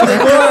from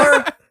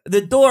and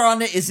the door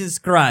on it is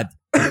inscribed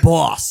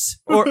 "Boss."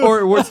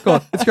 or what's it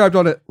called? Inscribed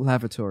on it,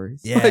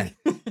 lavatories. Yeah.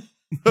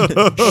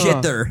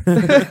 Shitter.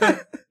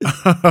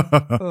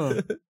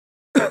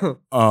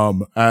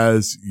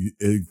 As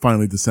it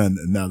finally descend,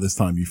 and now this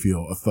time you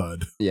feel a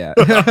thud. Yeah.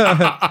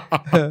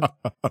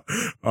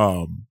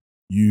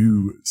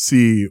 You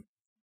see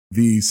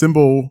the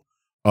symbol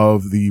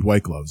of the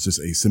white gloves, just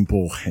a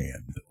simple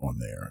hand on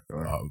there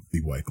of the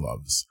white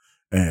gloves.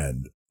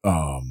 And,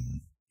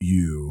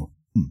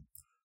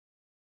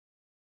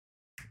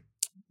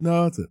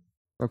 no, that's it.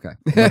 Okay.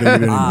 Not gonna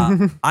give you any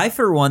more. I,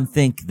 for one,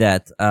 think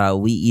that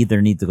we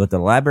either need to go to the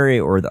library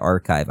or the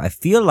archive. I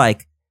feel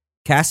like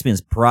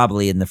Caspian's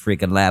probably in the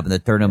freaking lab and they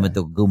turn him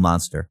into a goo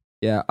monster.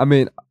 Yeah. I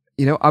mean,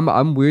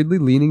 I'm weirdly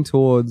leaning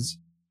towards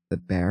the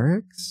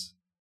barracks.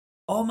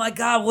 Oh my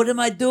god, what am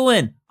I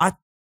doing?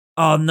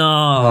 Oh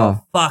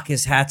no. Fuck,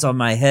 his hat's on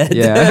my head.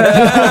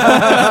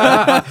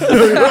 Yeah.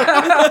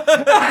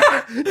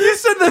 You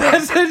send the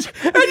message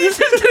and you just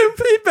get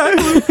feedback.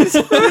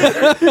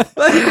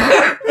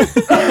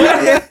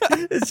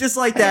 It's just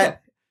like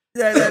that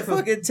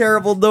fucking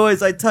terrible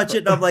noise. I touch it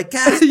and I'm like,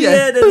 Caspian!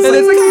 Yeah. And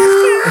it's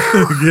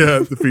like, Yeah,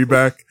 the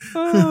feedback.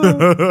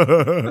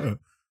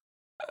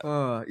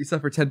 You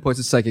suffer 10 points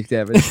of psychic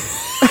damage.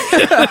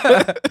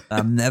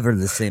 I'm never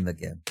the same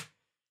again.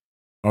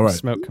 All right.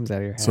 Smoke comes out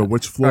of your head. So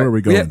which floor All right, are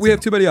we going we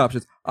have too many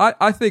options.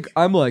 I think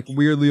I'm like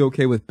weirdly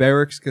okay with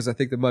barracks because I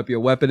think there might be a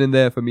weapon in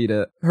there for me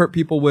to hurt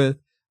people with.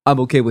 I'm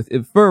okay with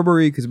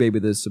infirmary because maybe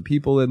there's some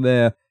people in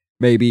there.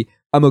 Maybe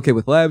I'm okay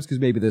with labs because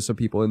maybe there's some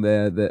people in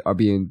there that are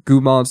being goo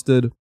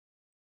monstered.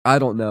 I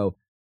don't know.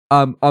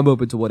 I'm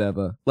open to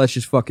whatever. Let's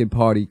just fucking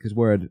party because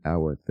we're at an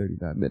hour and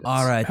 39 minutes.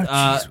 All right. Oh,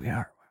 jeez, we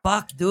are.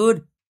 Fuck,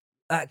 dude.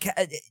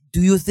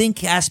 Do you think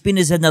Caspian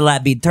is in the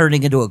lab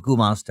turning into a goo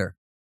monster?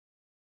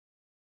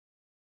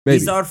 Maybe.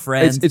 He's our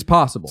friend. It's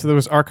possible. So there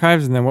was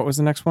archives, and then what was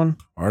the next one?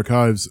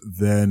 Archives,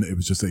 then it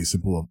was just a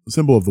symbol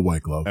of the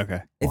white glove.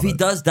 Okay. If he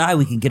does die,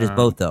 we can get his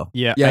boat, though.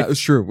 Yeah. Yeah, it's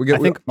true. I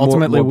think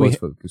ultimately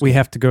we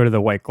have to go to the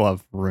white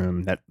glove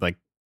room that like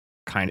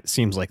kind of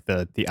seems like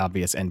the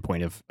obvious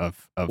endpoint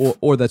of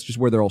or that's just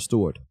where they're all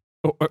stored.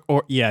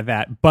 or yeah,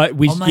 that. But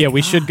we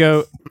God. should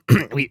go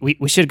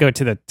we should go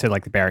to the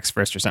barracks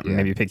first or something. Yeah.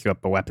 Maybe pick you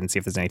up a weapon, see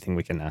if there's anything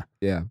we can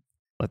Yeah.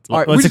 let's All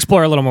right, let's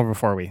explore a little more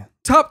before we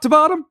Top to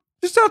bottom?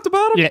 Just top to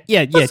bottom?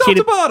 Yeah, Let's top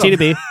to bottom. T to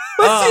B.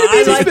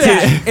 I like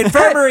that.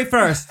 Infirmary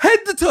first. Head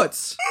to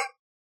toots.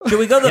 Should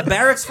we go to the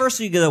barracks first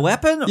so you get a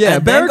weapon? Yeah,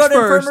 and barracks then go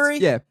to first. infirmary?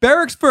 Yeah,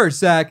 barracks first,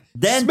 Zach.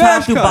 Then Smash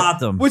top to cut.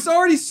 bottom. It's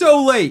already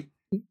so late.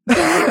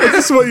 I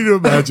just want you to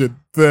imagine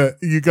that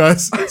you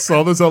guys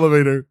saw this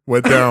elevator,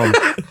 went down,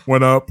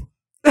 went up,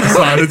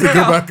 decided to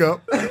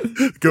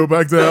go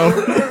back down.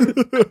 And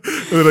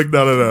they're like,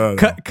 no.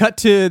 Cut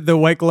to the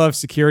white glove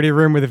security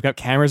room where they've got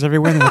cameras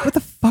everywhere. They're like, what the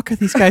fuck are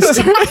these guys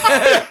doing?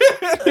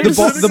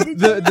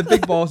 The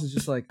big boss is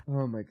just like,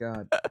 oh my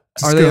god,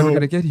 are they ever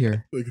gonna get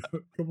here? Like,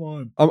 come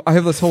on. I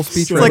have this whole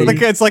speech It's ready.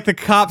 it's like the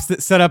cops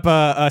that set up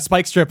a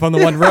spike strip on the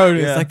one road.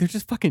 It's like they're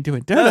just fucking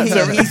doing donuts.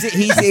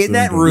 He's in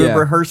that room Yeah.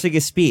 rehearsing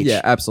his speech. Yeah,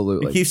 He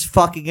absolutely. keeps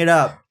fucking it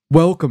up.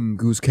 Welcome,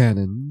 Goose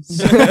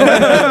Cannons.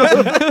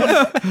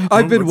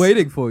 I've been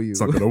waiting for you. It's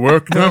not gonna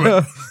work,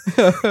 damn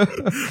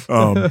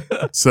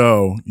it.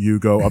 So you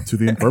go up to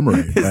the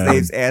infirmary. His and-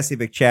 name's Assy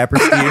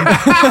McChapperstein.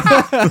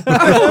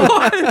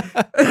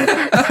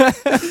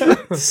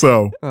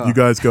 So you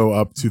guys go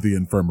up to the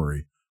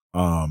infirmary,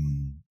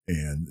 and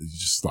you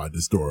just slide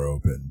this door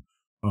open.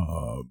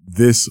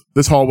 This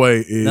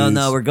hallway is.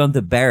 No, we're going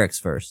to barracks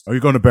first. Are you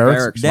going to barracks?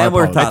 Barracks. Then My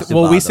we're apologies. top to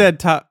Well, we bottom. said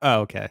top. Oh,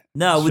 okay.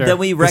 No, Sure. then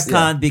we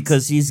retcon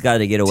because he's got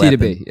to get a T weapon. to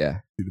B, yeah.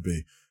 T to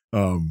B.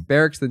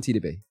 Barracks, then T to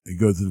B. You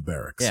go to the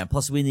barracks. Yeah,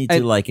 plus we need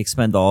And- to like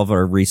expend all of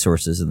our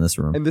resources in this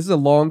room. And this is a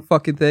long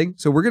fucking thing,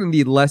 so we're gonna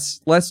need less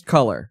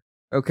color.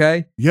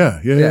 Okay? Yeah.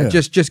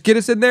 Just get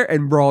us in there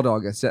and raw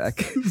dog us,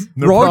 Zach.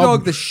 No raw problem.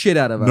 dog the shit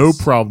out of us. No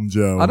problem,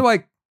 Joe. How do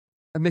I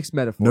mix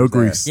metaphors? No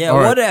there. grease. Yeah, All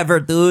right. whatever,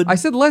 dude. I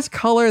said less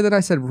color, then I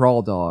said raw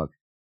dog.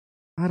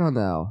 I don't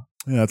know.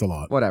 Yeah, that's a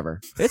lot.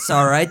 Whatever. It's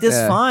all right. That's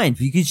Yeah. fine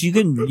because you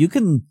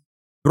can.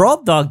 Raw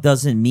dog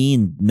doesn't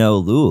mean no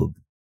lube.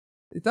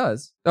 It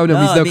does. Oh no, it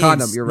means it no means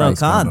condom. You're no right.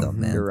 condom,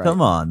 man. You're right.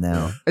 Come on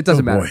now. It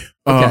doesn't Oh, matter.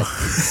 boy. Okay.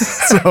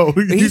 So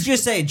you, He's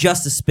just saying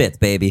just a spit,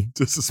 baby.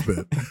 just a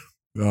spit.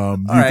 You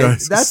right,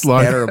 guys that's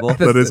slide. terrible.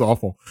 That is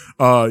awful.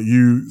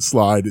 You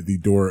slide the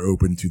door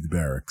open to the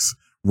barracks.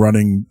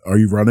 Running? Are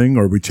you running?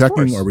 Are we checking?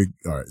 course. Are we?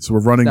 All right. So we're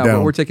running No,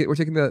 down. we're taking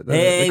the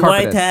Hey, the carpet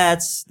white in.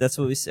 hats. That's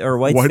what we say. Or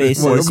white, White-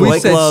 faces. white We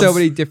gloves. said gloves. so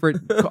many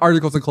different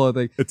articles of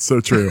clothing. It's so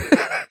true.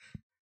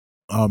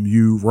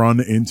 You run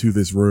into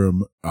this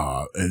room,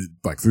 and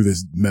like through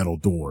this metal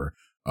door,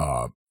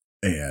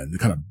 and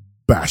kind of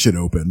bash it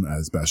open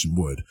as Bastion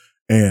would.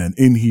 And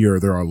in here,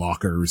 there are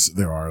lockers,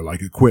 there are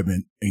like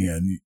equipment,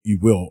 and you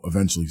will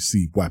eventually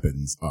see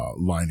weapons,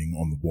 lining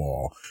on the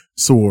wall.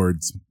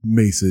 Swords,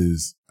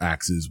 maces,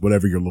 axes,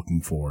 whatever you're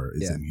looking for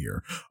is Yeah. in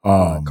here.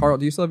 Carl,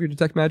 do you still have your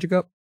detect magic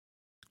up?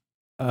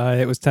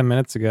 It was 10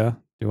 minutes ago.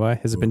 Do I?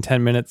 Has it been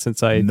 10 minutes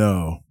since I?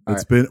 No,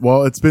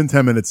 All it's been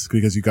 10 minutes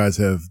because you guys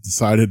have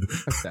decided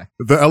Okay.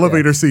 the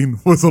elevator scene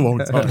was a long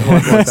time.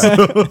 Long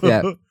time.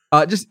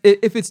 Yeah. Just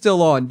if it's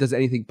still on, does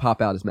anything pop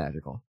out as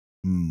magical?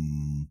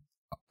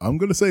 I'm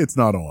going to say it's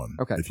not on.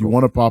 Okay, If you cool.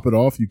 want to pop it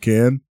off, you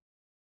can.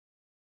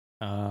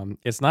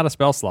 It's not a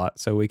spell slot,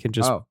 so we can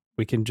just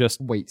Wait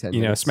 10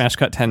 minutes. smash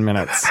cut 10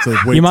 minutes. So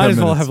wait You might 10 as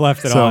well minutes. have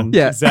left it So- on,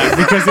 Yeah. Zach,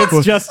 because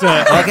it's just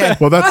a. Okay.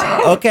 Well,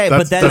 that's Okay,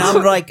 but then that's-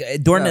 I'm like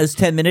during those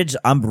 10 minutes,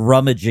 I'm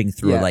rummaging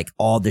through Yeah. like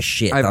all the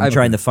shit. I've- I'm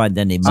trying to find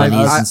any monies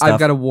and stuff. I've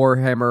got a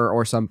warhammer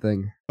or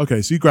something.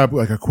 okay. So you grab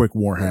like a quick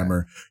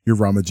warhammer. You're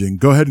rummaging.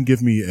 Go ahead and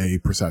give me a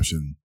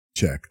perception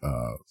check,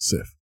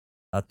 Sif.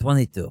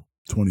 22.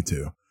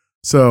 22.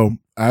 So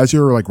as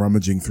you're like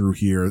rummaging through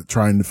here,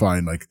 trying to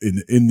find like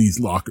in these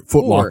foot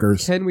Or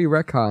lockers. can we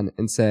retcon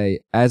and say,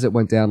 as it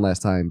went down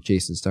last time,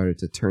 Jason started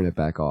to turn it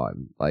back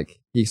on? Like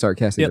he started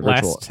casting It the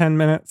ritual. lasts 10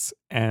 minutes,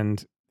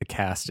 and the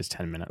cast is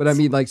 10 minutes. But I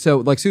mean, like,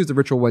 so as soon as the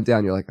ritual went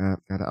down, you're like,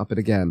 gotta up it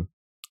again.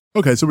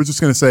 Okay. So we're just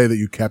going to say that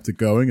you kept it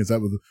going. Is that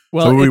what?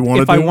 well, so what we if,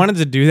 wanna if I do? wanted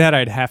to do that,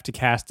 I'd have to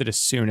cast it as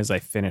soon as I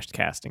finished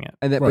casting it.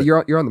 And then, Right. but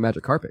you're on the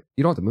magic carpet.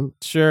 You don't have to move.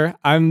 Sure,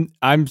 I'm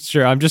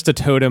sure. I'm just a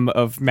totem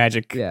of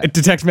magic. Yeah. It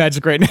detects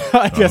magic right now.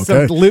 I guess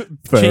Okay. I'm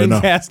Fair chain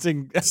enough.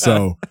 casting.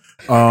 So,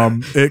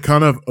 it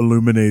kind of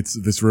illuminates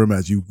this room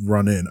as you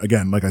run in.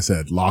 Again, like I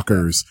said,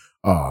 lockers,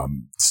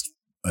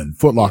 and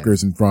foot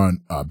lockers in front,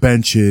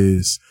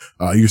 benches.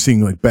 You're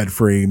seeing like bed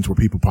frames where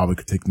people probably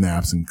could take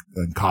naps and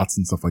cots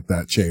and stuff like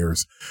that,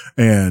 chairs.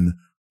 And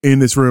in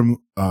this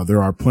room,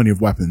 there are plenty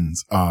of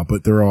weapons,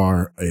 but there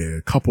are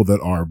a couple that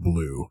are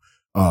blue.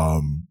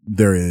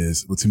 There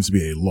is what seems to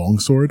be a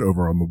longsword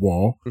over on the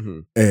wall,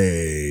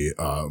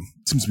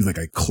 seems to be like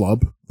a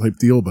club type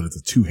deal, but it's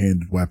a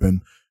two-handed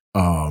weapon.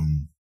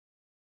 And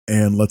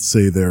let's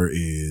say there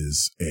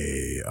is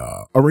a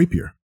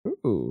rapier.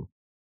 Ooh.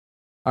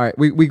 All right,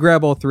 we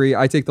grab all three.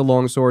 I take the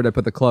longsword. I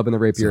put the club and the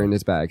rapier in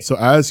his bag. So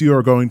as you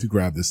are going to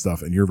grab this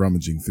stuff and you're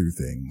rummaging through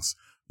things,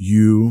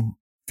 you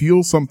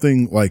feel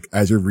something like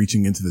as you're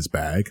reaching into this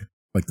bag,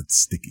 like that's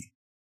sticky.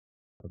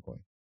 Oh boy.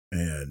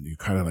 And you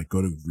kind of like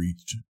go to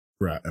reach,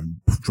 grab,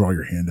 and draw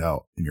your hand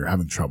out and you're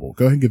having trouble.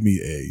 Go ahead and give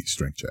me a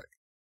strength check.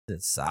 Is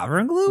it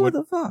sovereign glue? What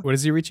the fuck? What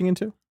is he reaching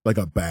into? Like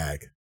a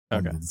bag.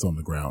 Okay. It's on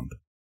the ground.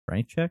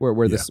 Strength check?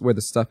 Where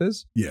the stuff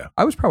is? Yeah.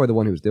 I was probably the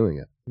one who was doing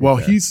it. Well,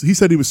 he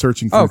said he was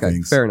searching for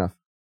things. Fair enough.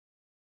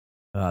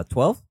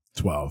 12?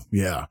 12.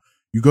 Yeah.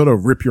 You go to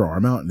rip your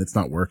arm out and it's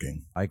not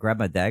working. I grab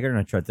my dagger and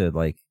I try to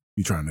like.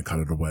 You trying to cut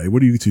it away.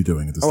 What are you two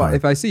doing at this time?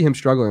 If I see him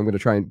struggling, I'm going to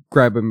try and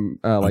grab him,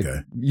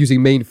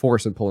 using main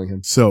force and pulling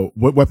him. So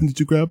what weapon did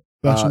you grab?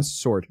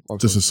 Sword.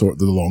 Just a sword,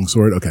 the long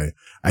sword. Okay.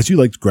 As you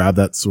like grab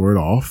that sword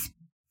off,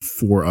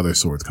 4 other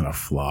swords kind of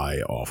fly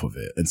off of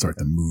it and start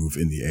to move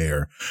in the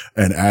air.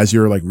 And as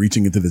you're like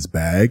reaching into this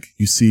bag,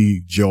 you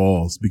see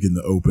jaws begin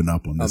to open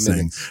up on this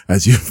thing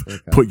as you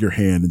put your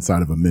hand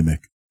inside of a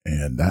mimic.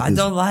 And I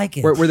don't like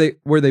it.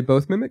 Were they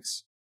both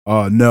mimics?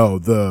 No,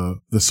 the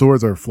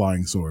swords are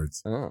flying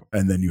swords. Oh.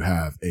 And then you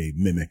have a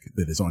mimic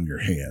that is on your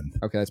hand.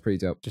 Okay, that's pretty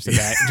dope. Just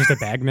a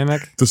bag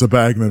mimic? Just a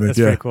bag mimic, That's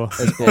pretty cool.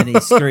 And he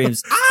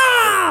screams,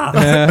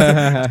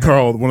 ah!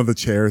 Carl, one of the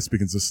chairs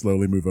begins to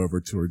slowly move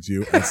over towards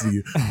you as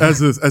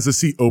the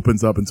seat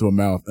opens up into a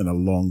mouth and a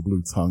long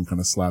blue tongue kind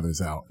of slathers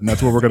out. And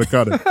that's where we're going to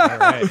cut it. All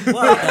right. What the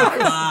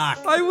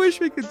fuck? I wish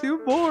we could do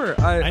more.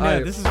 I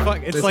know, this is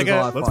fun. It's like a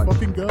lot of Let's fun.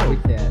 fucking go. We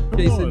can't.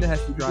 Jason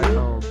has to drive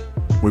home.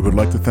 We would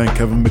like to thank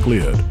Kevin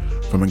McLeod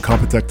from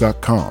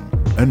Incompetech.com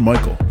and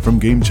Michael from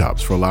Game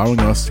Chops for allowing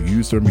us to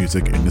use their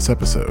music in this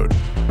episode.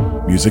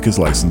 Music is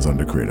licensed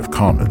under Creative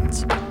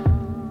Commons.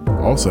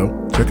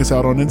 Also, check us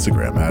out on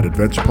Instagram at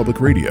Adventure Public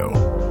Radio.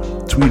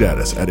 Tweet at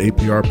us at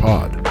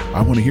APRPod.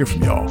 I want to hear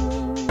from y'all.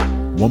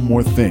 One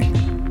more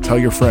thing. Tell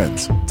your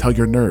friends, tell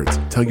your nerds,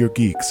 tell your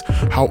geeks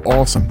how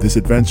awesome this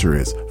adventure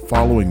is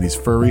following these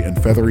furry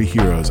and feathery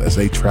heroes as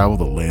they travel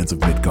the lands of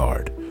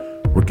Midgard.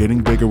 We're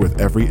getting bigger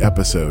with every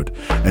episode,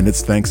 and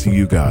it's thanks to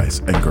you guys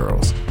and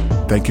girls.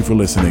 Thank you for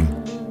listening.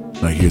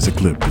 Now here's a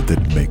clip that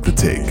didn't make the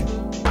take.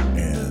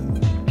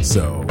 And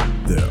so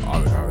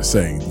I was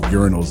saying the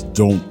urinals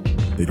don't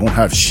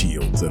have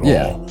shields at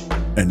all.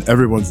 And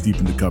everyone's deep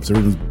into cups.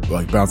 Everyone's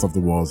like bounced off the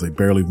walls. They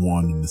barely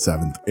won in the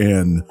 7th.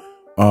 And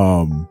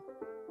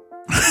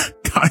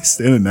guy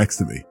standing next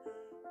to me,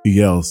 he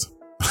yells,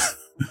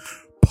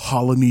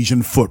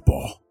 Polynesian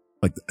football.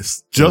 Like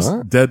just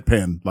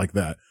deadpan like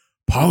that.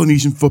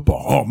 Polynesian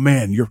football. Oh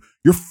man, you're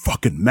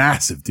fucking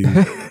massive, dude.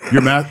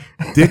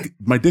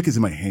 My dick is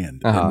in my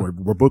hand. And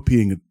we're both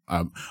peeing.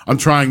 I'm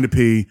trying to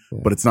pee,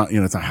 but it's not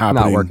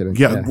happening. Not working.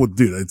 Yeah. Well,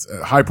 dude, it's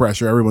high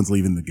pressure. Everyone's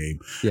leaving the game.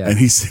 Yeah. And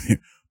he's sitting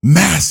here,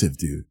 massive,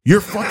 dude. You're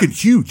fucking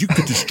huge. You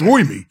could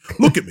destroy me.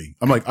 Look at me.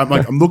 I'm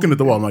looking at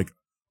the wall. I'm like,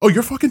 oh,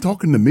 you're fucking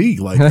talking to me.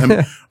 Like,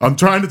 I'm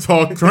trying to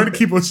talk, trying to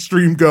keep a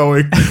stream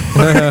going.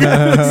 I'm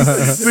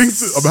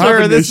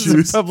having this issues.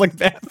 is a public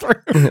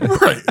bathroom.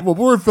 Right. Well,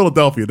 we're in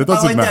Philadelphia. That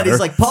doesn't matter. That.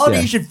 He's like,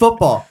 Polynesian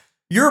football.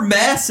 You're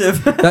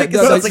massive.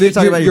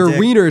 Your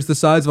wiener is the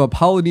size of a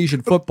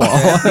Polynesian football.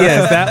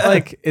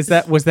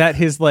 Was that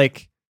his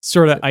like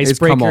sort of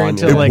icebreaker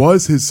into it like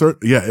was his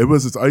it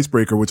was his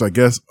icebreaker, which I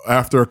guess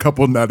after a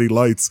couple of natty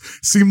lights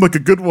seemed like a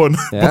good one.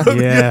 Yeah.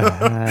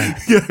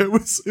 But it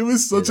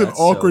was such an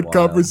awkward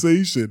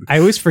conversation. I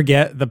always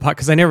forget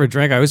because I never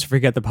drank. I always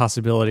forget the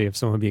possibility of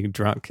someone being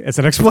drunk as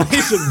an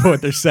explanation for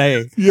what they're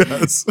saying.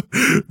 Yes,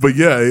 but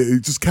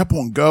it just kept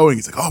on going.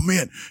 He's like, oh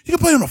man, you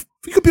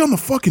could be on the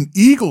fucking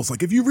Eagles.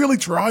 Like if you really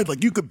tried,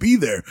 like you could be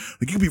there.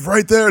 Like you could be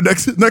right there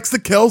next to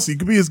Kelsey. You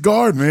could be his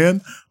guard, man.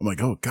 I'm like,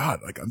 oh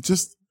God, like I'm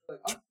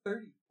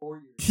 34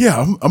 years.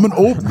 Yeah, I'm an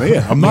old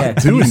man. I'm not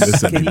doing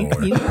this anymore.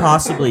 Can you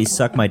possibly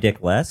suck my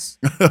dick less?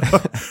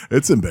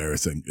 It's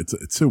embarrassing.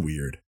 It's so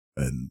weird,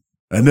 and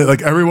then,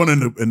 like everyone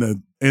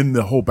in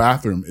the whole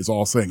bathroom is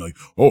all saying like,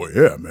 "Oh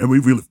yeah, man,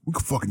 we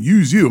could fucking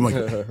use you." I'm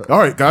like, all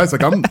right, guys,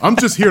 like I'm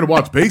just here to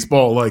watch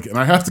baseball, like, and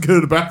I have to go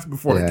to the bathroom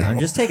before I go. I'm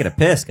just taking a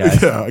piss,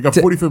 guys. Yeah, I got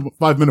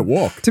 45-minute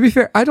walk. To be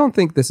fair, I don't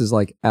think this is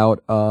like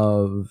out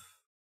of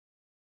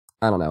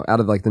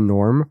like the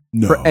norm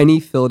for any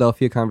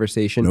Philadelphia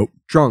conversation. Nope.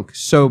 Drunk,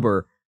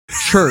 sober,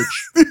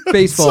 church,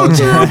 baseball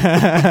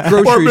game,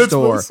 grocery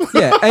store.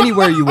 Yeah,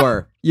 anywhere you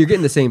were, you're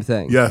getting the same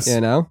thing. Yes.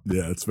 You know?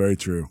 Yeah, it's very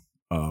true.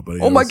 But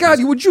oh my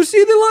God, would you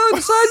see the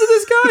size of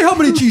this guy? How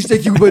many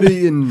cheesesteaks you been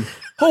eating?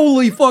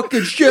 Holy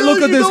fucking shit,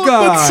 look at this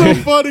guy. That's so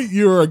funny.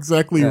 You're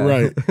exactly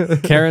right.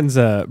 Karen's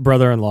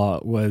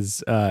brother-in-law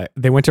was,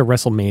 they went to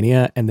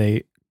WrestleMania and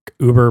they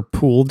Uber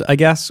pooled, I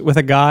guess, with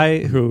a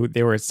guy who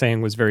they were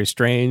saying was very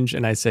strange.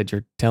 And I said,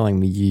 you're telling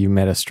me you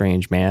met a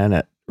strange man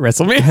at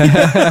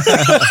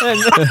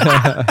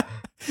WrestleMania.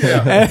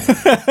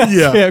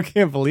 Yeah. I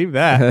can't believe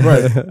that.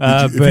 Right.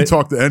 If you but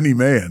talk to any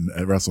man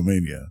at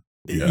WrestleMania.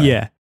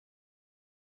 yeah.